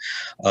York.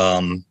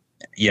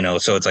 You know,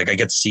 so it's like I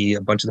get to see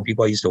a bunch of the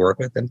people I used to work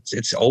with, and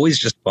it's always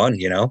just fun,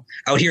 you know.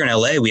 Out here in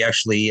LA, we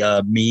actually,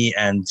 me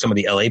and some of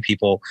the LA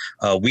people,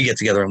 we get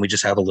together and we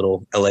just have a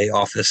little LA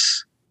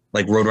office,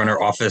 like Roadrunner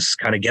office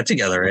kind of get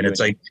together, and it's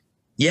like,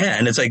 yeah,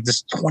 and it's like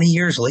this 20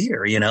 years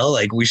later, you know,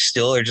 like we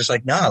still are just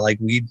like, nah, like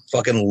we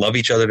fucking love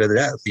each other to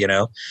death, you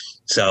know.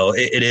 So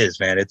it is,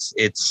 man.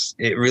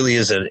 It really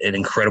is an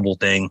incredible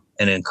thing,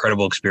 an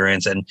incredible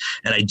experience. And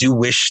I do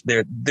wish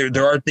there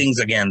are things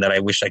again that I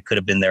wish I could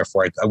have been there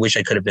for. I wish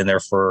I could have been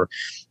there for,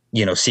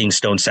 you know, seeing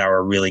Stone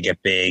Sour really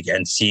get big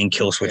and seeing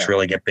Killswitch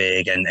really get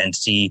big and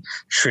see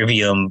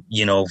Trivium,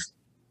 you know,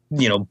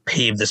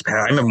 pave this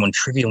path. I remember when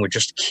Trivium were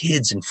just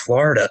kids in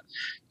Florida,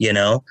 you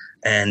know,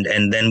 and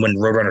then when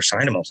Roadrunner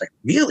signed them, I was like,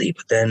 really?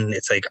 But then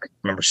it's like, I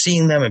remember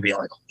seeing them and being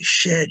like, holy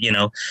shit, you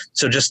know?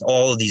 So just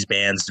all of these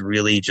bands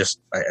really just,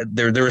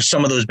 there were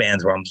some of those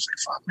bands where I'm just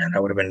like, fuck, man,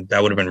 that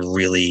would have been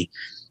really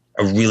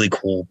a really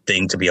cool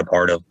thing to be a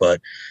part of. But,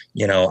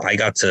 you know, I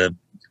got to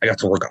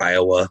work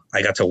Iowa.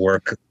 I got to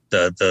work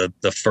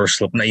the first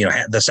Slipknot, you know,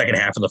 the second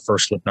half of the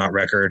first Slipknot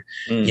record.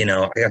 You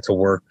know, I got to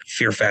work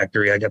Fear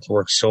Factory. I got to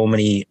work so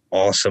many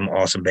awesome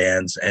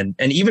bands and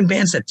even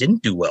bands that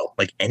didn't do well,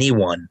 like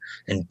Anyone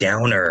and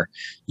Downer.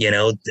 You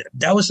know,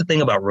 that was the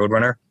thing about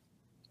Roadrunner,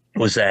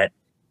 was that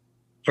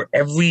for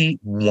every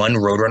one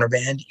Roadrunner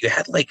band, you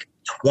had like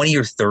 20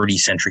 or 30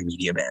 Century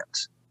Media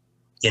bands.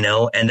 You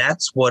know, and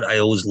that's what I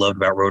always loved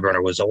about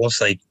Roadrunner, was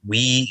almost like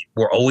we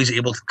were always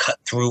able to cut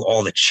through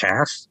all the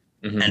chaff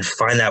and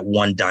find that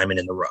one diamond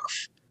in the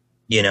rough,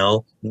 you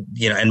know,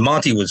 and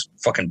Monty was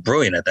fucking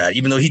brilliant at that,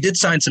 even though he did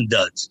sign some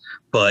duds,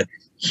 but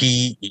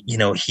he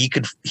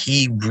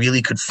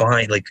really could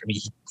find, like, I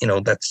mean, you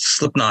know, that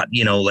Slipknot,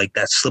 you know, like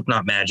that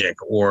Slipknot magic,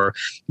 or,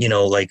 you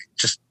know, like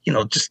just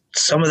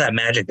some of that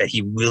magic that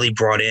he really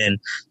brought in,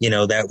 you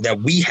know,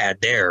 that we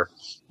had there,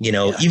 you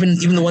know, even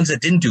the ones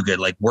that didn't do good,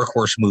 like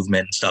Workhorse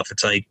Movement and stuff.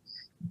 It's like,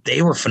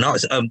 they were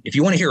phenomenal. If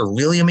you want to hear a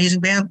really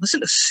amazing band,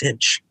 listen to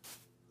Cinch.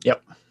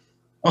 Yep.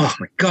 Oh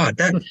my God,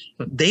 that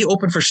they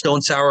opened for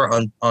Stone Sour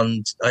on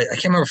I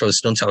can't remember if it was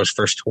Stone Sour's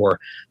first tour,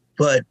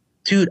 but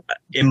dude,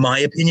 in my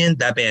opinion,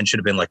 that band should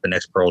have been like the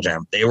next Pearl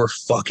Jam. They were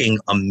fucking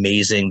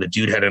amazing. The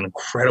dude had an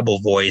incredible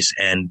voice,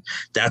 and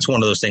that's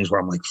one of those things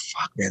where I'm like,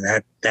 fuck,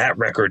 man, that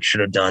record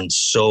should have done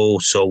so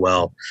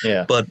well.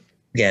 Yeah. But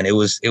again, it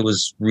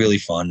was really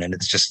fun, and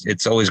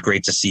it's always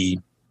great to see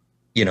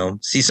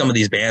some of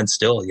these bands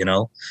still, you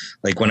know,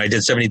 like when I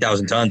did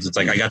 70,000 Tons, it's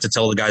like, I got to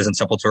tell the guys in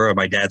Sepultura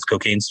my dad's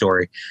cocaine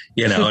story,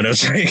 you know, and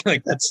it's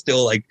like that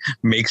still like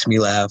makes me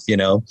laugh, you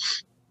know,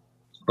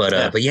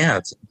 but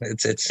yeah,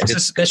 it's a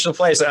special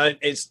place.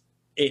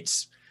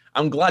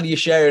 I'm glad you're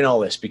sharing all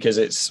this,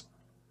 because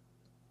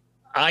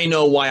I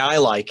know why I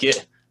like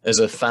it as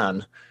a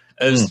fan,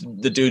 as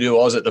the dude who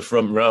was at the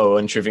front row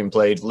and Trivium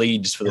played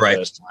Leeds for the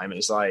first time.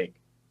 It's like,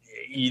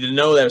 you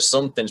know, there's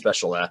something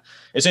special there.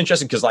 It's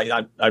interesting because like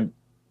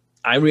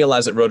I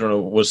realized that Roadrunner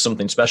was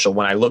something special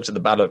when I looked at the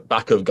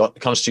back of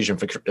Constitution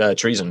of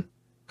Treason,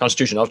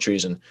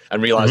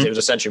 and realized it was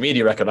a Century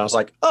Media record. And I was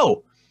like,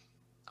 oh,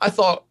 I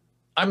thought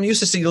I'm used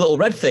to seeing a little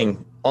red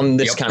thing on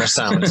this kind of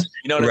sound.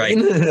 You know what I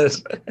mean?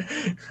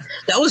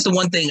 That was the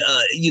one thing,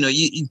 you know,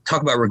 you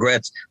talk about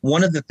regrets.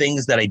 One of the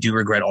things that I do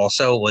regret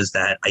also was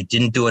that I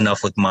didn't do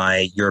enough with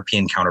my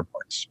European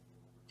counterparts.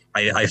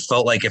 I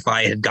felt like if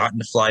I had gotten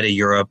to fly to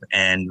Europe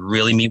and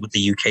really meet with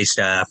the UK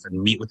staff and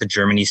meet with the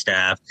Germany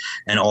staff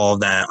and all of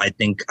that, I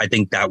think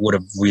that would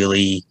have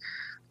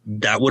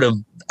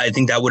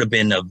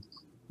been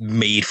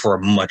made for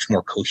a much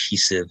more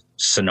cohesive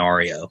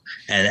scenario.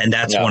 And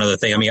that's one of the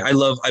things. I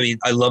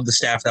love the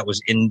staff that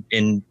was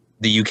in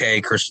the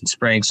UK, Kirsten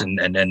Sprinks and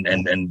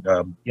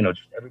you know,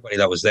 everybody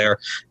that was there.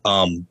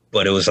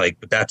 But it was like,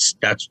 that's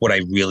what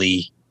I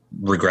really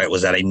regret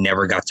was that I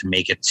never got to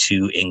make it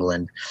to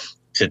England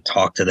to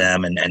talk to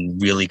them and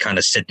really kind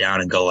of sit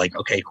down and go like,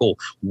 okay, cool.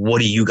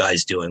 What are you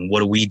guys doing?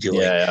 What are we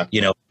doing? Yeah.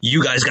 You know,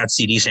 you guys got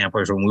CD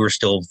samplers when we were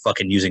still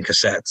fucking using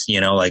cassettes, you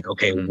know, like,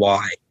 okay,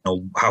 why? You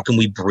know, how can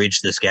we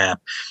bridge this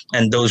gap?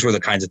 And those were the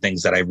kinds of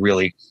things that I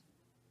really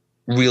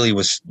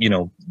was, you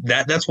know,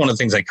 that's one of the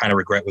things I kind of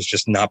regret, was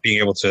just not being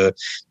able to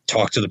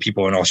talk to the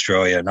people in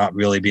Australia, not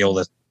really be able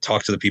to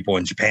talk to the people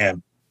in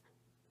Japan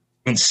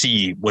and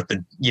see what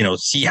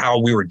see how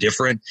we were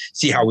different,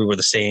 see how we were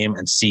the same,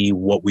 and see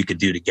what we could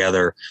do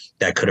together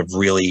that could have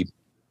really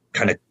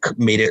kind of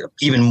made it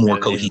even more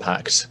cohesive.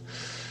 Impact.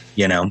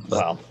 You know,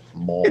 well,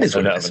 more of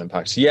an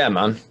impact. Yeah,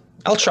 man.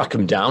 I'll track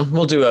them down.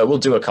 We'll do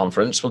a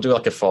conference. We'll do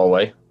like a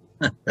 4-way.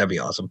 That'd be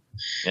awesome.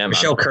 Yeah,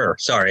 Michelle Kerr.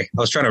 Sorry,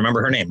 I was trying to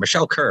remember her name.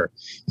 Michelle Kerr.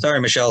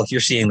 Sorry, Michelle, if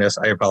you're seeing this,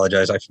 I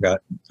apologize. I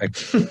forgot.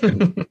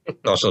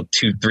 Also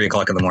 2-3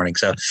 o'clock in the morning.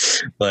 So,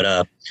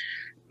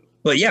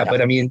 But yeah,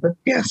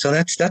 so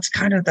that's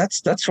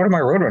sort of my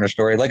Roadrunner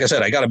story. Like I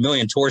said, I got a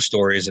million tour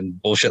stories and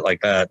bullshit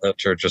like that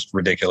are just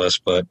ridiculous,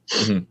 but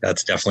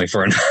that's definitely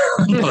for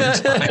another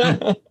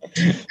time.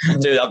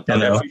 Dude,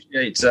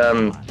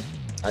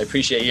 I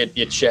appreciate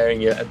you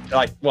sharing your,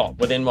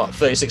 within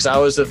 36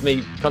 hours of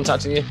me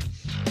contacting you.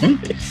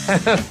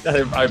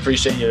 I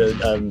appreciate you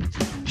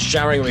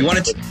sharing with me.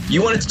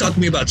 You wanted to talk to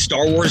me about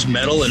Star Wars,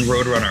 metal, and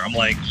Roadrunner. I'm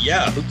like,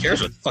 yeah, who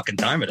cares what fucking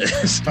time it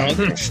is?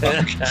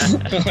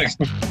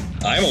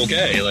 I'm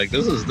okay. Like,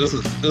 this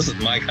is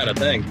my kind of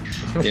thing.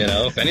 You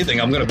know, if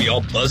anything, I'm gonna be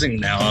all buzzing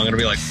now. I'm gonna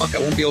be like, fuck, I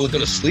won't be able to go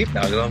to sleep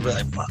now. I'm gonna be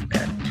like, fuck,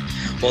 man.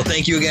 Well,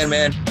 thank you again,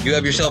 man. You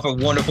have yourself a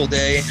wonderful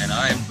day, and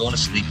I am going to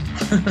sleep.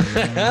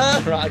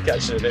 Right, I'll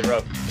catch you in a bit, bro.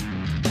 All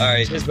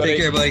right, cheers, take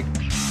care, buddy.